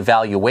Metrics and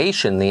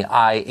Evaluation, the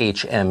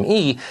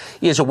IHME,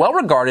 is a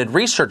well-regarded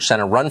research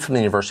center run from the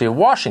University of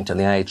Washington.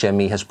 The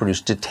IHME has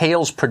produced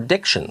detailed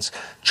predictions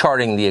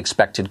charting the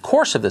expected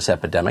course of this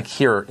epidemic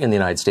here in the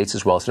United States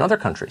as well as in other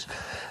countries.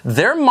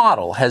 Their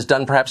model has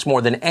done perhaps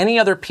more than any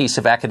other piece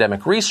of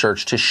academic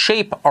research to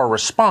shape our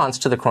response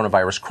to the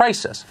coronavirus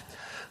crisis.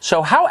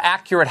 So how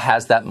accurate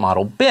has that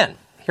model been?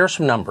 Here are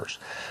some numbers.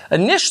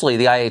 Initially,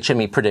 the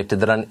IHME predicted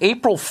that on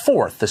April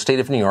 4th, the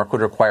state of New York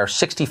would require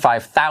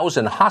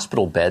 65,000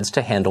 hospital beds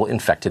to handle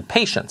infected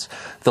patients.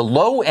 The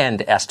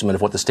low-end estimate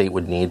of what the state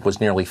would need was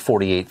nearly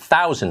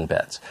 48,000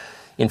 beds.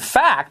 In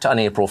fact, on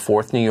April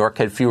 4th, New York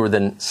had fewer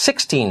than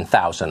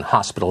 16,000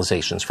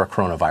 hospitalizations for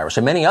coronavirus,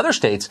 and many other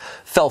states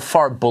fell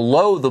far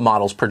below the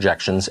model's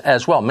projections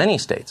as well, many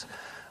states.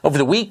 Over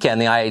the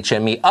weekend, the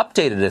IHME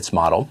updated its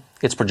model,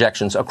 Its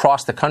projections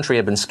across the country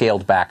have been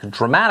scaled back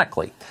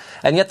dramatically,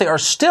 and yet they are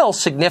still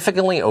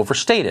significantly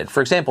overstated.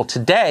 For example,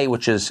 today,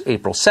 which is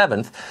April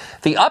 7th,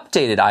 the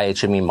updated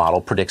IHME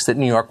model predicts that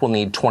New York will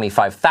need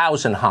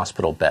 25,000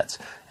 hospital beds.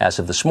 As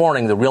of this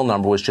morning, the real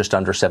number was just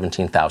under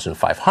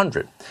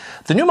 17,500.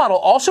 The new model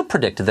also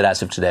predicted that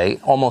as of today,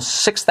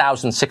 almost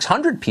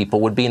 6,600 people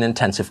would be in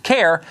intensive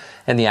care,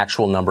 and the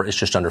actual number is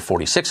just under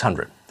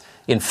 4,600.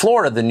 In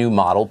Florida, the new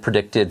model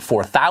predicted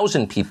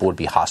 4,000 people would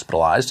be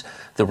hospitalized.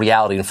 The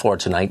reality in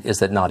Florida tonight is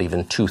that not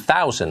even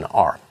 2,000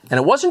 are. And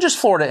it wasn't just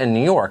Florida and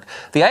New York.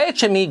 The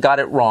IHME got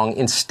it wrong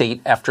in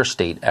state after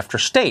state after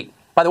state.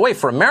 By the way,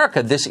 for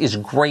America, this is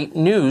great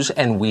news,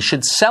 and we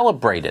should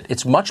celebrate it.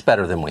 It's much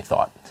better than we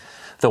thought.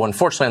 Though,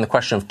 unfortunately, on the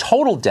question of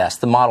total deaths,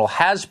 the model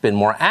has been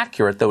more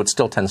accurate, though it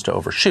still tends to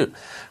overshoot.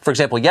 For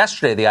example,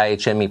 yesterday, the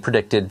IHME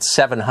predicted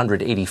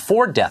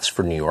 784 deaths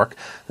for New York.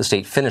 The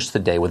state finished the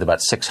day with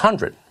about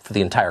 600. For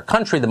the entire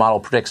country, the model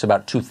predicts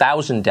about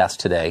 2,000 deaths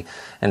today,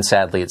 and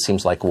sadly, it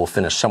seems like we'll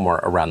finish somewhere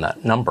around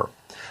that number.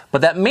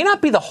 But that may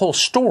not be the whole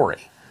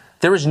story.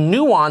 There is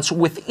nuance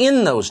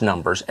within those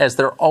numbers, as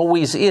there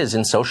always is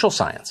in social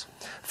science.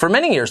 For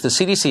many years, the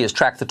CDC has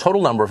tracked the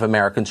total number of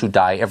Americans who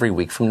die every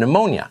week from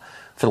pneumonia.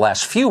 For the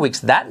last few weeks,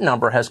 that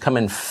number has come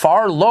in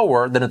far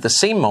lower than at the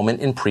same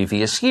moment in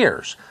previous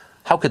years.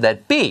 How could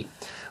that be?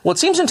 Well, it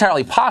seems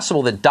entirely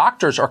possible that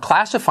doctors are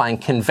classifying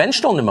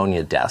conventional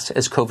pneumonia deaths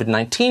as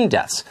COVID-19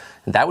 deaths.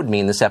 And that would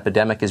mean this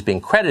epidemic is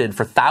being credited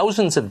for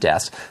thousands of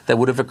deaths that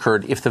would have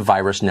occurred if the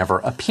virus never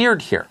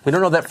appeared here. We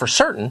don't know that for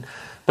certain,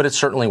 but it's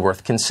certainly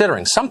worth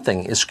considering.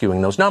 Something is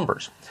skewing those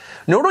numbers.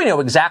 Nor do we know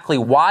exactly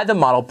why the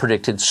model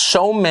predicted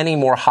so many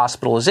more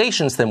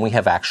hospitalizations than we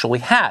have actually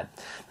had.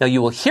 Now,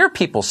 you will hear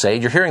people say,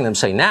 you're hearing them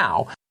say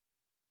now,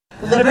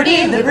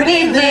 Liberty,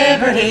 liberty,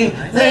 liberty,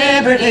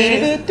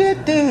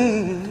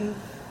 liberty.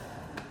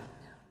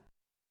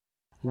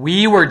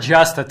 We were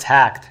just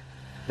attacked.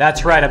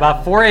 That's right,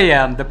 about 4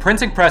 a.m., the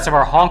printing press of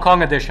our Hong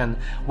Kong edition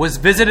was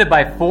visited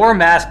by 4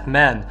 masked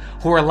men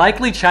who were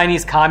likely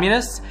Chinese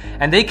communists,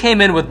 and they came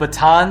in with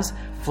batons,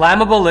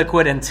 flammable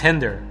liquid, and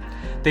tinder.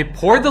 They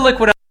poured the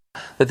liquid on.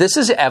 But this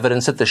is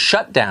evidence that the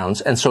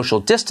shutdowns and social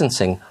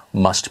distancing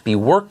must be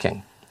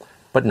working.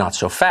 But not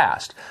so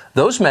fast.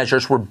 Those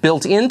measures were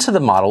built into the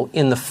model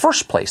in the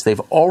first place. They've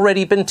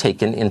already been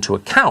taken into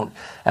account,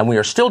 and we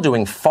are still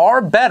doing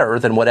far better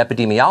than what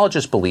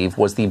epidemiologists believe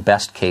was the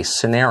best case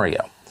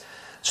scenario.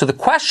 So the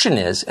question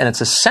is, and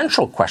it's a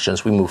central question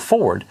as we move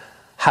forward,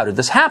 how did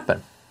this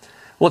happen?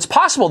 Well, it's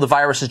possible the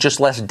virus is just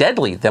less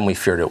deadly than we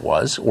feared it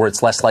was, or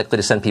it's less likely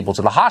to send people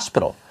to the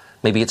hospital.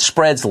 Maybe it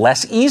spreads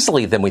less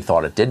easily than we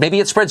thought it did. Maybe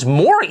it spreads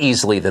more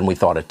easily than we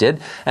thought it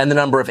did, and the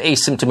number of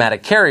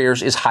asymptomatic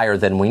carriers is higher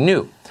than we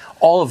knew.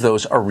 All of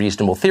those are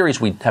reasonable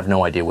theories. We have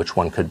no idea which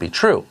one could be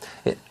true.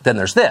 Then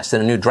there's this. In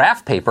a new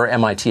draft paper,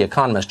 MIT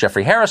economist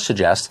Jeffrey Harris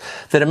suggests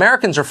that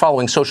Americans are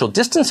following social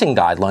distancing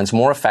guidelines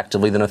more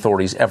effectively than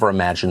authorities ever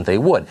imagined they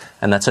would.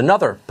 And that's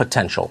another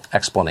potential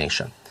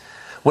explanation.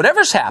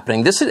 Whatever's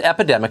happening, this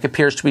epidemic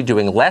appears to be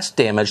doing less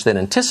damage than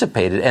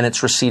anticipated, and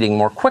it's receding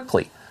more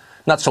quickly.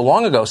 Not so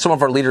long ago, some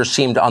of our leaders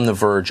seemed on the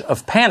verge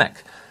of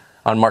panic.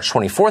 On March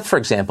 24th, for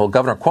example,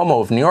 Governor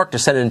Cuomo of New York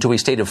descended into a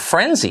state of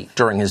frenzy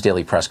during his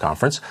daily press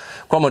conference.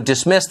 Cuomo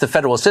dismissed the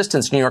federal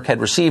assistance New York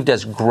had received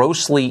as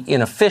grossly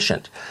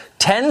inefficient.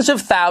 Tens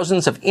of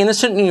thousands of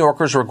innocent New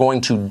Yorkers are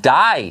going to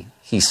die,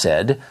 he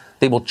said.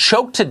 They will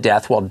choke to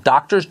death while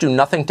doctors do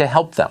nothing to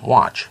help them.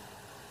 Watch.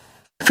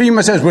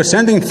 FEMA says we're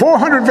sending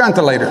 400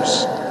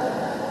 ventilators.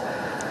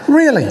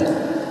 Really?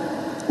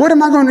 What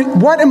am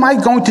I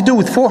going to do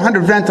with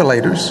 400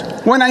 ventilators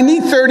when I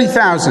need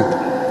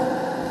 30,000?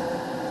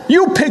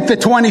 You pick the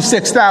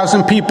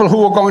 26,000 people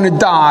who are going to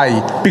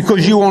die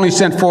because you only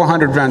sent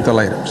 400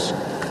 ventilators.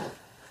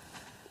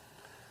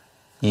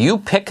 You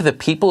pick the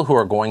people who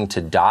are going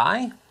to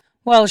die?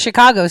 Well,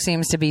 Chicago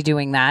seems to be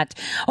doing that.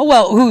 Oh,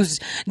 well, who's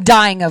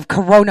dying of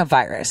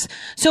coronavirus?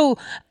 So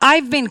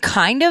I've been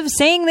kind of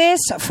saying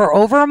this for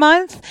over a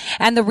month.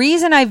 And the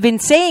reason I've been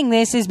saying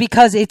this is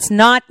because it's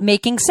not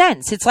making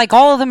sense. It's like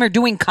all of them are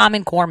doing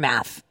Common Core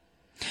math.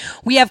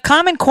 We have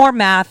Common Core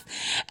math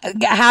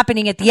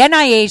happening at the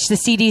NIH, the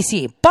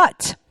CDC.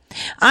 But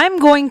I'm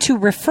going to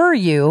refer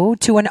you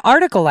to an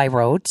article I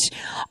wrote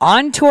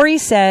on Tory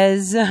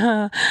Says,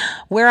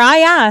 where I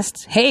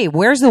asked, hey,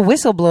 where's the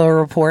whistleblower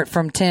report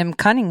from Tim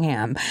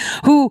Cunningham,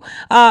 who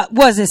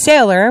was a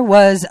sailor,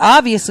 was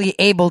obviously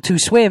able to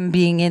swim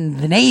being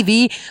in the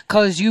Navy,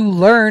 because you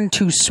learn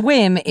to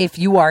swim if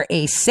you are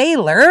a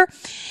sailor.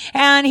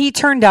 And he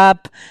turned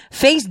up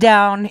face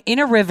down in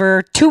a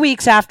river 2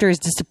 weeks after his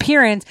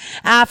disappearance,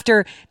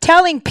 after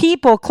telling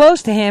people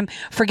close to him,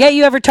 forget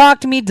you ever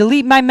talked to me,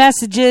 delete my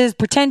messages,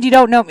 pretend you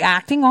don't know me,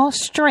 acting all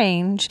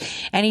strange,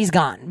 and he's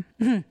gone.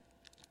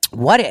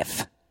 What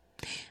if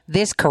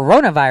this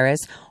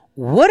coronavirus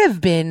would have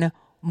been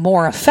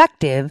more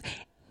effective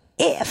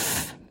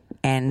if,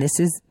 and this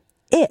is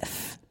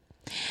if,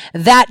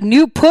 That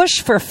new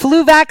push for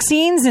flu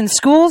vaccines in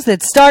schools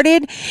that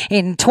started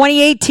in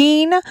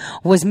 2018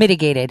 was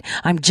mitigated.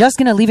 I'm just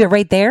going to leave it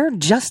right there,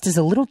 just as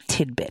a little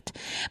tidbit.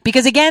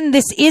 Because again,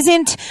 this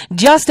isn't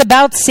just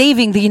about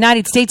saving the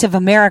United States of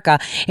America.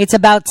 It's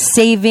about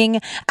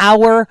saving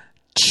our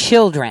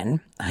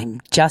children.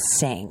 I'm just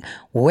saying,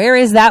 where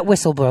is that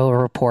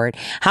whistleblower report?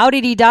 How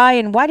did he die?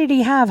 And why did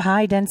he have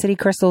high density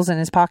crystals in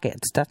his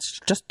pockets? That's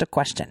just a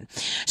question.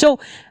 So,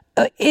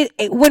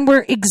 when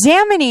we're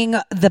examining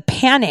the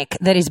panic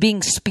that is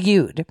being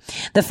spewed,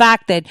 the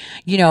fact that,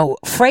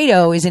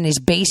 Fredo is in his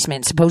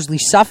basement supposedly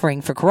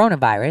suffering for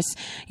coronavirus,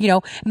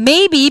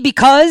 maybe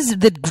because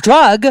the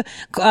drug,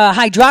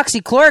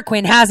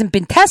 hydroxychloroquine hasn't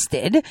been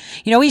tested,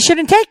 he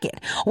shouldn't take it.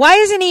 Why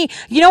isn't he,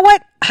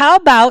 how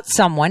about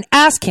someone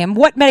ask him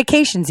what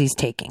medications he's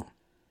taking?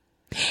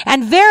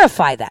 And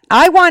verify that.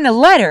 I want a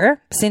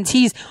letter, since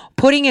he's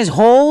putting his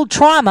whole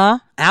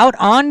trauma out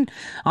on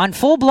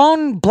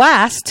full-blown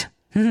blast.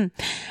 And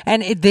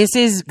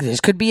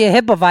this could be a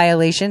HIPAA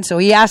violation, so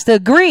he has to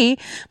agree.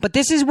 But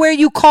this is where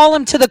you call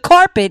him to the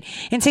carpet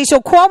and say, so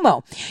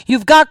Cuomo,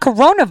 you've got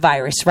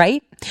coronavirus,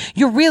 right?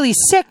 You're really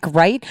sick,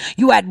 right?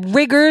 You had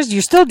rigors.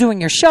 You're still doing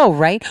your show,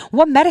 right?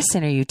 What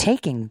medicine are you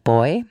taking,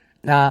 boy?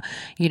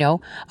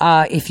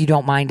 If you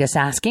don't mind us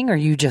asking, are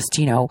you just,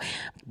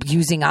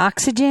 using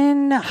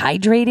oxygen,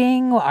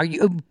 hydrating? Are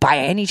you, by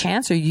any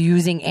chance, are you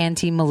using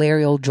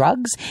anti-malarial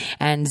drugs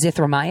and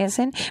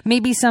zithromycin?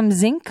 Maybe some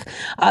zinc?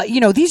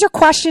 These are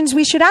questions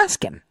we should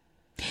ask him.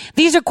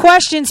 These are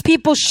questions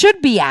people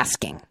should be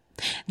asking.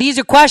 These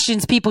are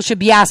questions people should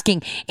be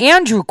asking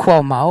Andrew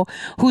Cuomo,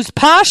 who's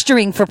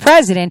posturing for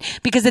president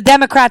because the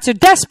Democrats are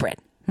desperate.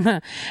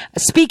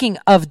 Speaking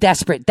of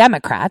desperate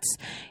Democrats,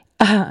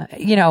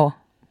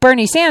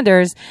 Bernie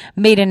Sanders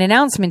made an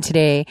announcement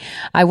today.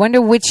 I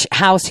wonder which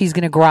house he's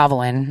going to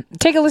grovel in.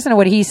 Take a listen to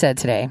what he said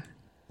today.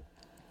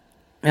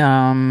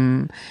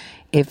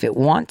 If it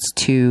wants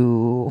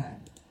to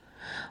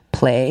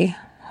play,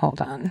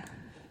 hold on.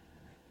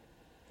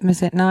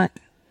 Is it not?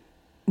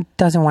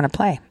 Doesn't want to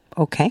play.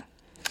 Okay.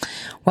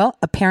 Well,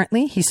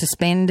 apparently he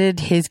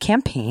suspended his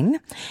campaign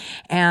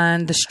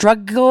and the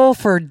struggle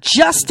for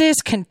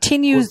justice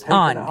continues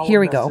on. Here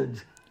we go.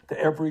 To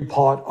every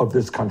part of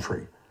this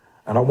country.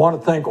 And I want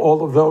to thank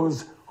all of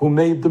those who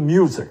made the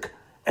music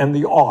and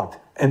the art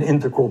an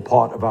integral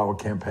part of our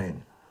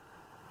campaign.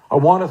 I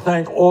want to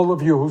thank all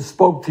of you who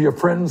spoke to your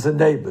friends and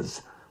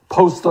neighbors,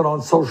 posted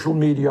on social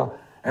media,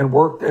 and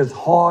worked as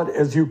hard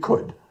as you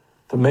could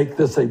to make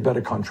this a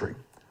better country.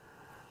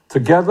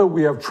 Together,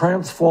 we have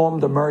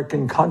transformed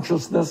American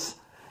consciousness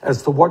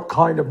as to what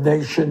kind of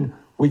nation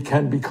we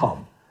can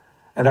become,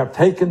 and have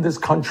taken this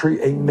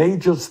country a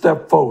major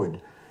step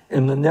forward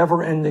in the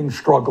never-ending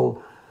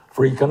struggle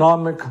for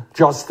economic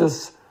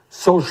justice,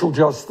 social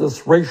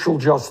justice, racial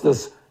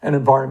justice, and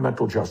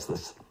environmental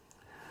justice.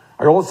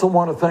 I also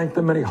want to thank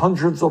the many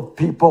hundreds of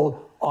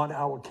people on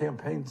our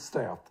campaign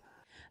staff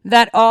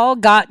that all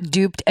got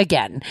duped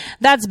again.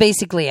 That's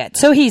basically it.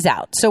 So he's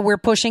out. So we're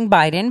pushing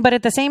Biden, but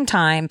at the same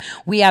time,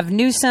 we have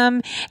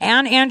Newsom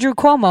and Andrew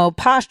Cuomo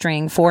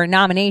posturing for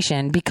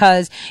nomination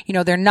because,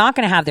 they're not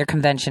going to have their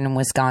convention in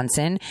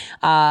Wisconsin.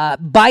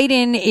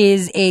 Biden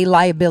is a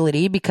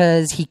liability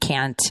because he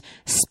can't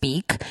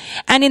speak.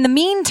 And in the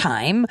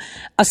meantime,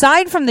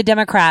 aside from the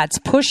Democrats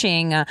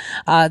pushing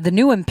the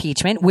new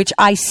impeachment, which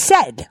I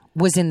said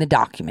was in the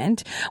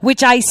document,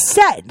 which I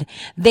said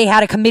they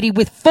had a committee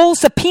with full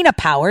subpoena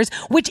powers,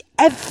 which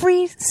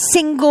every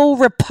single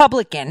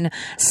Republican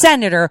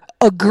senator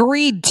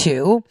agreed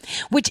to,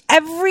 which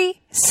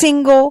every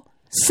single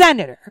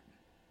senator,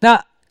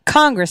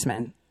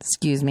 congressman,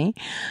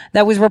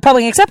 that was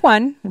Republican, except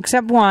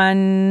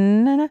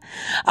one,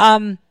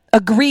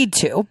 agreed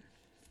to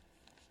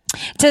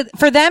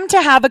for them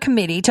to have a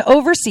committee to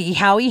oversee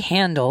how he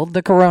handled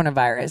the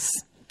coronavirus.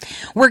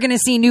 We're going to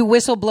see new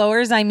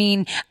whistleblowers.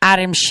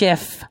 Adam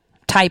Schiff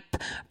type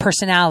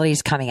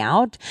personalities coming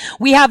out.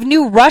 We have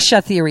new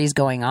Russia theories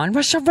going on.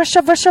 Russia.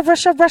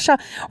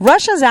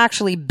 Russia's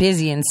actually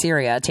busy in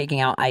Syria taking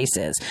out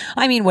ISIS.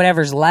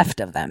 Whatever's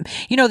left of them.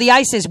 The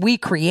ISIS we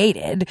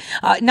created,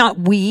 not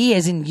we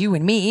as in you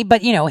and me,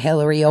 but,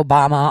 Hillary,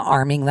 Obama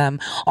arming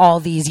them all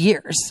these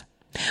years.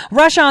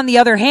 Russia, on the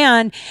other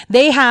hand,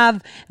 they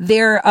have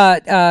their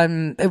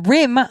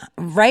RIM,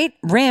 right?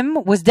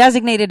 RIM was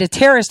designated a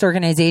terrorist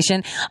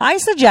organization. I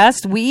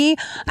suggest we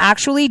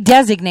actually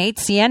designate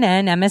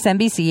CNN,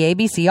 MSNBC,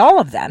 ABC, all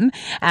of them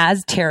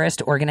as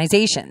terrorist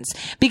organizations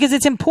because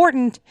it's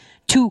important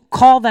to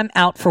call them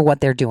out for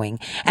what they're doing.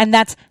 And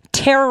that's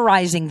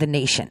terrorizing the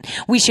nation.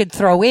 We should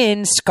throw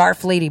in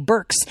Scarf Lady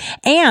Birx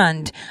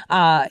and,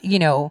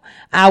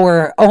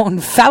 our own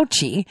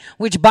Fauci,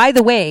 which, by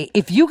the way,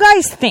 if you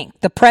guys think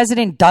the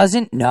president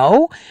doesn't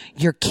know,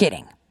 you're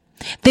kidding.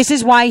 This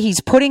is why he's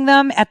putting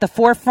them at the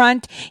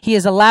forefront. He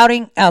is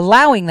allowing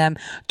them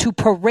to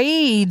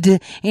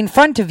parade in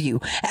front of you.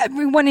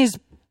 Everyone is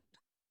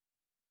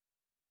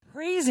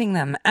praising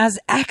them as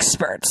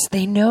experts.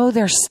 They know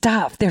their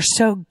stuff. They're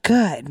so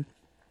good.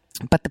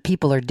 But the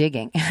people are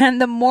digging.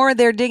 And the more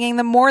they're digging,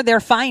 the more they're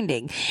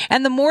finding.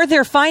 And the more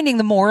they're finding,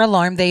 the more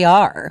alarmed they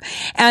are.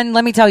 And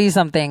let me tell you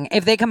something.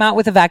 If they come out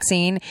with a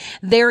vaccine,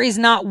 there is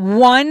not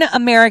one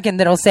American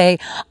that'll say,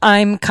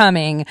 I'm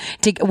coming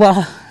to,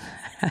 well,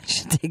 I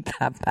should take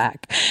that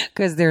back,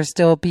 because there's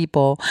still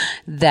people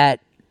that,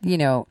 you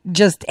know,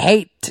 just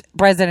hate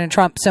President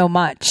Trump so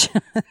much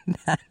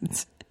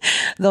that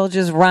they'll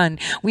just run.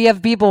 We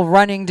have people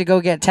running to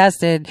go get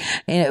tested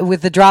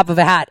with the drop of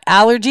a hat.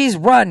 Allergies,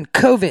 run.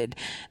 COVID.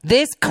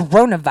 This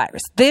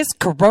coronavirus.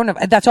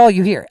 That's all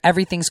you hear.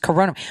 Everything's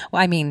corona.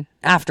 Well, I mean,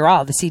 after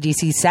all, the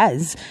CDC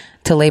says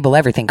to label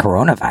everything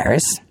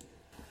coronavirus.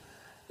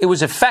 It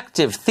was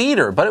effective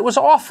theater, but it was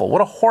awful.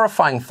 What a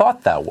horrifying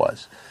thought that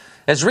was.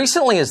 As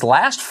recently as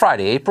last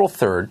Friday, April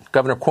 3rd,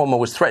 Governor Cuomo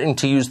was threatening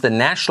to use the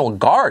National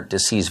Guard to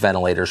seize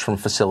ventilators from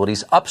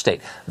facilities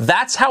upstate.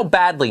 That's how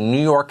badly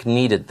New York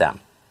needed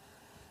them.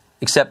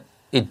 Except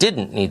it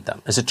didn't need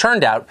them. As it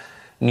turned out,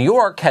 New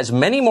York has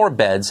many more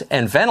beds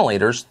and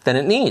ventilators than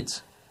it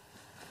needs.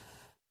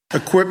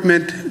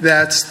 Equipment,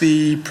 that's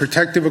the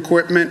protective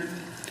equipment,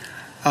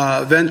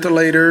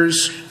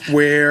 ventilators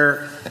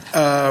where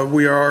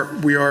we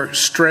are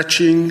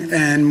stretching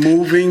and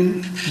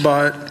moving,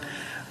 but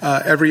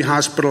every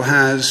hospital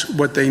has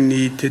what they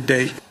need to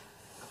date.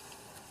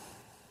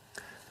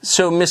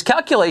 So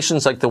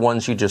miscalculations like the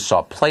ones you just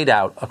saw played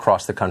out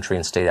across the country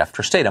in state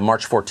after state. On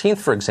March 14th,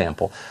 for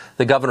example,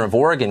 the governor of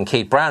Oregon,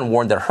 Kate Brown,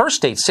 warned that her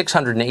state's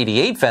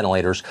 688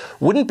 ventilators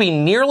wouldn't be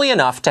nearly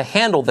enough to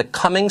handle the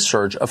coming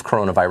surge of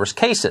coronavirus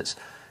cases.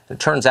 It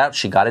turns out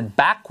she got it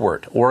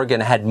backward. Oregon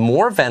had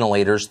more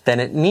ventilators than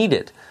it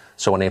needed.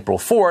 So on April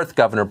 4th,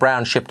 Governor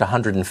Brown shipped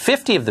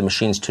 150 of the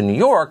machines to New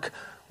York,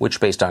 which,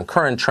 based on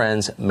current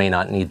trends, may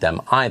not need them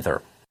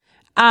either.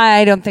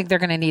 I don't think they're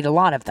going to need a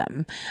lot of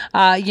them.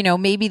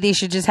 Maybe they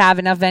should just have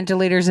enough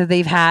ventilators that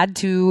they've had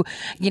to,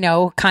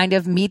 kind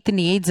of meet the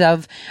needs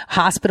of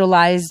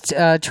hospitalized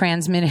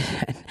transmitted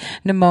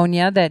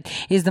pneumonia. That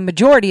is the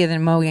majority of the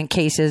pneumonia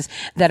cases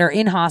that are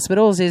in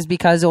hospitals is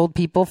because old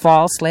people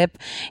fall, slip,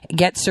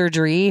 get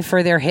surgery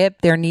for their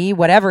hip, their knee,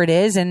 whatever it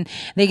is, and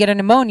they get a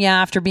pneumonia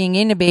after being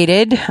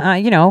intubated.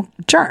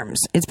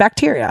 Germs. It's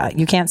bacteria.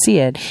 You can't see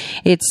it.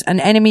 It's an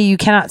enemy you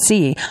cannot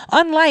see.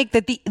 Unlike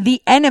that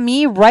the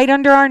enemy right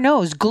under our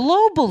nose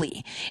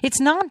globally.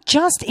 It's not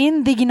just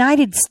in the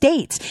United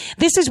States.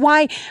 This is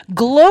why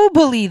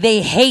globally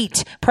they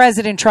hate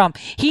President Trump.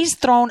 He's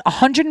thrown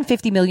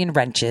 150 million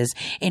wrenches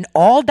in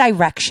all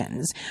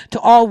directions to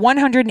all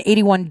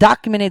 181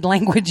 documented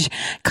language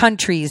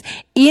countries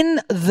in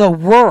the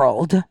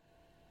world,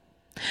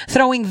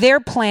 throwing their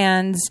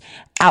plans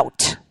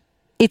out.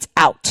 It's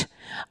out.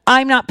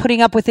 I'm not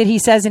putting up with it, he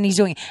says, and he's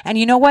doing it. And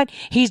you know what?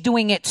 He's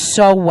doing it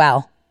so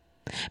well.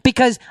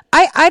 Because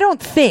I don't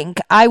think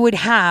I would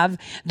have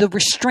the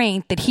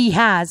restraint that he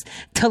has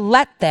to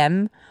let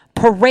them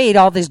parade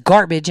all this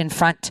garbage in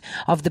front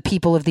of the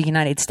people of the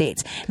United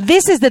States.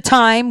 This is the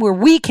time where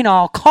we can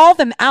all call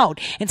them out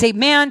and say,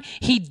 man,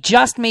 he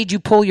just made you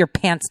pull your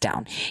pants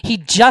down. He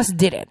just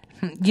did it.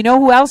 You know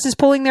who else is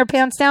pulling their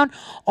pants down?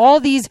 All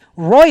these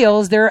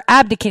royals, they're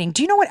abdicating.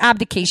 Do you know what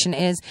abdication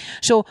is?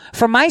 So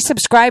for my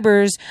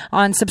subscribers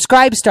on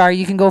Subscribestar,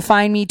 you can go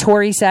find me,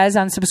 Tori Says,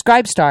 on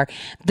Subscribestar.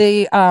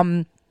 The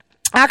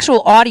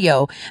actual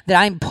audio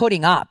that I'm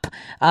putting up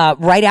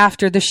right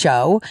after the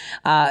show,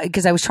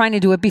 because I was trying to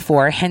do it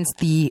before, hence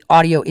the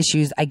audio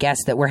issues, I guess,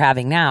 that we're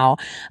having now.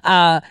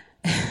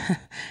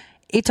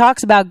 It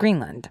talks about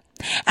Greenland.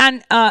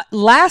 And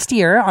last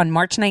year, on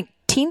March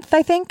 19th,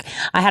 I think,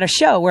 I had a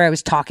show where I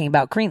was talking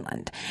about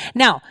Greenland.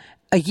 Now,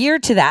 a year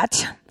to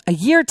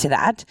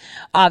that,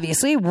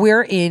 obviously,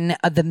 we're in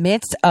the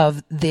midst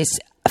of this,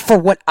 for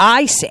what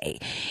I say,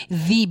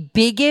 the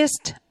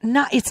biggest,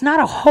 it's not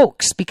a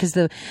hoax because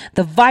the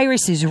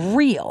virus is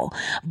real,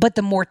 but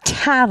the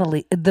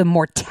mortality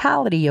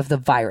of the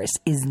virus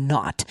is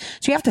not.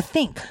 So you have to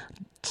think,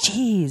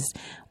 geez,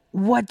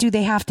 what do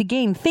they have to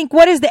gain? Think,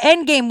 what is the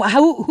end game?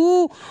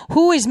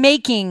 Who is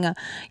making,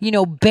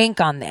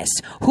 bank on this?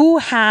 Who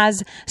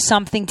has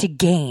something to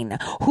gain?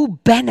 Who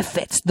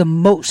benefits the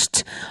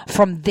most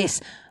from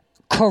this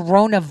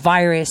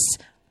coronavirus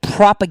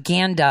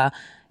propaganda?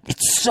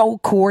 It's so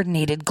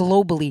coordinated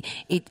globally.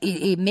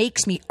 It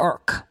makes me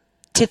irk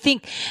to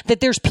think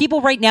that there's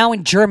people right now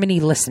in Germany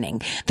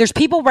listening. There's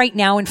people right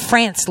now in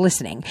France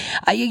listening.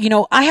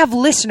 I have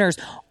listeners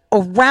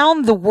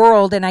around the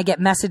world, and I get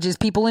messages,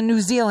 people in New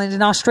Zealand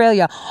and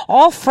Australia,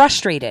 all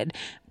frustrated,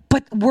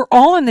 but we're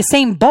all in the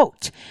same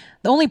boat.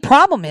 The only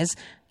problem is,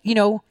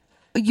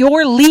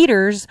 your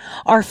leaders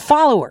are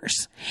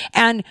followers,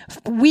 and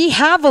we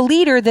have a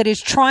leader that is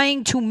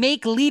trying to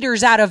make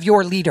leaders out of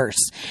your leaders.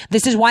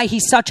 This is why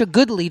he's such a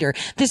good leader.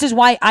 This is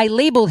why I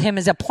labeled him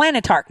as a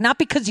planetarch, not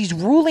because he's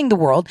ruling the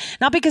world,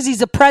 not because he's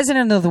the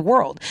president of the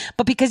world,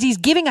 but because he's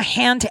giving a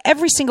hand to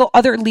every single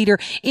other leader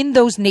in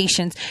those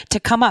nations to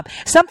come up.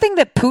 Something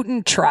that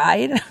Putin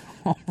tried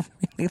a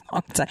really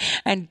long time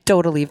and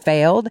totally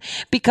failed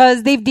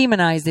because they've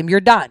demonized him. You're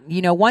done.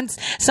 Once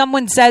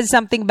someone says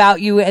something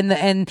about you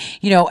and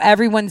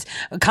everyone's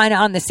kind of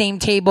on the same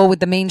table with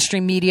the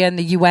mainstream media and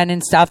the UN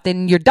and stuff,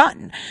 then you're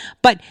done.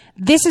 But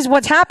this is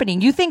what's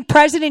happening. You think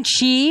President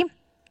Xi,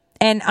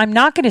 and I'm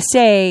not going to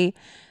say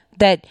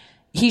that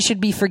he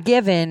should be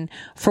forgiven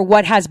for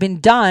what has been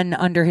done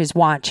under his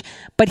watch,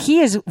 but he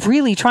is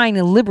really trying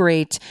to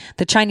liberate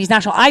the Chinese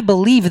national. I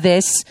believe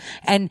this,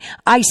 and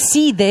I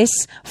see this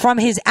from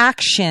his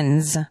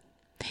actions.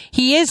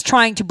 He is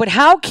trying to, but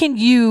how can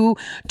you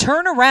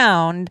turn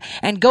around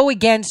and go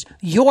against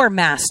your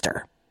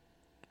master,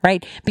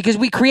 right? Because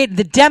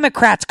the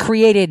Democrats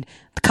created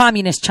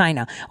communist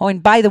China. Oh,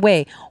 and by the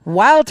way,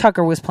 while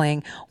Tucker was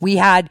playing, we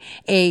had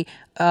a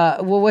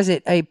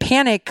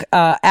panic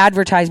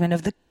advertisement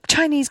of the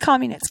Chinese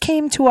communists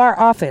came to our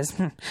office.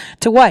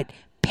 To what?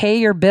 Pay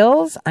your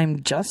bills?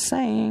 I'm just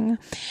saying.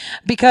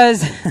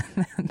 Because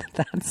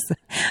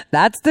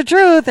that's the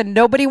truth, and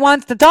nobody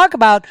wants to talk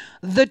about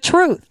the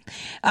truth.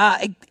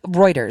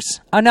 Reuters,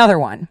 another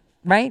one,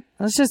 right?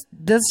 Let's just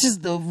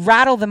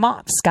rattle them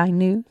off. Sky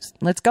News.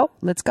 Let's go.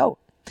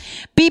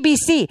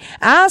 BBC,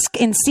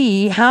 ask and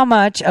see how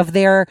much of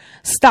their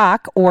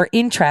stock or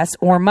interest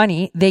or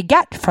money they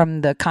get from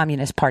the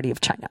Communist Party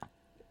of China.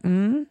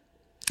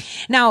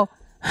 Now,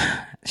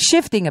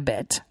 shifting a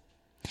bit,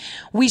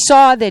 we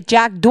saw that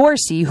Jack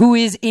Dorsey, who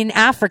is in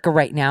Africa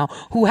right now,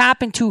 who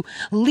happened to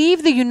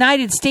leave the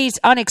United States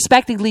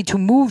unexpectedly to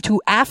move to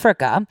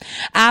Africa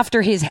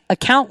after his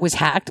account was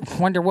hacked,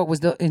 wonder what was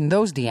in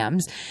those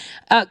DMs,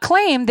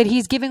 claimed that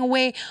he's giving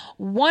away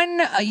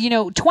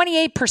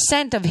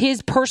 28% of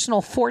his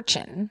personal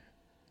fortune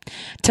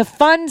to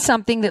fund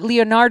something that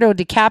Leonardo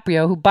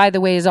DiCaprio, who, by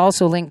the way, is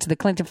also linked to the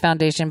Clinton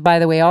Foundation, by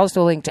the way,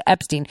 also linked to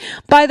Epstein,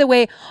 by the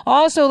way,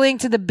 also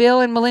linked to the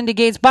Bill and Melinda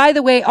Gates, by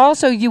the way,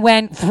 also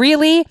UN,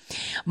 really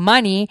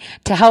money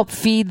to help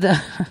feed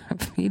the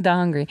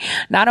hungry.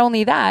 Not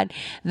only that,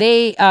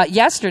 they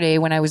yesterday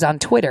when I was on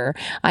Twitter,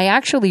 I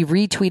actually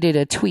retweeted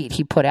a tweet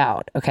he put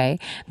out. Okay,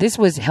 this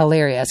was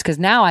hilarious because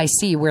now I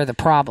see where the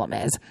problem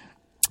is.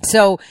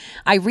 So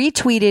I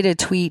retweeted a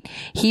tweet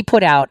he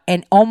put out,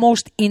 and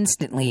almost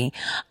instantly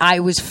I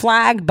was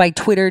flagged by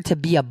Twitter to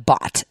be a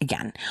bot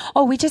again.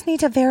 Oh, we just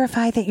need to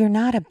verify that you're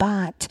not a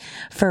bot.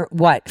 For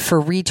what?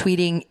 For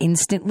retweeting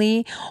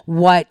instantly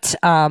what,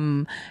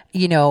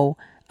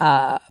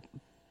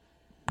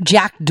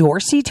 Jack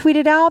Dorsey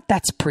tweeted out?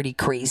 That's pretty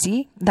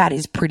crazy. That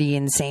is pretty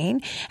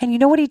insane. And you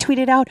know what he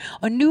tweeted out?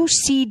 A new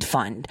seed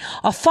fund,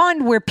 a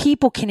fund where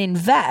people can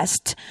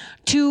invest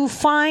to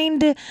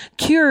find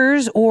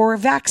cures or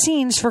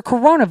vaccines for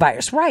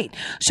coronavirus. Right.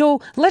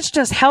 So let's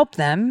just help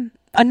them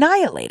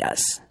annihilate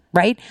us.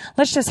 Right.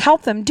 Let's just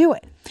help them do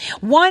it.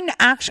 One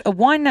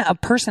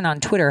person on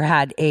Twitter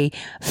had a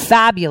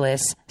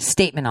fabulous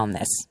statement on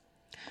this.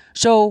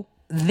 So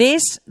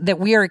this that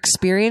we are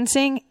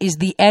experiencing is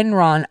the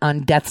Enron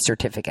on death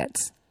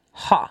certificates.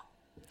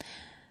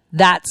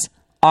 That's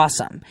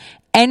awesome.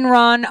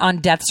 Enron on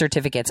death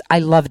certificates. I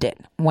loved it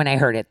when I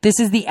heard it. This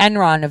is the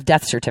Enron of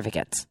death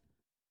certificates.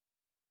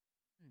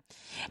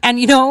 And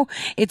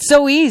it's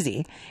so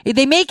easy.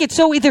 They make it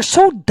so, they're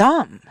so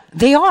dumb.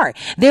 They are.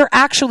 They're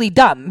actually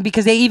dumb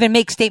because they even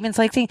make statements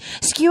like saying,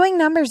 skewing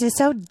numbers is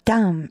so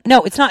dumb.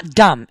 No, it's not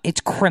dumb.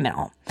 It's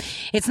criminal.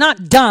 It's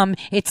not dumb.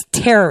 It's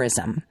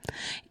terrorism.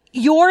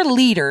 Your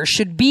leader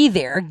should be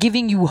there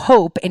giving you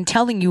hope and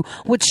telling you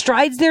what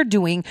strides they're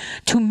doing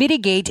to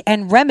mitigate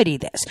and remedy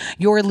this.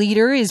 Your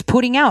leader is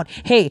putting out,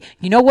 hey,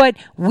 you know what?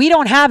 We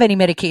don't have any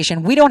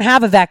medication. We don't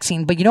have a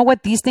vaccine, but you know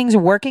what? These things are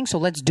working, so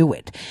let's do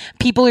it.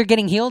 People are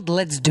getting healed.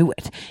 Let's do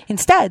it.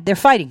 Instead, they're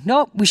fighting.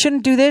 No, we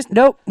shouldn't do this.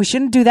 No, we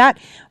shouldn't do that.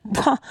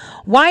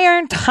 Why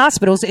aren't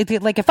hospitals,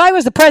 like if I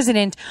was the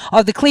president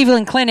of the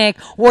Cleveland Clinic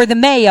or the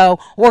Mayo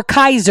or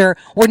Kaiser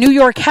or New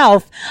York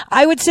Health,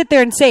 I would sit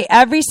there and say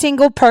every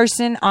single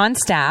person on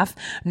staff,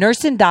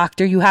 nurse and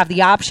doctor, you have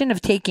the option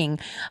of taking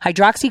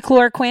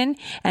hydroxychloroquine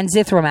and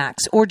Zithromax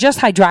or just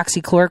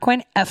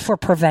hydroxychloroquine for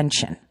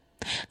prevention.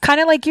 Kind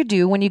of like you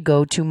do when you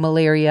go to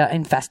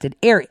malaria-infested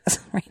areas,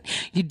 right?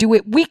 You do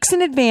it weeks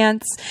in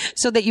advance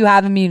so that you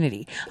have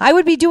immunity. I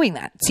would be doing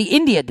that. See,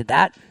 India did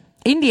that.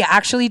 India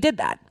actually did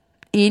that.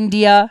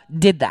 India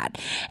did that.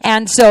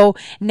 And so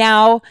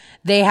now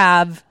they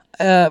have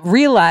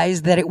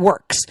realized that it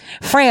works.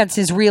 France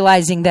is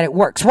realizing that it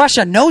works.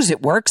 Russia knows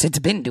it works. It's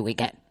been doing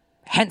it.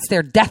 Hence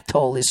their death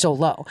toll is so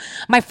low.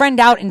 My friend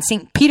out in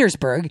St.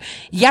 Petersburg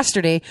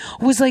yesterday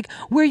was like,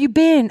 where you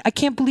been? I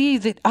can't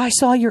believe that I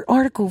saw your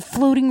article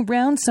floating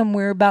around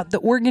somewhere about the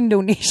organ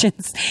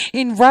donations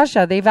in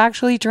Russia. They've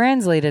actually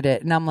translated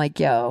it. And I'm like,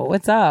 yo,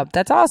 what's up?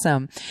 That's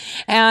awesome.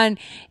 And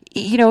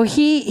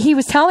he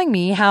was telling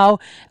me how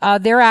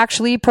they're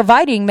actually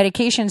providing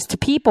medications to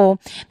people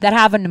that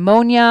have a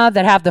pneumonia,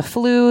 that have the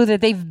flu,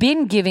 that they've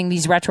been giving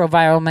these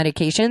retroviral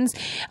medications,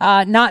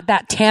 not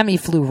that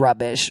Tamiflu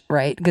rubbish,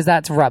 right? Because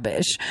that's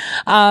rubbish,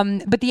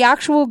 but the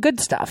actual good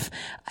stuff.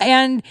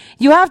 And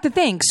you have to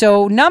think,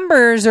 so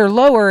numbers are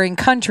lower in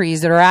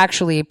countries that are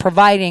actually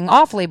providing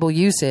off-label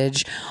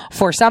usage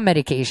for some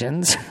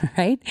medications,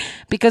 right?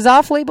 Because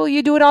off-label,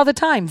 you do it all the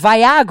time.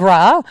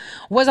 Viagra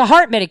was a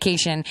heart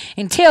medication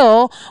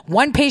until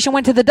one patient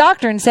went to the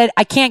doctor and said,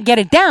 I can't get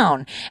it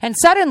down. And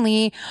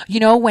suddenly,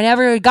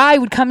 whenever a guy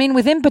would come in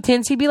with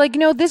impotence, he'd be like,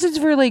 this is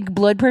for like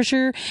blood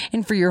pressure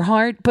and for your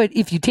heart, but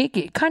if you take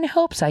it, it kind of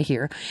helps, I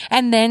hear.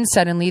 And then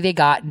suddenly they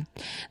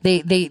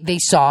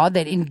saw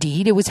that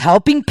indeed it was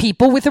helping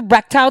people with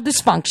erectile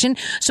dysfunction.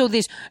 So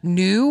this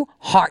new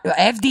heart,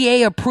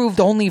 FDA approved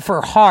only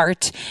for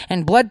heart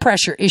and blood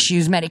pressure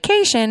issues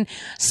medication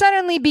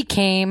suddenly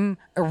became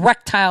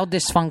erectile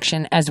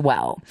dysfunction as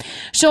well.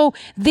 So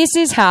this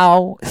is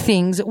how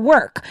things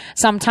work.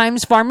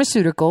 Sometimes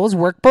pharmaceuticals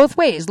work both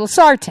ways.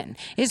 Losartan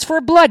is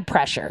for blood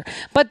pressure,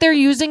 but they're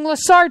using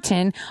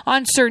losartan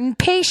on certain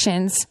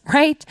patients,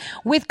 right,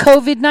 with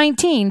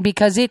COVID-19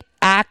 because it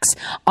acts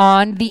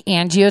on the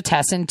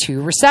angiotensin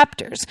 2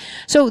 receptors.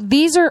 So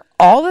these are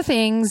all the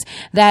things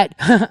that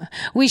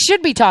we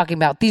should be talking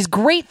about, these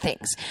great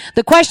things.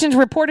 The questions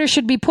reporters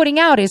should be putting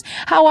out is,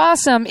 how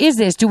awesome is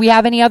this? Do we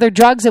have any other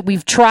drugs that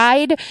we've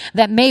tried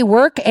that may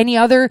work? Any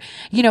other,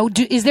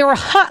 is there a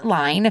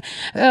hotline,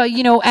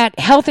 at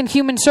Health and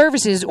Human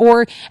Services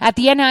or at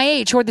the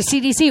NIH or the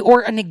CDC or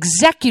an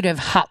executive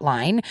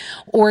hotline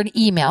or an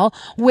email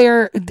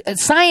where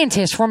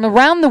scientists from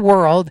around the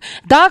world,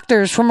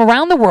 doctors from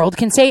around the world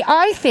can say,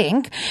 I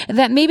think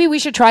that maybe we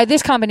should try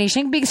this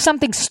combination. It could be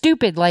something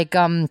stupid like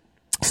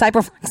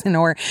ciprofloxacin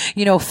or,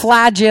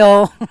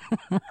 Flagyl,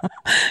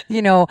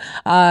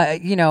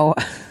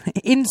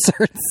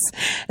 inserts.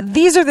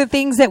 These are the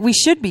things that we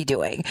should be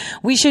doing.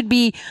 We should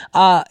be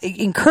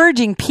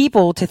encouraging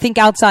people to think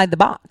outside the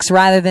box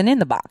rather than in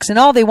the box. And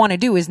all they want to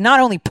do is not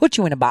only put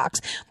you in a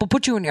box, but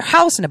put you in your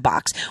house in a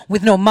box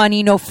with no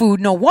money, no food,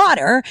 no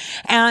water,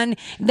 and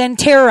then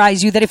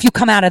terrorize you that if you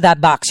come out of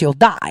that box, you'll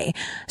die.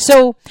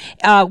 So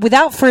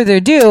without further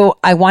ado,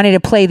 I wanted to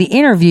play the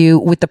interview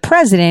with the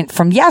president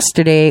from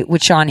yesterday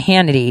with Sean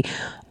Hannity.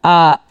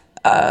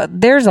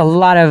 There's a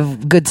lot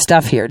of good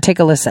stuff here. Take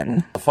a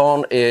listen. The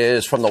phone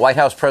is from the White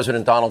House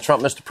President Donald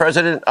Trump. Mr.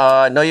 President,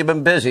 I know you've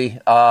been busy.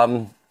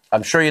 I'm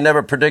sure you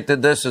never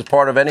predicted this as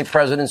part of any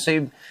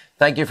presidency.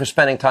 Thank you for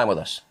spending time with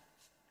us.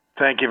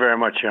 Thank you very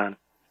much, John.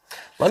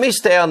 Let me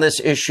stay on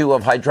this issue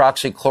of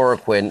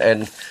hydroxychloroquine.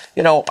 And,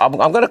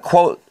 I'm going to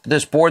quote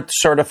this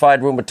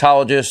board-certified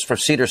rheumatologist for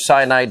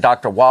Cedars-Sinai,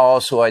 Dr.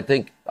 Wallace, who I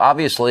think,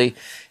 obviously,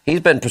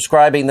 he's been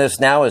prescribing this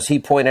now, as he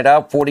pointed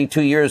out,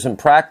 42 years in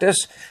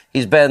practice.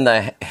 He's been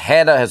the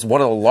head of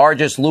one of the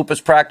largest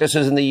lupus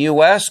practices in the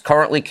U.S.,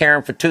 currently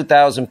caring for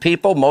 2,000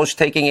 people, most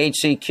taking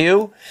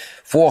HCQ,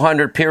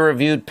 400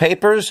 peer-reviewed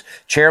papers,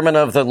 chairman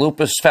of the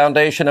Lupus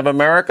Foundation of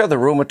America, the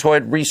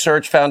Rheumatoid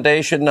Research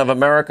Foundation of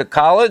America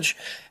College,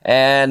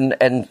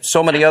 and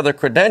so many other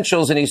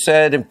credentials. And he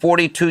said, in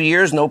 42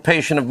 years, no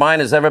patient of mine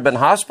has ever been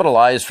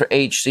hospitalized for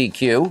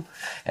HCQ.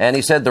 And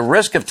he said the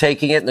risk of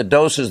taking it and the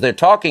doses they're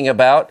talking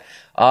about,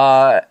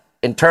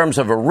 in terms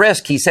of a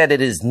risk, he said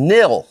it is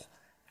nil.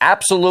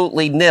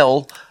 Absolutely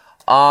nil.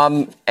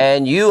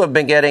 And you have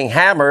been getting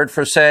hammered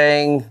for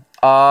saying,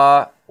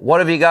 what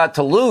have you got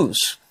to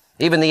lose?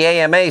 Even the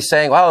AMA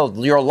saying, well,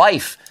 your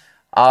life.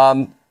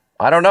 I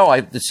don't know.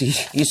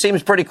 He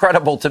seems pretty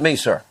credible to me,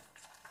 sir.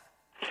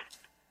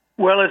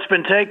 Well, it's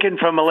been taken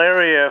for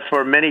malaria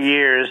for many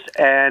years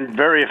and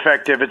very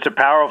effective. It's a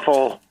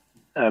powerful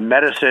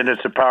medicine.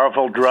 It's a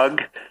powerful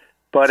drug,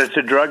 but it's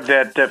a drug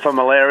that for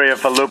malaria,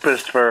 for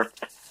lupus, for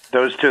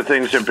those two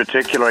things in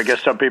particular. I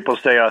guess some people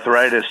say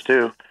arthritis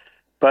too,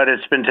 but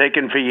it's been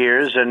taken for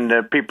years and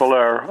people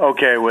are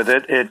okay with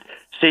it. It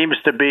seems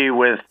to be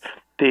with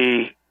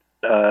the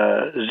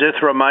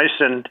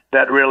zithromycin,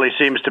 that really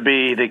seems to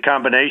be the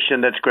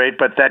combination that's great,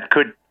 but that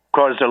could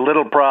cause a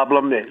little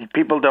problem.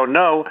 People don't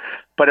know,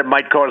 but it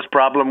might cause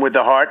problem with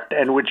the heart,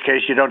 in which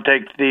case you don't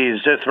take the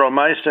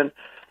zithromycin.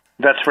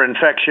 That's for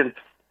infection.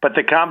 But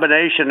the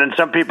combination, and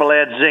some people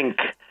add zinc,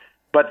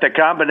 but the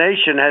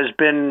combination has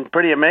been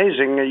pretty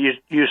amazing.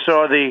 You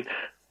saw the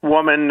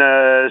woman,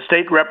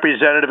 state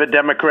representative, a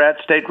Democrat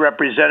state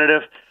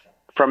representative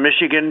from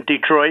Michigan,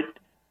 Detroit,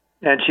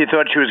 and she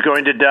thought she was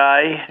going to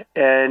die,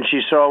 and she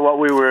saw what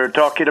we were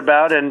talking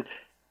about, and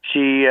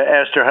she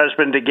asked her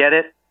husband to get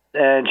it,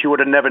 and she would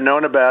have never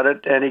known about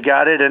it, and he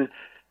got it, and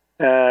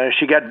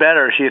she got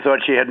better. She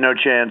thought she had no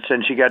chance,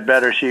 and she got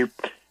better. She's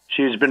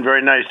been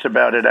very nice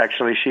about it,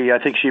 actually. I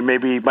think she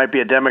might be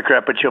a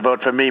Democrat, but she'll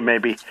vote for me,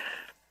 maybe.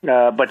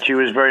 But she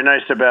was very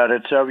nice about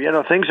it. So,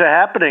 things are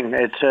happening.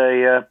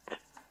 I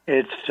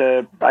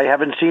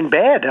haven't seen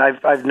bad.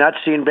 I've not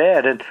seen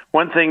bad. And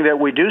one thing that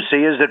we do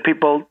see is that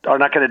people are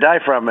not going to die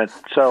from it.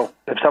 So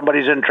if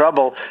somebody's in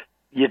trouble,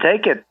 you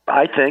take it,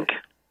 I think.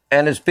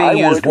 And it's being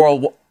used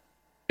worldwide.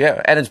 Yeah,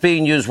 and it's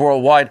being used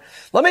worldwide.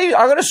 I'm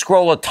going to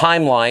scroll a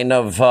timeline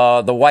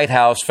of the White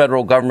House,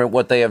 federal government,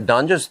 what they have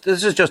done. This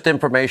is just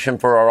information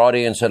for our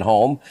audience at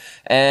home.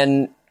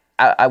 And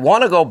I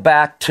want to go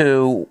back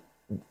to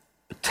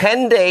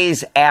 10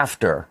 days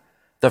after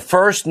the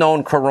first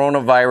known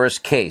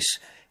coronavirus case.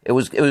 It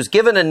was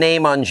given a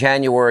name on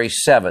January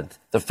 7th.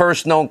 The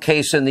first known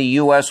case in the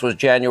U.S. was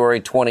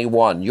January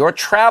 21. Your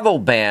travel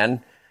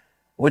ban,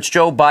 which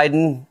Joe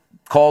Biden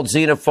called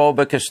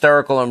xenophobic,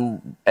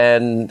 hysterical,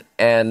 and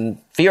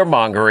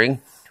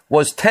fear-mongering,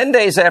 was 10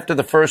 days after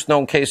the first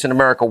known case in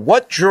America.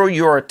 What drew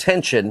your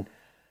attention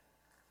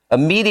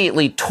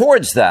immediately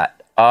towards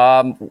that?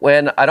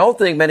 When I don't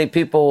think many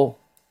people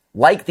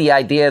liked the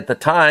idea at the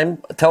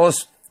time. Tell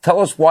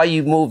us why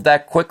you moved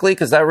that quickly,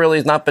 because that really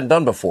has not been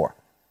done before.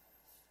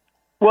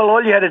 Well,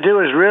 all you had to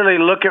do is really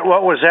look at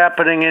what was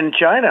happening in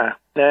China.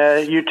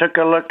 You took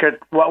a look at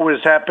what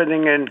was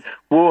happening in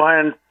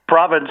Wuhan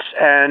province,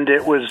 and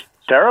it was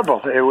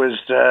terrible. It was,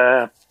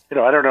 I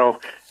don't know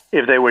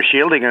if they were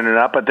shielding it or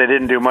not, but they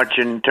didn't do much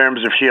in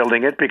terms of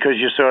shielding it, because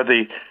you saw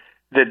the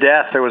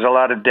death. There was a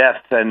lot of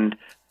death and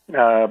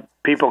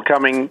people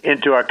coming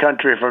into our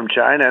country from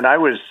China, and I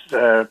was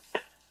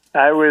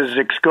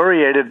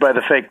excoriated by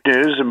the fake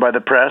news and by the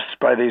press,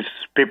 by these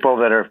people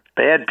that are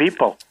bad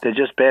people. They're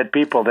just bad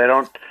people.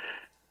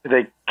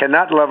 They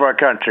cannot love our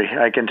country,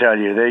 I can tell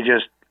you. They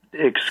just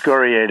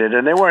excoriated,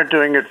 and they weren't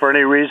doing it for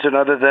any reason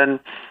other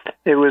than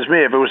it was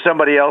me. If it was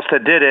somebody else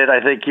that did it,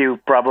 I think you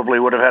probably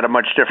would have had a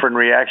much different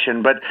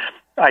reaction. But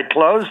I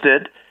closed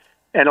it,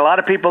 and a lot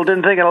of people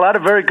didn't think, and a lot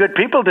of very good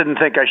people didn't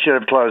think I should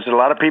have closed it. A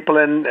lot of people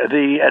in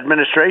the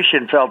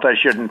administration felt I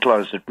shouldn't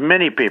close it.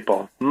 Many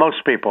people,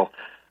 most people.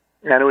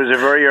 And it was a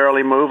very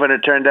early move, and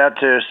it turned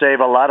out to save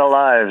a lot of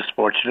lives,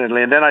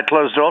 fortunately. And then I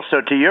closed also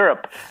to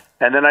Europe,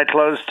 and then I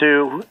closed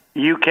to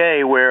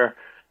UK, where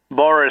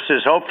Boris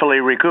is hopefully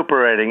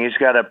recuperating. He's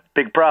got a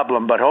big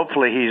problem, but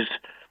hopefully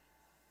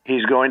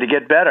he's going to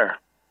get better.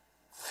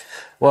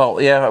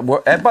 Well, yeah.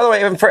 And by the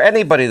way, even for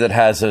anybody that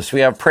has this,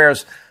 we have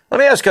prayers. Let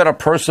me ask you on a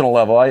personal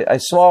level.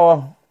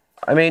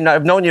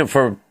 I've known you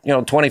for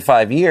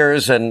 25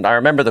 years, and I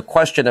remember the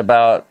question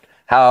about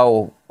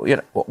how,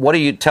 what are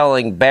you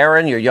telling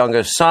Barron, your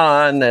youngest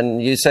son?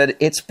 And you said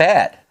it's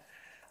bad.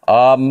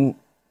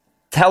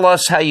 Tell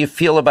us how you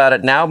feel about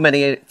it now.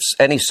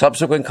 Any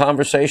subsequent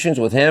conversations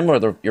with him or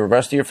the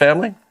rest of your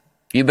family?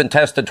 You've been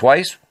tested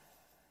twice?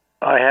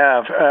 I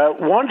have.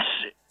 Once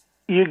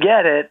you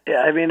get it,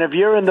 I mean, if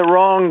you're in the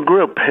wrong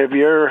group, if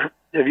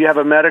you have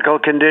a medical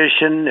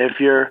condition, if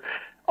you're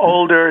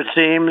older, it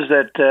seems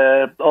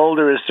that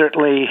older is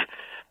certainly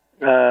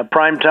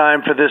prime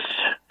time for this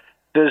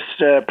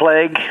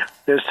plague,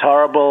 this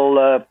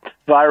horrible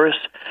virus.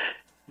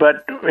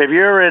 But if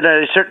you're in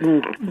a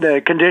certain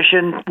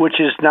condition, which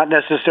is not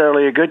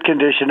necessarily a good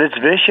condition, it's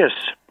vicious.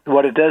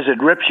 What it does,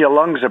 it rips your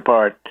lungs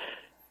apart.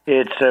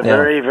 It's a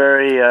very,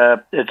 very,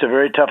 it's a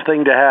very tough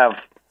thing to have.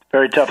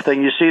 Very tough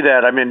thing. You see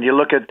that. I mean, you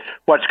look at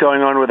what's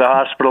going on with the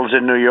hospitals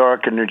in New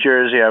York and New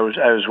Jersey. I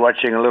was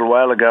watching a little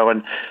while ago,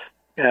 and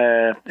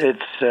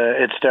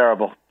it's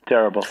terrible,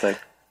 terrible thing.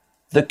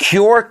 The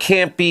cure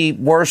can't be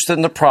worse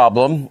than the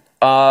problem.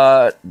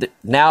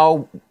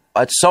 Now,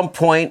 at some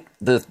point,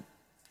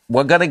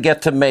 we're going to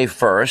get to May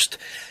 1st,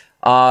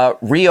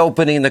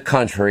 reopening the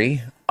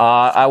country.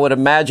 I would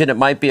imagine it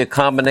might be a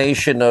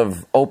combination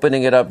of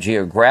opening it up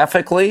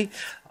geographically.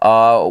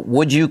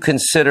 Would you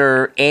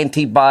consider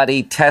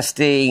antibody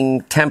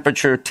testing,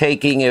 temperature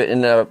taking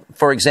in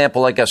for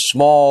example, like a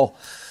small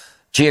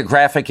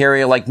geographic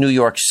area like New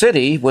York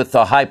City with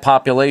a high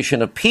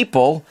population of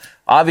people,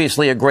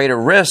 obviously a greater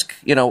risk?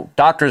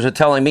 Doctors are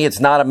telling me it's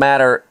not a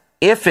matter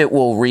if it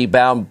will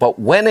rebound, but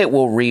when it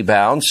will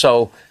rebound.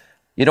 So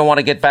you don't want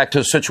to get back to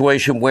a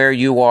situation where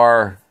you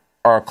are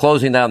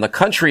closing down the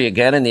country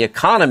again and the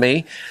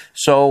economy.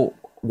 So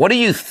what are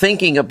you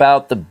thinking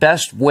about the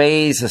best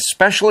ways,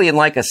 especially in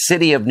like a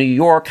city of New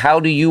York? How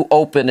do you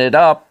open it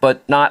up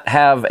but not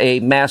have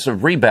a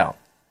massive rebound?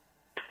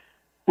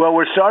 Well,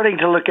 we're starting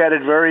to look at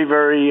it very,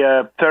 very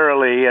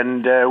thoroughly,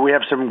 and we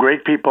have some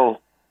great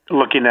people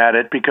looking at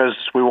it because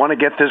we want to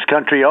get this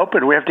country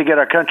open. We have to get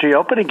our country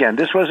open again.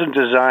 This wasn't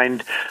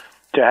designed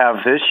to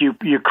have this.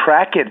 You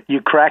crack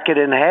it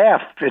in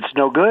half. It's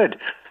no good.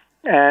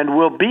 And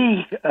we'll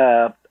be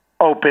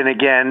open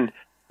again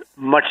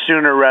much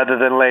sooner rather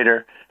than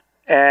later.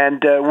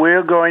 And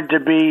we're going to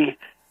be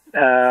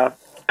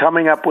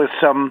coming up with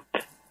some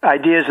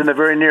ideas in the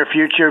very near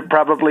future,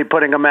 probably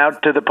putting them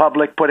out to the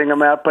public,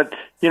 But,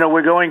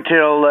 we're going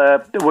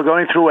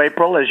through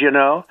April, as you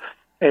know,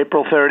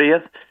 April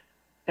 30th.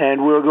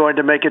 And we're going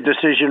to make a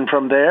decision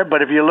from there.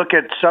 But if you look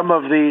at some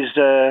of these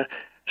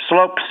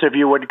slopes, if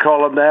you would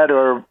call them that,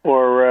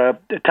 or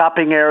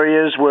topping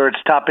areas where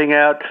it's topping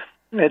out,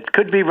 it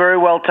could be very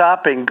well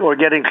topping or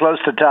getting close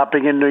to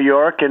topping in New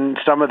York and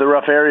some of the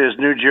rough areas.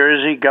 New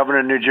Jersey, Governor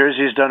of New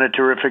Jersey has done a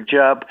terrific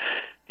job.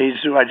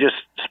 I just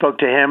spoke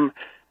to him.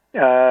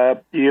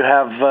 You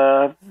have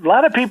a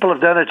lot of people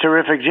have done a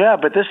terrific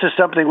job, but this is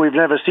something we've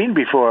never seen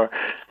before.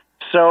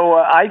 So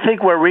I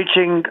think we're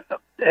reaching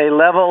a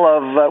level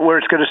of where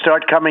it's going to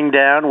start coming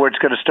down, where it's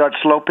going to start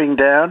sloping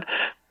down.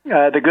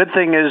 The good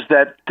thing is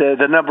that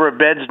the number of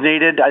beds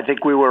needed, I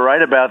think we were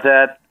right about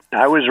that.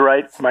 I was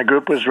right. My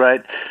group was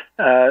right.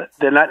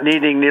 They're not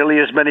needing nearly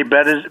as many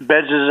beds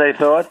as they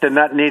thought. They're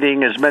not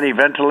needing as many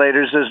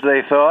ventilators as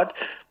they thought.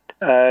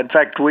 In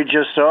fact, I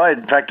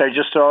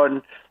just saw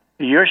in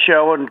your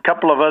show and a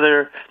couple of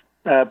other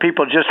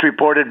people just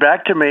reported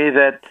back to me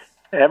that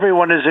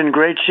everyone is in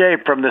great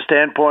shape from the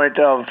standpoint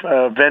of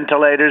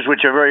ventilators,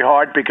 which are very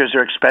hard because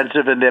they're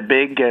expensive and they're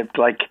big. And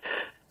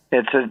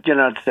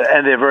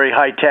they're very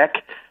high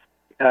tech.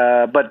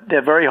 But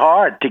they're very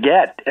hard to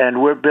get,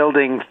 and we're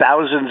building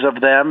thousands of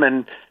them,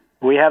 and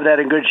we have that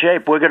in good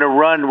shape. We're going to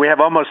run. We have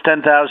almost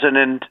 10,000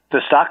 in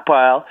the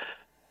stockpile,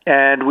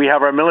 and we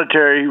have our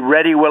military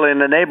ready,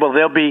 willing, and able.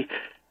 They'll be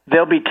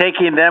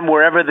taking them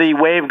wherever the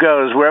wave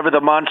goes, wherever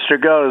the monster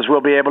goes.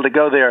 We'll be able to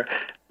go there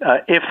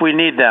if we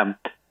need them.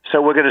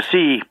 So we're going to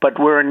see, but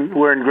we're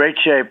in great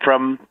shape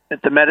from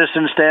the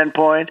medicine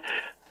standpoint.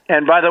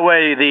 And by the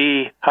way,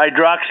 the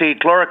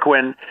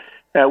hydroxychloroquine.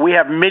 We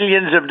have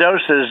millions of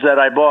doses that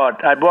I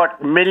bought. I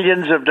bought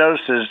millions of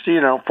doses,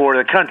 for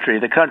the country.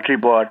 The country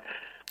bought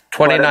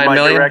 29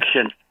 million.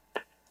 Direction.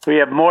 We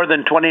have more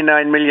than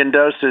 29 million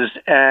doses,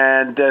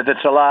 and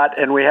that's a lot.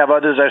 And we have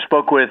others. I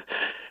spoke with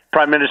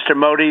Prime Minister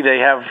Modi. They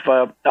have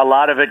a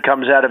lot of it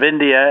comes out of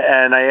India,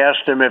 and I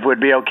asked him if it would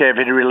be okay if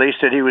he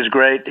released it. He was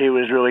great. He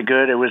was really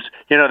good. It was,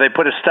 they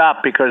put a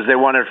stop because they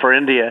want it for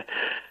India.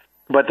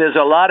 But there's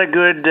a lot of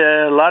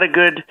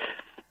good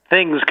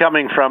things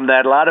coming from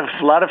that. A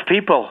lot of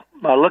people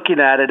are looking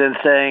at it and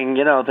saying,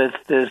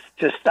 there's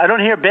just, I don't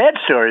hear bad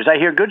stories. I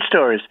hear good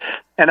stories.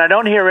 And I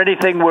don't hear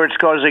anything where it's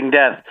causing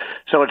death.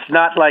 So it's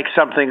not like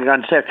something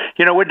unsafe.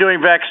 We're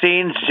doing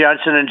vaccines,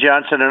 Johnson &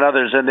 Johnson and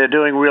others, and they're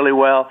doing really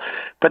well.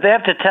 But they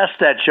have to test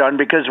that, Sean,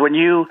 because when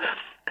you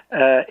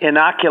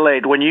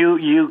inoculate, when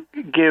you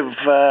give,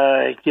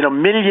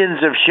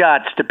 millions of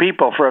shots to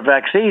people for a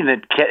vaccine,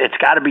 it's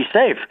got to be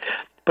safe.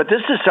 But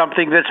this is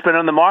something that's been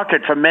on the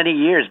market for many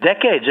years,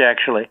 decades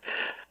actually,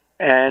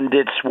 and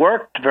it's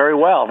worked very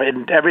well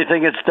in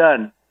everything it's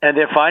done. And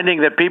they're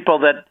finding that people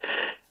that,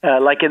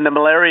 like in the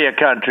malaria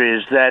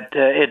countries, that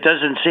it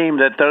doesn't seem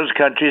that those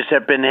countries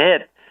have been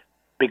hit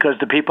because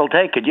the people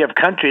take it. You have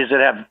countries that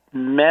have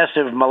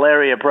massive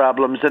malaria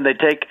problems, and they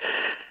take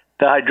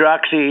the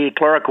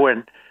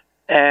hydroxychloroquine,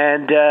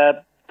 and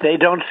they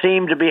don't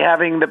seem to be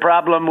having the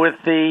problem with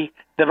the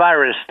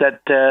virus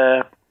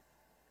that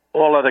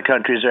all other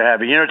countries are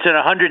having. It's in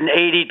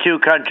 182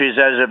 countries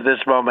as of this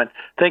moment.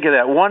 Think of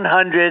that.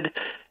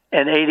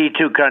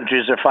 182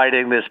 countries are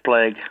fighting this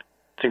plague.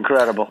 It's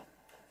incredible.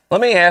 Let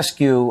me ask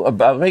you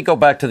about, let me go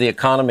back to the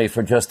economy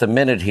for just a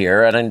minute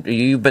here. And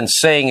you've been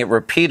saying it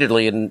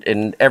repeatedly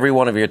in every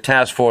one of your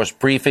task force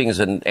briefings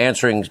and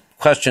answering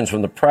questions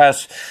from the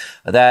press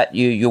that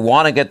you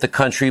want to get the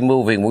country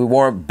moving. We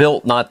weren't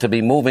built not to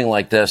be moving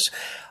like this.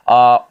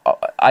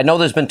 I know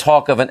there's been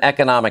talk of an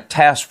economic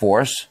task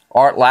force.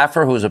 Art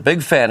Laffer, who's a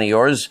big fan of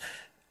yours,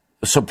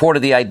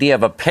 supported the idea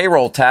of a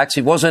payroll tax.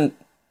 He wasn't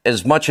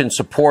as much in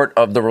support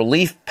of the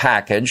relief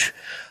package.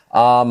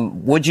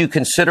 Would you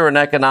consider an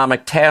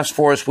economic task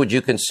force? Would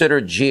you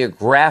consider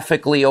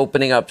geographically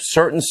opening up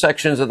certain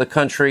sections of the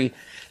country?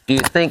 Do you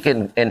think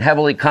in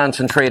heavily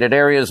concentrated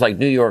areas like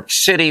New York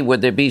City,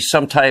 would there be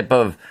some type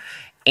of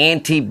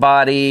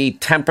antibody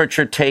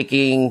temperature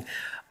taking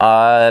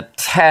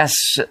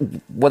tests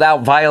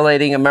without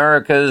violating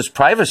America's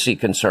privacy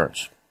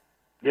concerns?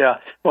 Yeah.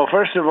 Well,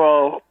 first of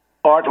all,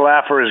 Art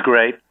Laffer is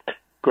great.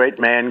 Great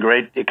man,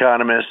 great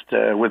economist,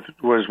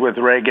 was with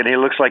Reagan. He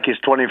looks like he's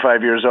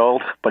 25 years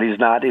old, but he's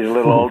not. He's a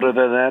little older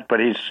than that, but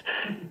he's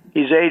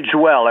aged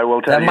well, I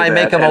will tell you that.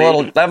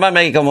 That might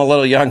make him a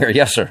little younger,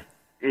 yes, sir.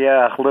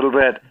 Yeah, a little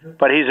bit.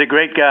 But he's a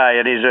great guy,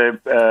 and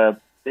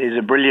he's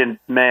a brilliant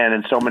man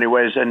in so many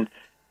ways. And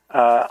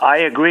I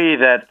agree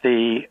that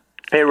the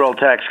payroll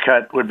tax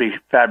cut would be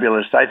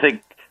fabulous. I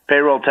think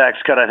payroll tax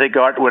cut, I think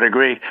Art would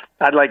agree.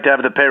 I'd like to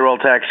have the payroll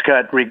tax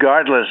cut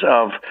regardless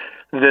of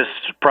this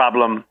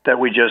problem that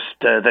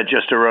that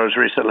just arose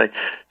recently.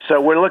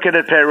 So we're looking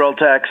at payroll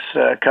tax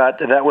cut.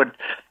 That would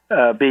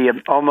be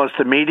almost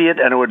immediate,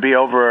 and it would be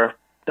over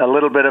a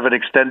little bit of an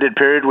extended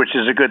period, which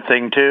is a good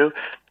thing too.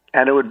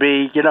 And it would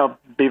be,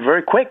 be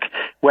very quick.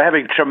 We're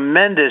having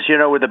tremendous,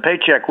 with the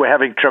paycheck, we're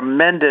having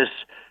tremendous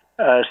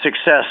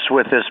success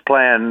with this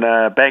plan.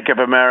 Bank of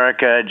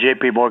America,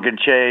 J.P. Morgan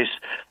Chase,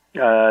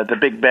 the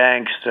big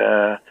banks,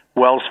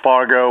 Wells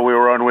Fargo. We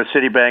were on with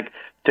Citibank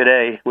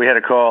today. We had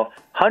a call.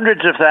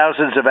 Hundreds of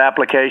thousands of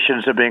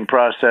applications are being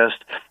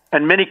processed,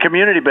 and many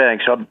community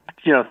banks,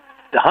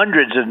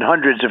 hundreds and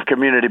hundreds of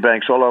community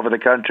banks all over the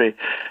country,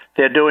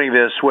 they're doing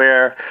this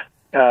where,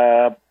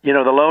 the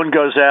loan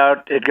goes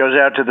out, it goes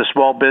out to the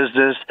small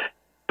business,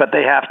 but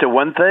they have to,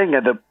 one thing,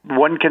 and the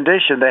one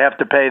condition, they have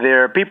to pay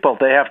their people.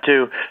 They have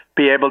to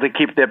be able to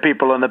keep their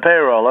people on the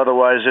payroll.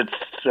 Otherwise,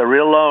 it's a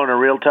real loan, a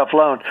real tough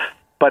loan.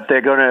 But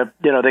they're going to,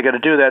 they're going to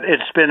do that.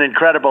 It's been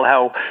incredible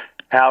how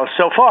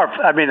so far,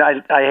 I mean,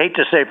 I hate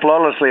to say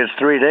flawlessly it's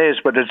 3 days,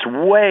 but it's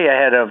way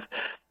ahead of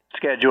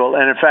schedule,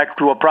 and in fact,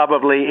 we'll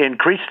probably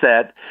increase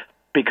that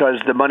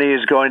because the money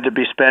is going to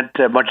be spent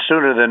much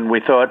sooner than we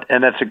thought,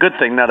 and that's a good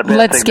thing, not a bad thing.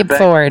 Let's skip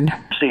forward.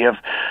 See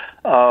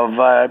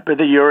but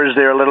the euro is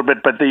there a little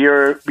bit, but the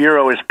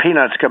euro is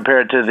peanuts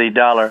compared to the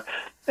dollar.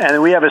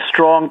 And we have a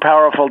strong,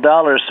 powerful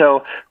dollar.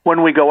 So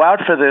when we go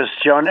out for this,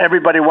 Joan,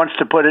 everybody wants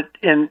to put it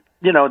in,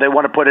 they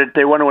want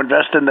to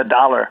invest in the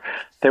dollar.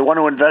 They want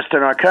to invest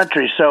in our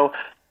country. So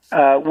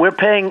we're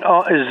paying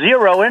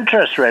zero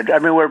interest rate. I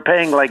mean, we're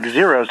paying like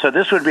zero. So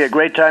this would be a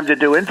great time to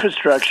do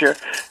infrastructure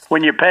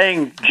when you're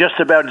paying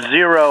just about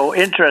zero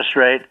interest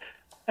rate.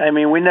 I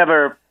mean, we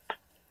never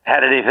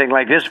had anything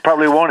like this.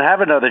 Probably won't have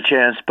another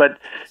chance. But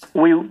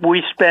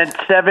we spent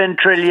 $7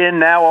 trillion,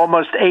 now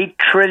almost $8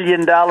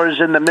 trillion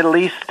in the Middle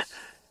East.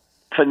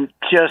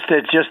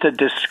 It's just a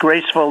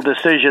disgraceful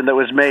decision that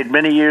was made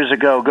many years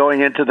ago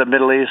going into the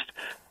Middle East.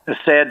 A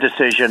sad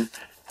decision.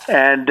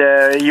 And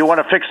you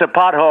want to fix a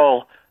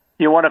pothole.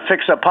 You want to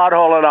fix a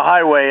pothole on a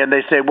highway, and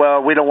they say,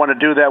 well, we don't want to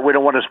do that. We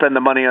don't want to spend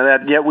the money on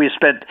that. Yet we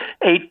spent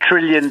 $8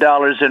 trillion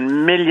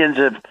and millions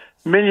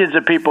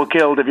of people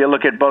killed, if you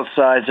look at both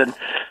sides, and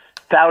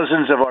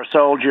thousands of our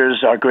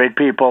soldiers are great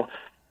people.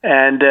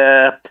 And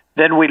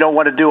then we don't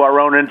want to do our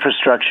own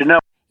infrastructure. No.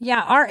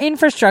 Yeah, our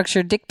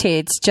infrastructure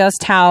dictates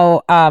just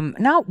how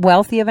not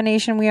wealthy of a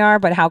nation we are,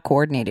 but how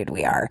coordinated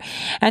we are.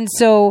 And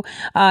so,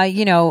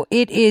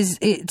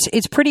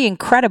 it's pretty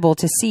incredible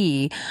to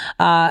see,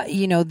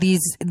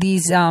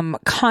 these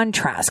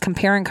contrasts,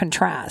 compare and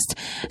contrast.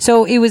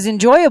 So it was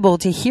enjoyable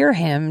to hear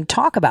him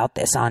talk about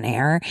this on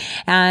air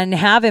and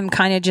have him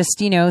kind of just,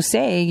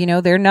 say,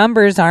 their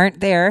numbers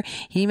aren't there.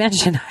 He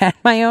mentioned I had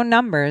my own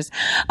numbers.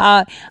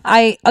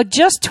 I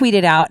just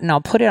tweeted out, and I'll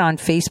put it on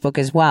Facebook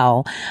as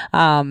well.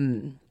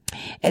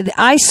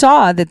 I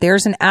saw that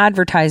there's an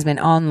advertisement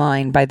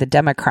online by the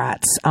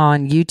Democrats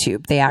on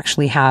YouTube. They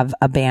actually have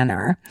a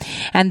banner.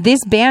 And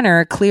this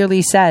banner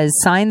clearly says,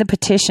 sign the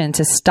petition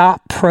to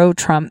stop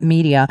pro-Trump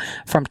media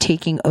from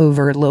taking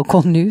over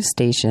local news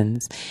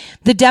stations.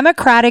 The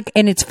Democratic,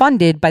 and it's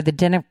funded by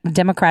the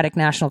Democratic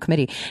National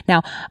Committee.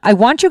 Now, I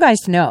want you guys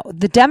to know,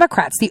 the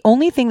Democrats, the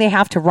only thing they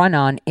have to run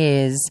on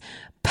is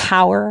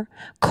power,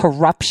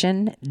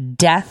 corruption,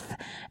 death,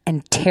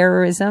 and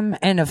terrorism,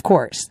 and of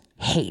course,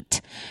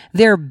 hate.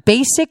 Their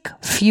basic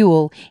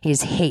fuel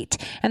is hate.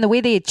 And the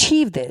way they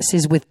achieve this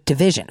is with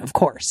division, of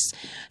course.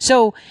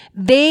 So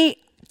they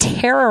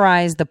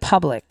terrorize the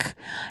public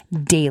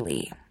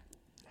daily.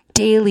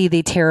 Daily,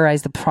 they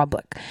terrorize the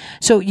public.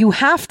 So you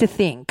have to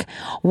think,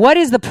 what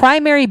is the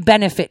primary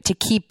benefit to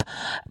keep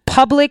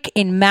public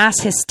in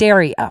mass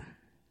hysteria?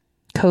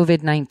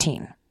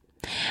 COVID-19.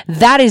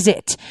 That is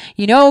it.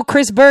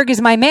 Chris Berg is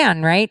my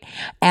man, right?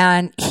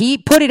 And he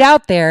put it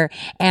out there,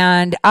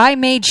 and I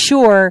made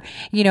sure,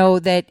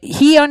 that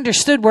he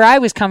understood where I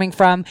was coming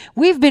from.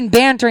 We've been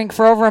bantering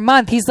for over a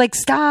month. He's like,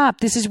 stop,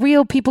 this is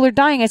real. People are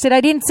dying. I said, I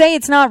didn't say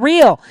it's not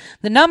real.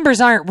 The numbers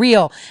aren't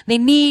real. They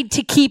need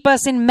to keep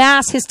us in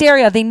mass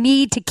hysteria. They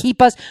need to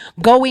keep us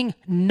going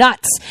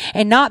nuts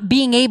and not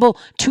being able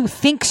to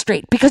think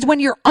straight. Because when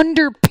you're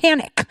under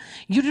panic,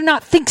 you do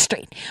not think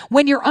straight.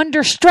 When you're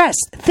under stress,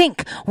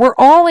 think. We're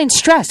all in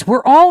stress.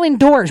 We're all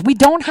indoors. We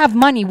don't have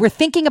money. We're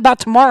thinking about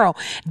tomorrow.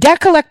 Debt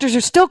collectors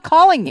are still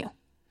calling you.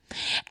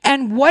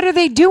 And what are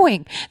they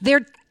doing?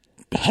 They're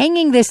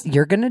hanging this,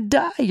 you're going to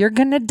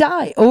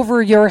die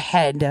over your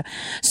head.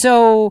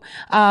 So,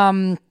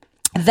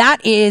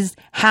 that is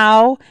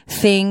how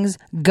things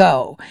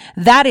go.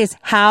 That is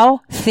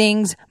how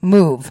things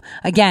move.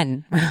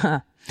 Again,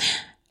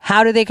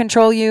 how do they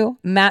control you?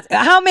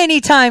 How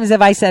many times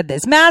have I said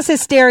this? Mass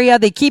hysteria.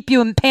 They keep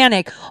you in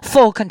panic.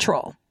 Full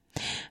control.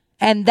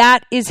 And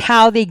that is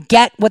how they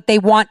get what they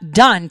want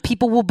done.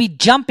 People will be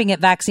jumping at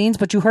vaccines,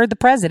 but you heard the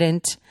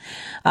president.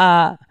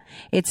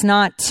 It's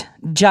not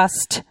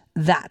just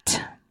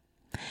that.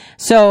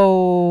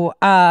 So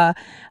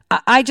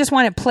I just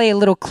want to play a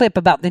little clip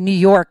about the New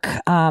York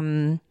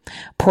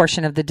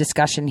portion of the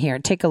discussion here.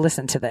 Take a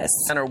listen to this.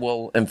 Center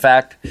will, in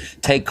fact,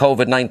 take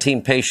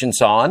COVID-19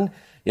 patients on.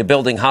 You're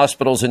building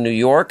hospitals in New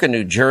York and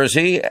New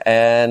Jersey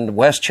and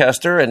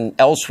Westchester and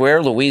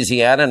elsewhere,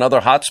 Louisiana and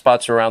other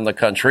hotspots around the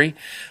country.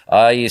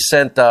 You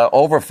sent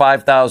over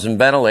 5,000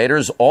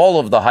 ventilators, all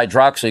of the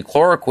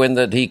hydroxychloroquine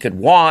that he could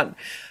want.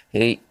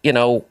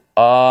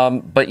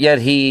 But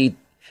yet he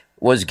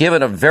was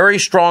given a very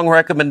strong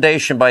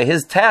recommendation by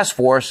his task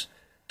force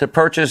to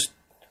purchase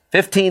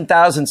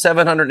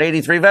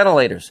 15,783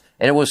 ventilators.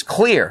 And it was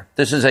clear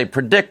this is a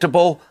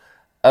predictable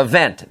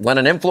event. When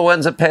an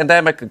influenza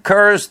pandemic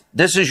occurs,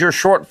 this is your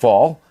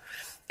shortfall.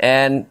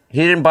 And he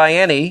didn't buy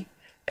any.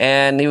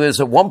 And he was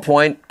at one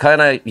point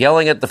kind of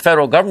yelling at the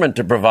federal government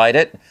to provide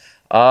it.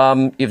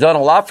 You've done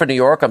a lot for New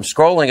York. I'm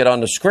scrolling it on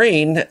the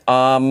screen.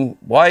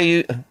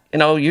 Why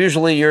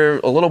usually you're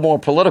a little more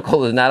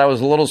political than that. I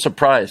was a little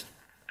surprised.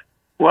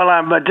 Well,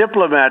 I'm a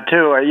diplomat,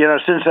 too.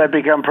 Since I've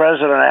become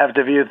president, I have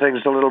to view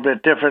things a little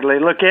bit differently.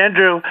 Look,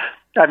 Andrew,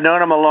 I've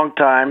known him a long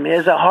time. He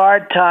has a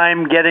hard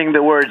time getting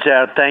the words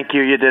out. Thank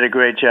you. You did a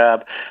great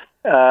job.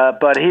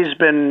 But he's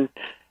been,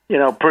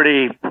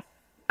 pretty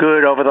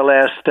good over the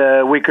last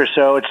week or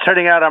so. It's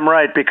turning out I'm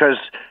right because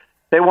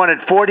they wanted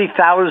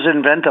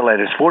 40,000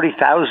 ventilators,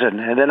 40,000,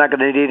 and they're not going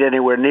to need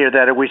anywhere near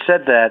that. And we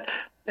said that.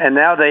 And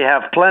now they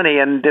have plenty,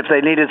 and if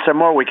they needed some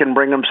more, we can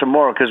bring them some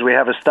more because we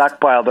have a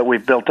stockpile that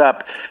we've built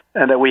up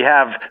and that we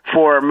have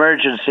for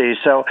emergencies.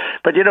 So,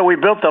 but we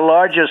built the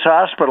largest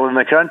hospital in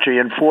the country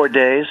in 4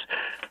 days.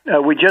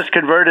 We just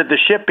converted the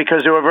ship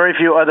because there were very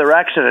few other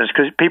accidents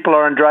because people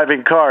aren't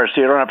driving cars,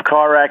 so you don't have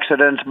car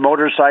accidents,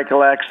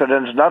 motorcycle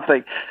accidents,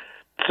 nothing.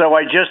 So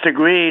I just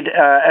agreed,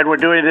 and we're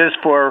doing this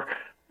for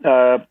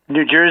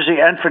New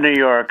Jersey and for New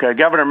York.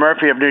 Governor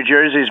Murphy of New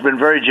Jersey has been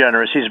very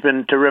generous. He's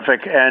been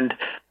terrific, and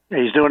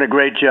he's doing a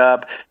great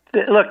job.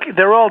 Look,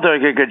 they're all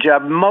doing a good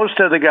job. Most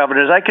of the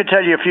governors, I could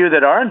tell you a few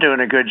that aren't doing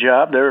a good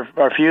job. There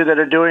are a few that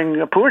are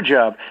doing a poor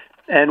job.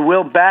 And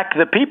we'll back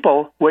the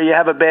people where you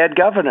have a bad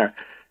governor.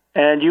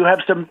 And you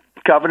have some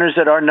governors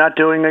that are not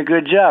doing a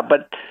good job.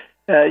 But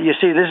you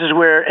see, this is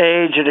where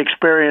age and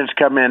experience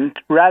come in.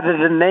 Rather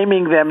than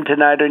naming them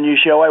tonight on your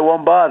show, I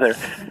won't bother.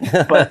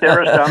 But there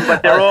are some.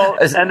 But they're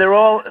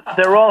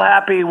all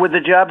happy with the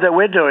job that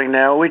we're doing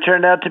now. We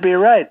turned out to be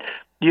right.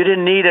 You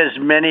didn't need as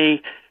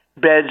many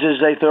beds as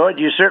they thought.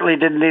 You certainly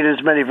didn't need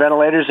as many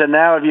ventilators. And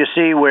now if you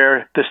see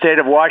where the state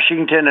of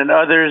Washington and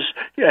others,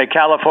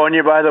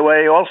 California, by the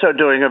way, also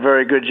doing a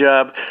very good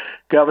job,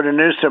 Governor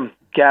Newsom,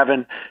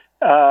 Gavin.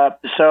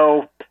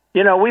 So,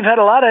 we've had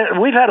a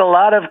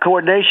lot of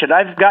coordination.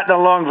 I've gotten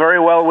along very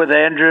well with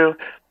Andrew.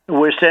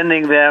 We're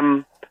sending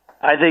them,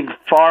 I think,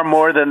 far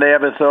more than they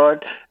ever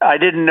thought. I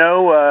didn't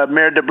know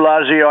Mayor de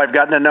Blasio. I've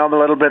gotten to know him a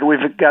little bit.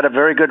 We've got a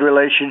very good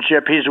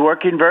relationship. He's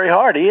working very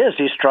hard. He is.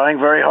 He's trying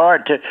very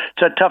hard.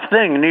 It's a tough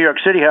thing in New York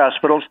City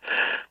hospitals.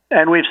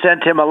 And we've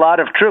sent him a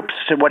lot of troops.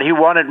 And what he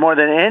wanted more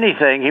than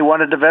anything, he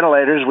wanted the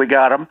ventilators. We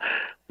got them.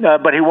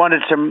 But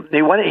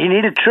he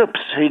needed troops.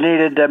 He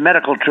needed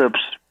medical troops.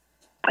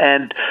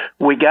 And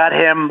we got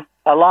him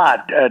a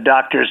lot,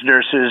 doctors,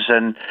 nurses,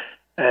 and,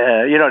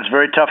 it's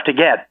very tough to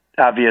get,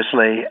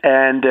 obviously.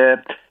 And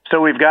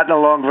so we've gotten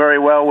along very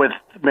well with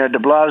Mayor de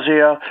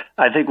Blasio.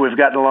 I think we've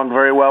gotten along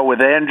very well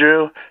with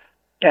Andrew.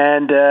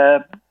 And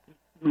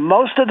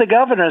most of the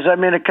governors,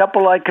 a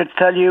couple I could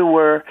tell you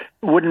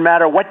wouldn't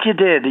matter what you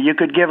did. You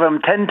could give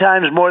them 10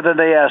 times more than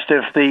they asked.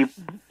 If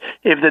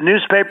the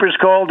newspapers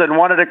called and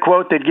wanted a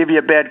quote, they'd give you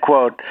a bad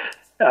quote.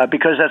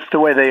 Because that's the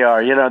way they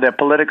are. They're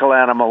political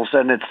animals,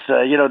 and it's,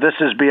 this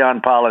is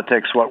beyond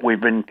politics, what we've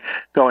been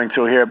going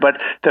through here.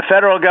 But the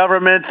federal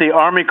government, the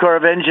Army Corps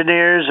of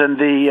Engineers, and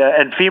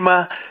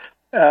FEMA,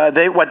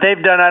 what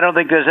they've done, I don't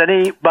think there's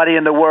anybody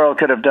in the world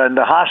could have done.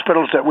 The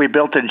hospitals that we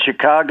built in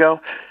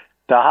Chicago,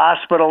 the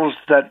hospitals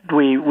that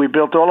we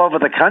built all over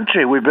the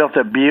country. We built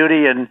a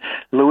beauty in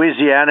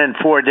Louisiana in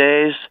 4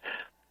 days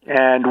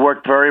and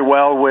worked very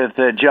well with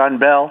John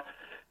Bell.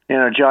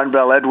 John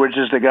Bell Edwards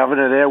is the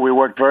governor there. We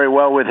worked very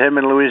well with him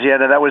in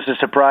Louisiana. That was a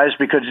surprise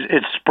because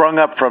it sprung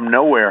up from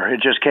nowhere. It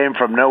just came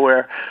from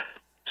nowhere.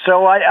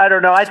 So I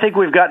don't know. I think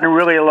we've gotten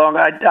really along.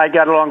 I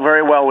got along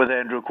very well with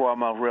Andrew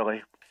Cuomo,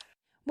 really.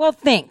 Well,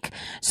 think.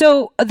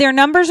 So their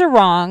numbers are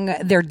wrong.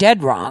 They're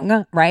dead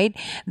wrong, right?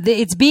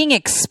 It's being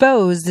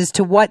exposed as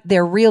to what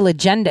their real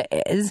agenda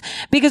is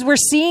because we're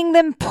seeing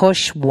them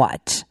push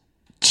what?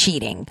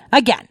 Cheating.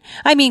 Again,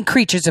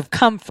 creatures of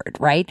comfort,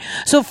 right?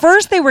 So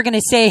first they were going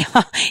to say,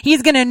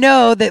 he's going to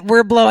know that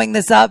we're blowing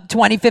this up,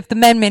 25th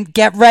Amendment,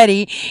 get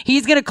ready.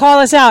 He's going to call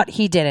us out.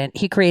 He didn't.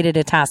 He created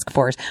a task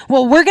force.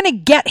 Well, we're going to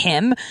get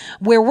him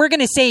where we're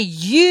going to say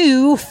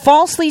you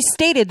falsely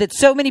stated that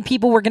so many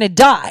people were going to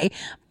die,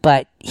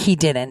 but he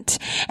didn't.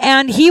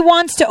 And he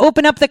wants to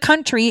open up the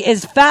country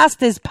as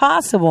fast as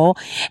possible.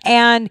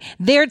 And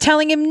they're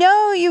telling him,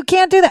 no, you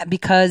can't do that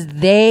because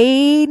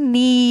they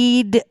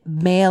need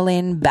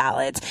mail-in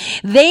ballots.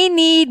 They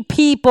need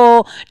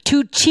people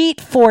to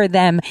cheat for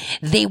them.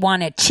 They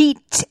want to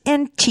cheat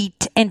and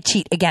cheat and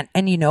cheat again.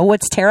 And you know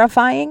what's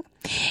terrifying?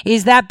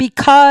 Is that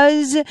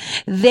because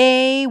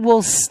they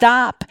will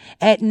stop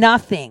at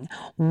nothing.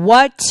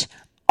 What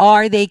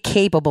are they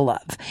capable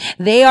of?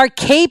 They are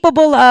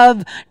capable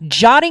of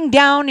jotting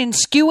down and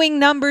skewing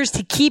numbers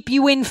to keep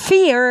you in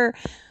fear.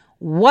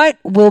 What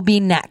will be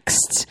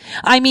next?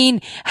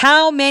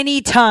 How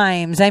many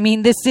times?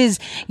 This is,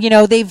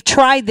 they've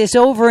tried this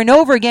over and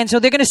over again. So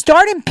they're going to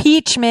start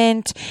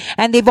impeachment,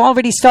 and they've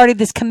already started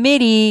this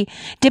committee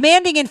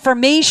demanding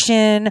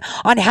information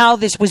on how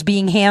this was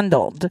being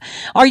handled.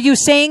 Are you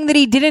saying that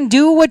he didn't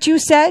do what you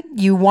said?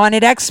 You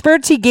wanted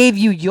experts. He gave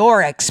you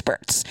your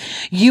experts.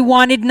 You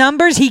wanted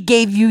numbers. He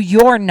gave you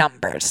your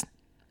numbers.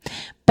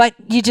 But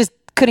you just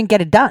couldn't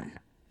get it done.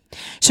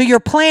 So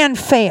your plan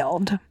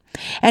failed.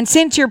 And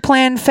since your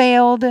plan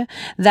failed,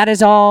 that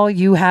is all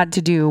you had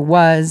to do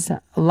was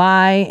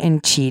lie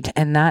and cheat.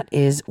 And that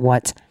is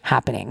what's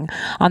happening.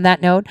 On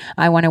that note,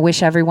 I want to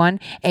wish everyone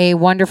a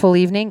wonderful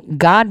evening.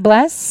 God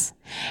bless,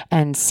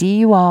 and see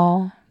you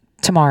all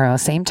tomorrow.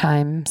 Same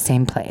time,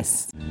 same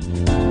place.